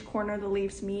details. Each corner of the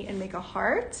leaves meet and make a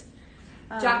heart.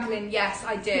 Jacqueline, yes,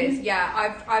 I did.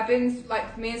 Yeah, I've been,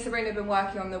 like, me and Sabrina have been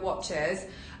working on the watches.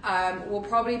 We'll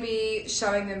probably be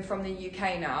showing them from the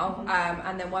UK now,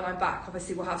 and then when I'm back,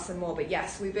 obviously we'll have some more. But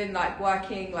yes, we've been like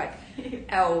working like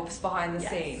elves behind the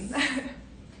scenes.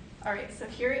 All right, so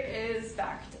here it is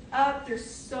backed up. There's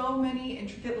so many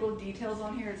intricate little details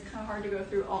on here. It's kind of hard to go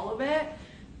through all of it,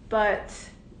 but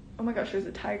oh my gosh, there's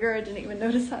a tiger. I didn't even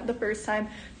notice that the first time.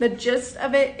 The gist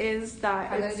of it is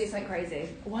that I'm gonna do something crazy.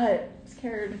 What? I'm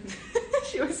scared.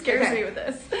 She always scares me with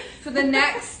this. For the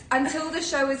next, until the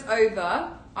show is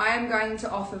over, I am going to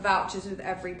offer vouchers with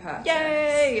every purchase.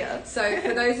 Yay! So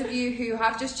for those of you who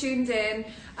have just tuned in,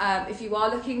 if you are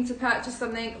looking to purchase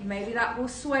something, maybe that will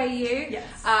sway you. Yes.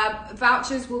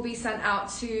 Vouchers will be sent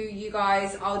out to you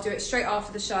guys. I'll do it straight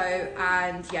after the show,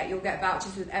 and yeah, you'll get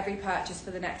vouchers with every purchase for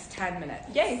the next 10 minutes.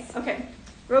 Yay! Okay.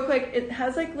 Real quick, it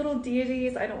has like little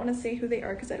deities. I don't want to say who they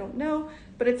are because I don't know,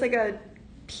 but it's like a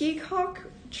peacock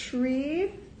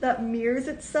tree that mirrors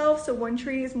itself. So one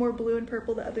tree is more blue and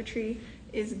purple, the other tree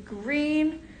is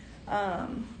green.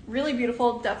 Really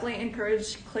beautiful. Definitely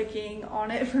encourage clicking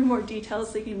on it for more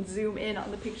details so you can zoom in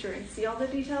on the picture and see all the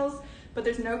details. But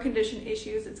there's no condition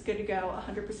issues. It's good to go.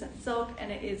 100% silk,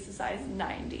 and it is the size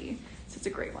 90. So it's a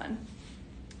great one.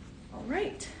 All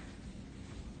right.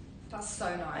 That's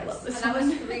so nice. I love this and one.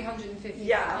 that was £350.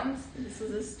 Yeah, this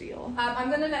is a steal. I'm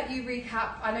going to let you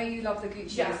recap. I know you love the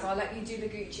Gucci, so I'll let you do the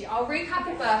Gucci. I'll recap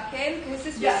the Birkin because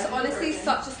this was honestly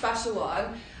such a special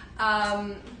one.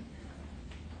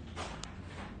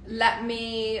 Let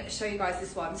me show you guys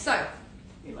this one. So,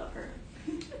 we love her.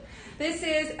 This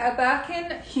is a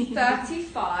Birkin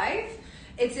 35.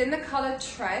 It's in the colour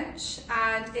trench,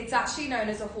 and it's actually known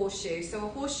as a horseshoe. So a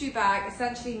horseshoe bag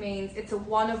essentially means it's a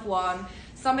one of one.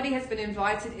 Somebody has been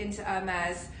invited into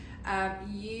Hermes.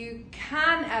 You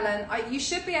can, Ellen, you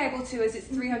should be able to, as it's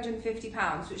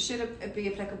 £350, which should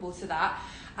be applicable to that.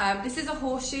 This is a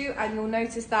horseshoe, and you'll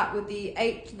notice that with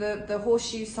the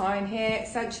horseshoe sign here,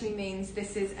 essentially means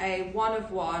this is a one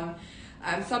of one.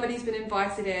 Somebody's been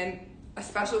invited in, a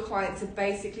special client, to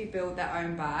basically build their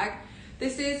own bag.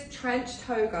 This is trench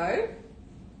Togo,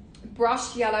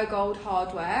 brushed yellow gold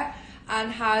hardware,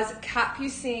 and has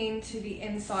capucine to the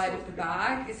inside of the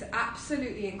bag. It's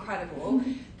absolutely incredible.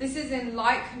 This is in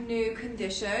like new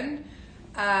condition.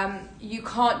 You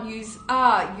can't use,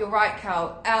 you're right,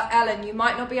 Ellen, you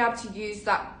might not be able to use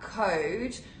that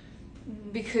code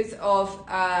because of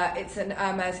it's an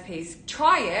Hermes piece.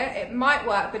 Try it, it might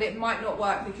work, but it might not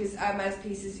work because Hermes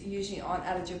pieces usually aren't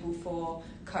eligible for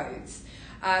codes.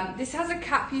 This has a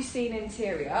capucine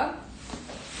interior.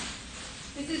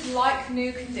 This is like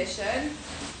new condition,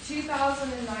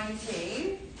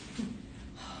 2019.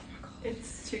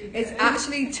 It's too good. It's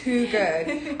actually too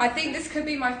good. I think this could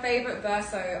be my favourite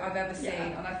verso I've ever seen,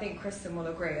 and I think Kristen will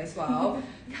agree as well.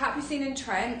 Capucine and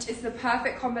trench is the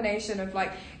perfect combination of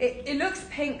like, it looks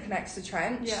pink next to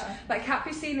trench. Yeah. Like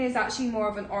Capucine is actually more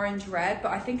of an orange red,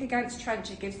 but I think against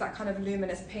trench it gives that kind of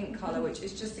luminous pink colour, which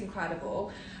is just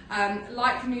incredible.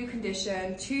 Like new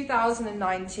condition,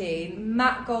 2019,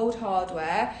 matte gold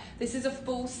hardware. This is a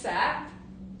full set.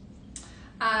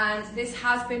 And this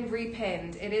has been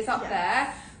repinned. It is up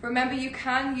there. Remember, you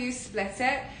can use split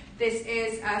it. This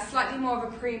is slightly more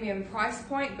of a premium price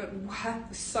point, but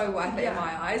so worth it in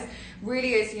my eyes.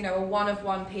 Really is, you know, a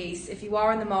one-of-one piece. If you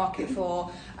are in the market for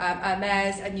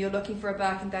Hermes and you're looking for a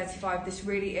Birkin 35, this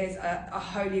really is a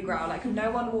holy grail. Like,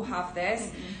 no one will have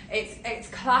this. It's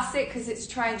classic because it's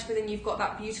trench, but then you've got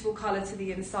that beautiful colour to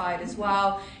the inside as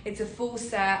well. It's a full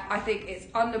set. I think it's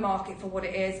under market for what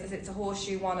it is, as it's a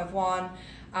horseshoe one-of-one.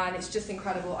 And it's just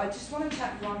incredible. I just want to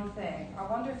check one thing. I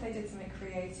wonder if they did something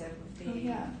creative with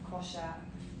the crochet.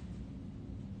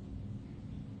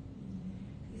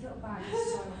 These little bags are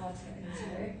so hard to get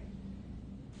into.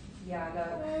 Yeah, look.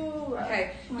 Oh,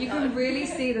 Okay, oh my you God. can really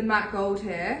see the matte gold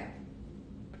here.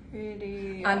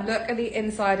 Pretty. And look at the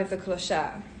inside of the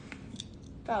clochette.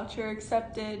 Voucher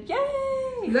accepted.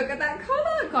 Yay! Look at that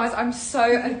colour, guys. I'm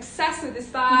so obsessed with this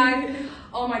bag.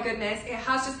 Oh my goodness. It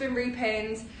has just been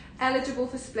repinned. Eligible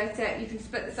for split it. You can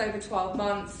split this over 12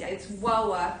 months. Yes. It's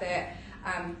well worth it.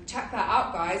 Check that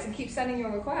out, guys, and keep sending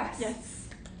your requests. Yes.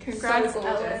 Congrats, So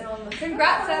gorgeous. Ellen. On the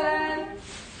Congrats, Ellen.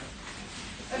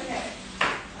 Okay.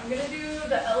 I'm gonna do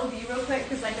the LV real quick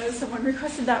because I know someone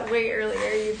requested that way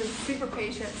earlier. You've been super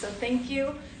patient, so thank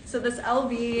you. So this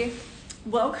LV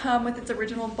will come with its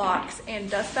original box and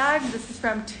dust bag. This is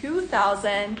from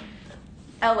 2000.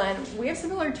 Ellen, we have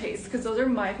similar tastes because those are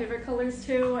my favorite colors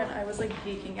too, and I was like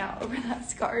geeking out over that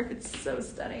scarf. It's so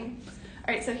stunning.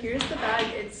 All right, so here's the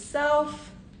bag itself.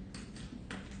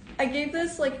 I gave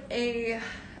this like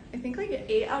I think like an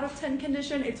 8 out of 10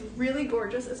 condition. It's really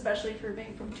gorgeous, especially for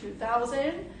being from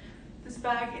 2000. This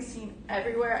bag is seen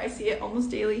everywhere. I see it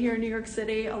almost daily here in New York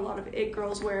City. A lot of it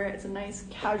girls wear it. It's a nice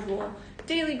casual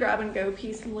daily grab and go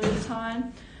piece from Louis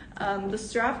Vuitton. The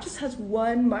strap just has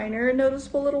one minor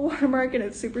noticeable little watermark, and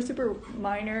it's super, super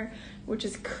minor, which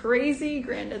is crazy.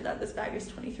 Granted that this bag is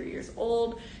 23 years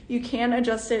old. You can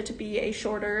adjust it to be a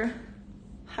shorter,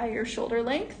 higher shoulder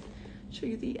length. Show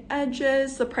you the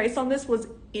edges. The price on this was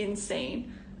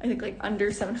insane. I think like under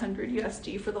 700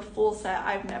 USD for the full set.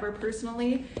 I've never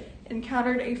personally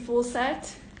encountered a full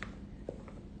set.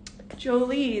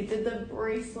 Jolie, did the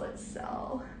bracelet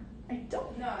sell? I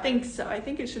don't think so. I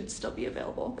think it should still be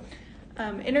available.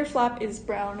 Inner flap is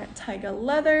brown taiga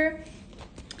leather.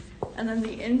 And then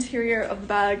the interior of the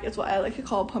bag is what I like to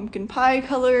call pumpkin pie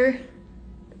color.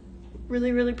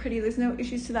 Really, really pretty. There's no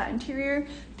issues to that interior.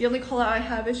 The only call out I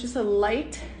have is just a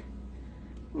light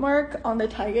mark on the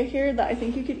taiga here that I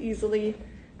think you could easily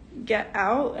get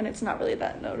out, and it's not really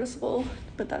that noticeable,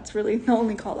 but that's really the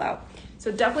only call out.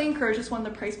 So definitely encourage this one.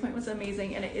 The price point was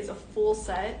amazing, and it is a full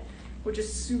set, which is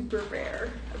super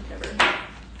rare. I've never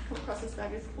come across this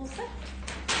bag as a full set.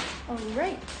 All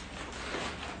right.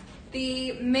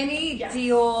 The mini Yes.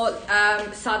 Dior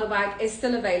saddlebag is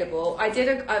still available. I did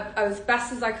as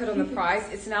best as I could on the price.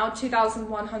 It's now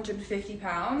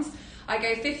 £2,150. I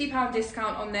gave £50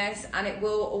 discount on this, and it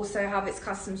will also have its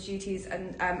customs duties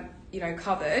and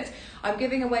covered. I'm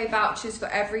giving away vouchers for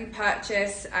every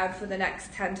purchase for the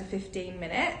next 10 to 15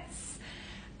 minutes.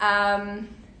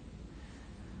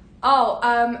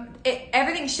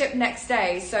 Everything's shipped next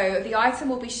day, so the item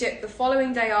will be shipped the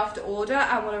following day after order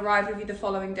and will arrive with you the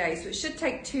following day. So it should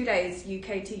take 2 days,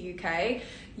 UK to UK.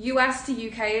 US to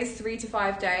UK is 3 to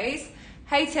 5 days.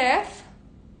 Hey Tiff.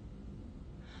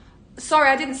 Sorry,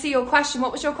 I didn't see your question.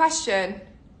 What was your question?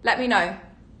 Let me know.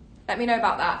 Let me know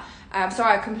about that.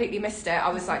 Sorry, I completely missed it. I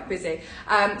was like busy.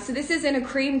 So this is in a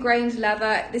cream grained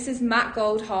leather. This is matte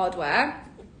gold hardware.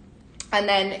 And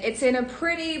then it's in a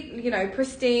pretty,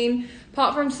 pristine,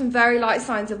 apart from some very light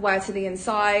signs of wear to the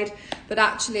inside, but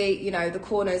actually, the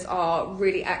corners are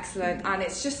really excellent, and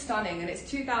it's just stunning, and it's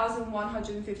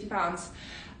 £2,150.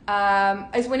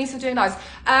 Is Winnie still doing lives?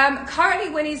 Currently,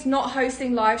 Winnie's not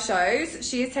hosting live shows.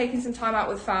 She is taking some time out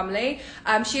with family.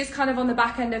 She is kind of on the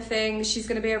back end of things. She's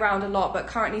going to be around a lot, but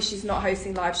currently she's not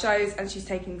hosting live shows, and she's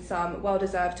taking some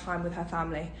well-deserved time with her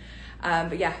family.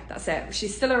 But yeah, that's it.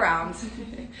 She's still around.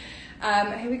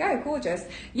 Here we go, gorgeous.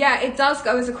 Yeah, it does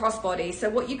go as a crossbody. So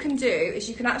what you can do is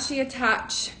you can actually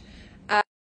attach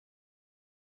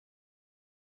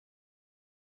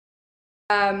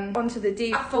onto the D.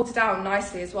 That folds down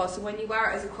nicely as well. So when you wear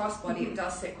it as a crossbody, it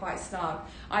does sit quite snug.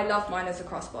 I love mine as a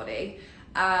crossbody.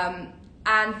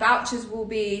 And vouchers will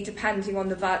be depending on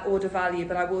the order value,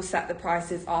 but I will set the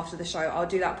prices after the show. I'll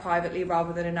do that privately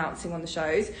rather than announcing on the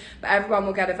shows. But everyone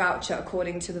will get a voucher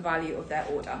according to the value of their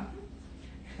order.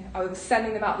 I was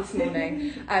sending them out this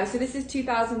morning. So this is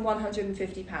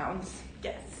 £2,150.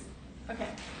 Yes. Okay.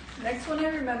 Next one I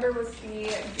remember was the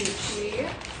Gucci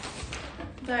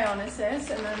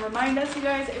Dionysus. And then remind us, you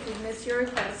guys, if we miss your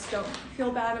request, don't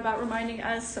feel bad about reminding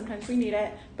us. Sometimes we need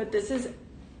it. But this is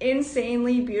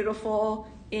insanely beautiful,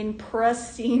 in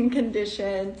pristine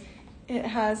condition. It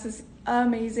has this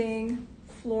amazing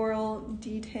floral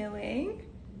detailing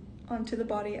onto the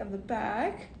body of the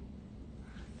bag.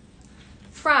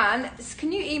 Fran,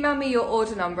 can you email me your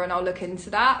order number and I'll look into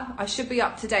that? I should be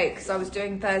up to date because I was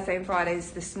doing Thursday and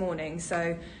Fridays this morning,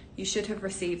 so you should have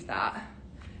received that.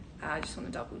 I just want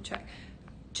to double check.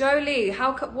 Jolie,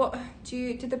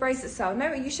 did the bracelet sell?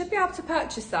 No, you should be able to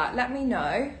purchase that. Let me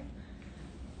know.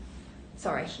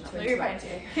 Sorry. No, you're fine.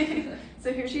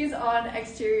 So here she is on.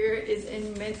 Exterior is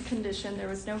in mint condition. There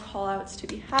was no call outs to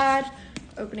be had.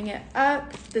 Opening it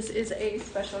up, this is a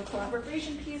special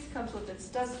collaboration piece, comes with its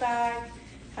dust bag,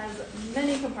 has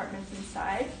many compartments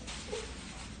inside,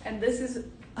 and this is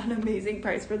an amazing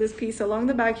price for this piece. Along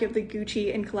the back you have the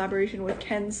Gucci in collaboration with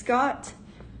Ken Scott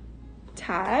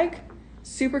tag,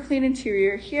 super clean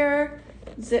interior here,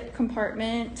 zip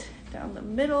compartment down the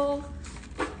middle.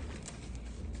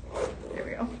 There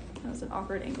we go. That was an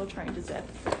awkward angle trying to zip.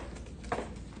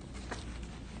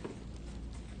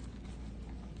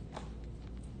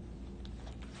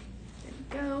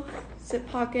 Go. Zip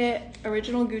pocket,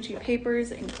 original Gucci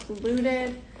papers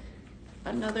included,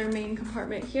 another main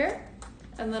compartment here,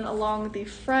 and then along the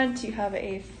front you have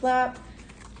a flap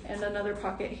and another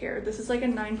pocket here. This is like a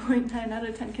 9.9 out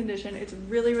of 10 condition. It's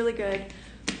really, really good.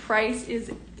 Price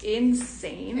is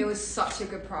insane. It was such a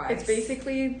good price. It's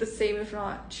basically the same, if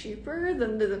not cheaper,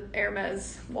 than the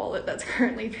Hermes wallet that's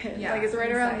currently pinned. Yeah, like it's right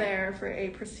insane. around there for a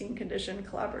pristine condition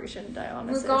collaboration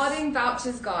Dionysus. Regarding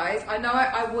vouchers, guys, I know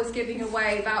I was giving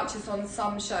away vouchers on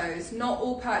some shows. Not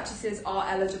all purchases are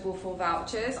eligible for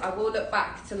vouchers. I will look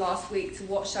back to last week to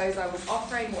what shows I was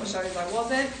offering, what shows I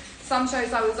wasn't. Some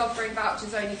shows I was offering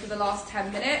vouchers only for the last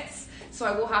 10 minutes, so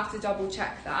I will have to double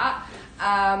check that.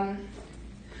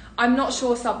 I'm not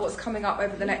sure, Sub, what's coming up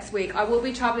over the next week. I will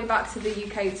be travelling back to the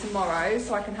UK tomorrow,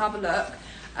 so I can have a look.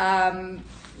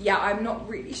 Yeah, I'm not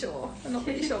really sure.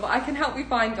 But I can help you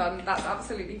find one. That's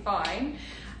absolutely fine.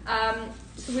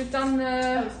 So we've done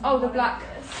the black.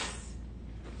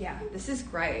 Yeah, this is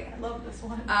great. I love this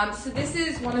one. So this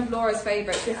is one of Laura's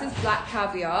favourites. This is black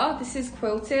caviar. This is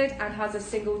quilted and has a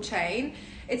single chain.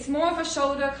 It's more of a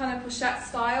shoulder kind of pochette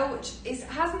style, which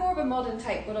has more of a modern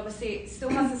take, but obviously it still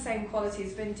has the same quality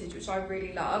as vintage, which I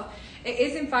really love. It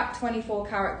is in fact 24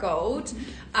 karat gold.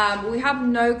 We have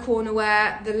no corner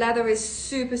wear. The leather is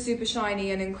super, super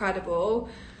shiny and incredible.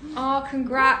 Oh,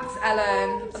 congrats,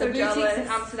 Ellen. So the boutiques jealous. in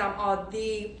Amsterdam are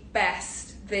the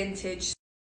best vintage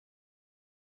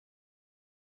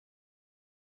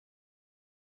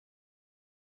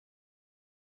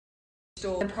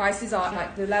store. The prices are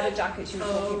like the leather jackets you were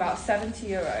talking about,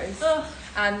 €70,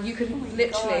 and you could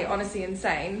literally, honestly,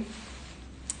 insane.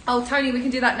 Oh, Tony, we can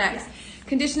do that next. Yeah.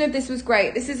 Condition of this was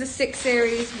great. This is a 6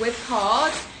 series with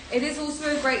card. It is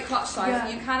also a great clutch size. Yeah.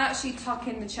 You can actually tuck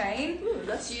in the chain. Ooh,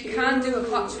 that's so you cute. can do a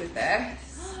clutch with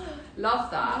this.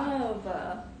 Love that.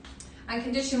 Love. And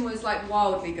condition was like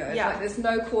wildly good. Yeah. Like there's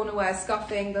no corner wear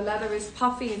scuffing. The leather is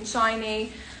puffy and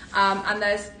shiny. And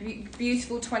there's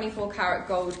beautiful 24 karat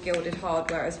gold gilded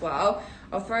hardware as well.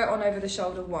 I'll throw it on over the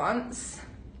shoulder once.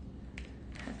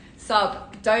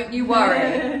 Sub, don't you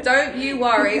worry. Don't you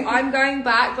worry. I'm going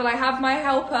back, but I have my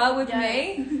helper with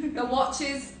me. The watch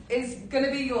is going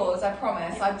to be yours, I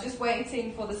promise. I'm just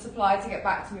waiting for the supplier to get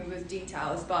back to me with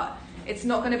details, but it's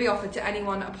not going to be offered to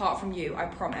anyone apart from you, I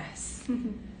promise.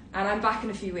 And I'm back in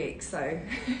a few weeks, so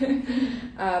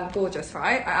gorgeous,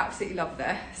 right? I absolutely love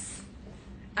this.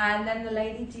 And then the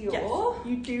Lady Dior. Yes,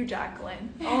 you do,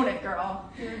 Jacqueline. Own it, girl.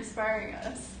 You're inspiring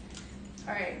us.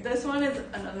 All right, this one is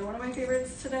another one of my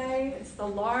favorites today. It's the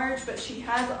large, but she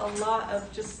has a lot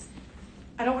of just,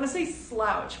 I don't want to say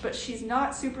slouch, but she's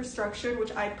not super structured,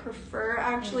 which I prefer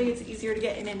actually. It's easier to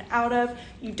get in and out of.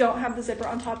 You don't have the zipper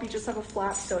on top, you just have a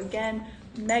flap. So again,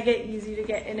 mega easy to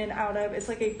get in and out of. It's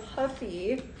like a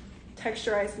puffy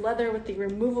texturized leather with the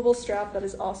removable strap that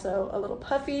is also a little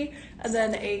puffy, and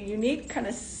then a unique kind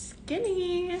of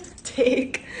skinny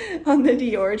take on the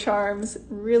Dior charms.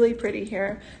 Really pretty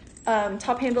here.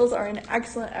 Top handles are in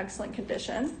excellent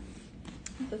condition.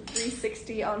 The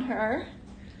 360 on her.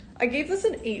 I gave this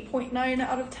an 8.9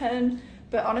 out of 10,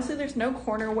 but honestly there's no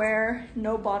corner wear,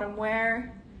 no bottom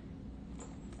wear.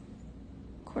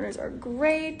 Corners are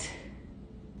great.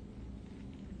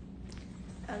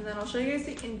 And then I'll show you guys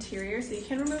the interior, so you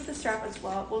can remove the strap as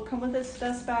well. It will come with this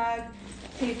dust bag,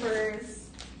 papers,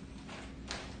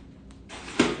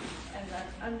 and then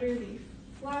under the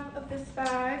flap of this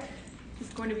bag is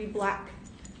going to be black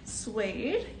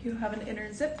suede. You have an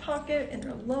inner zip pocket,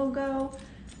 inner logo,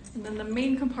 and then the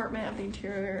main compartment of the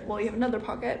interior, well, you have another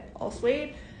pocket, all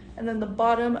suede, and then the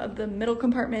bottom of the middle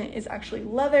compartment is actually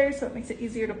leather, so it makes it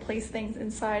easier to place things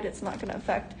inside. It's not going to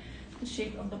affect the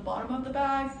shape of the bottom of the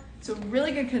bag. So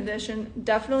really good condition.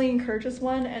 Definitely encourage this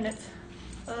one, and it's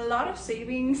a lot of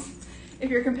savings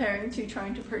if you're comparing to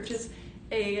trying to purchase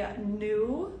a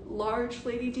new large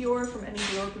Lady Dior from any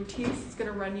Dior boutiques. It's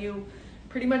going to run you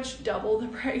pretty much double the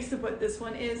price of what this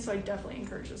one is, so I definitely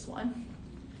encourage this one.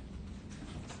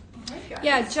 Right,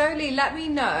 yeah, Jolie, let me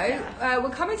know. Yeah. We're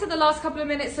coming to the last couple of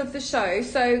minutes of the show,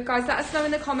 so guys, let us know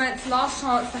in the comments. Last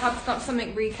chance to have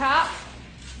something recap.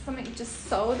 Something just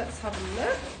sold. Let's have a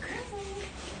look.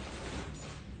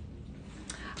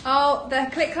 Oh, the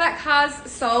click collect has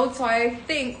sold, so I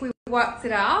think we worked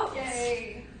it out.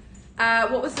 Yay.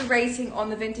 What was the rating on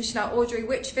the vintage Chanel? Audrey,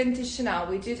 which vintage Chanel?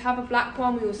 We did have a black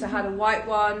one. We also had a white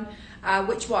one.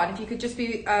 Which one? If you could just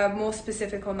be more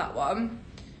specific on that one.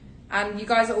 And you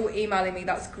guys are all emailing me.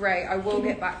 That's great. I will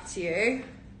get back to you.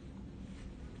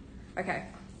 Okay.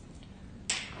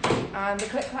 And the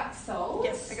click clack sold.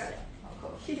 Yes, I got it. Oh,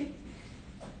 cool.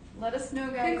 Let us know,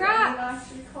 guys. Congrats. Any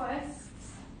last requests?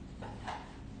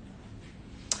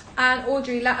 And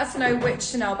Audrey, let us know which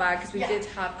Chanel bag, because we Yeah. did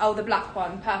have. Oh, the black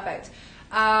one. Perfect.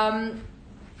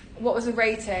 What was the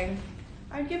rating?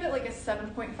 I'd give it like a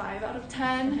 7.5 out of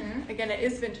 10. Mhm. Again, it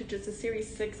is vintage. It's a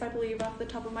series 6, I believe, off the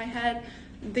top of my head.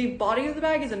 The body of the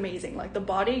bag is amazing. Like, the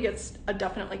body gets a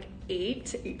definite like 8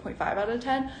 to 8.5 out of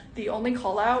 10. The only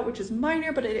call out, which is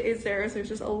minor, but it is there, is there's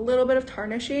just a little bit of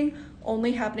tarnishing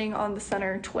only happening on the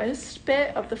center twist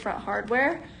bit of the front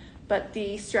hardware. But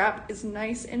the strap is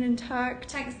nice and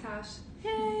intact. Thanks, Tash.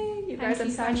 Yay! You Thank guys, I'm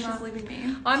you sad so she's much. leaving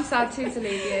me. I'm sad too to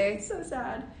leave you. So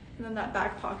sad. And then that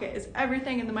back pocket is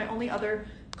everything. And then my only other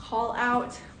call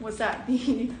out was that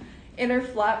the inner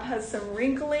flap has some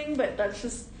wrinkling, but that's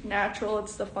just natural.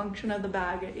 It's the function of the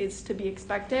bag. It is to be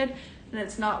expected, and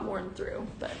it's not worn through,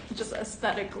 but just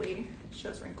aesthetically it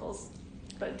shows wrinkles.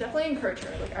 But definitely encourage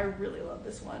her. Like, I really love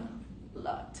this one a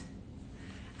lot.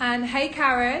 And hey,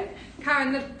 Karen.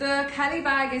 Karen, the Kelly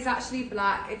bag is actually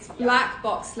black. It's black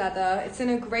box leather. It's in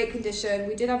a great condition.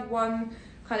 We did have one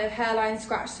kind of hairline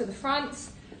scratch to the front.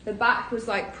 The back was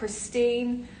like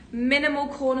pristine, minimal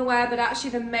corner wear, but actually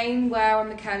the main wear on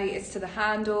the Kelly is to the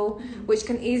handle, which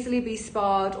can easily be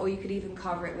sparred, or you could even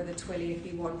cover it with a twilly if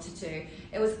you wanted to.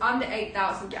 It was under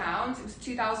 £8,000. It was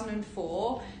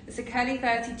 2004. It's a Kelly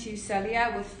 32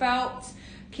 Celia with felt,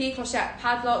 key clochette,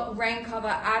 padlock, rain cover,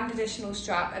 and additional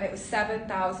strap, and it was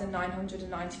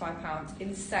 £7,995.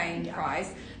 Insane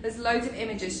price. There's loads of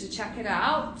images to check it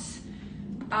out.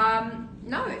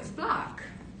 No, it's black.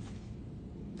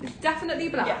 It's definitely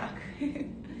black. Yeah.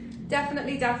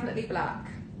 Definitely black.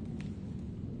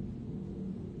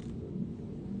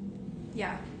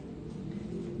 Yeah.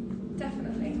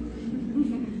 Definitely.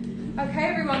 Okay,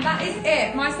 everyone, that is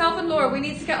it. Myself and Laura, we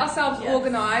need to get ourselves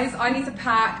organised. I need to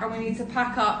pack, and we need to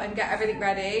pack up and get everything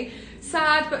ready.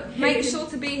 Sad, but make sure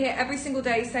to be here every single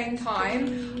day, same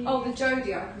time. Oh, the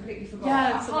Jodie, I completely forgot.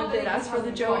 Yeah, I someone can't did believe ask this for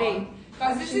the hasn't Jodie. gone.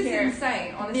 Guys, this is Here.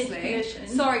 insane, honestly. Mid-condition.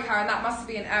 Sorry, Karen, that must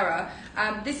be an error.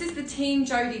 This is the Team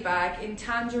Jodie bag in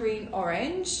tangerine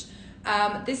orange.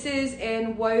 This is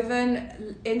in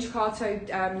woven intricato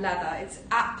leather. It's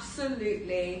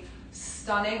absolutely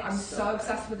stunning. I'm so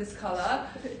obsessed with this colour.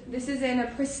 This is in a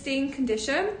pristine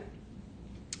condition.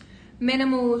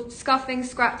 Minimal scuffing,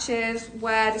 scratches,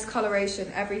 wear,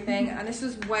 discoloration, everything. And this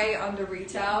was way under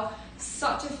retail.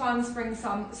 Such a fun spring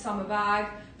summer bag.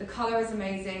 The colour is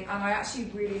amazing, and I actually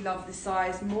really love this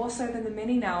size, more so than the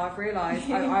mini now, I've realised.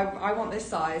 I want this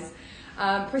size.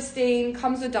 Pristine,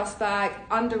 comes with dust bag,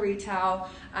 under retail,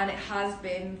 and it has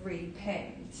been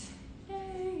repinned.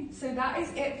 Yay. So that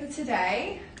is it for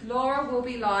today. Laura will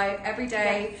be live every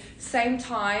day, same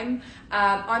time.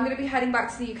 I'm going to be heading back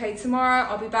to the UK tomorrow.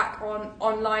 I'll be back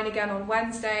online again on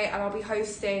Wednesday, and I'll be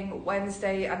hosting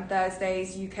Wednesday and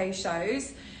Thursday's UK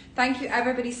shows. Thank you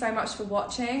everybody so much for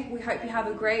watching. We hope you have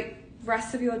a great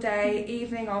rest of your day,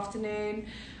 evening, afternoon,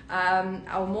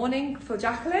 or morning for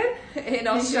Jacqueline in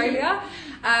Australia.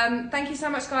 Thank you so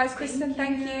much, guys. Kristen,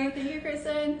 thank you. Thank you,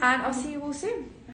 Kristen. And I'll see you all soon.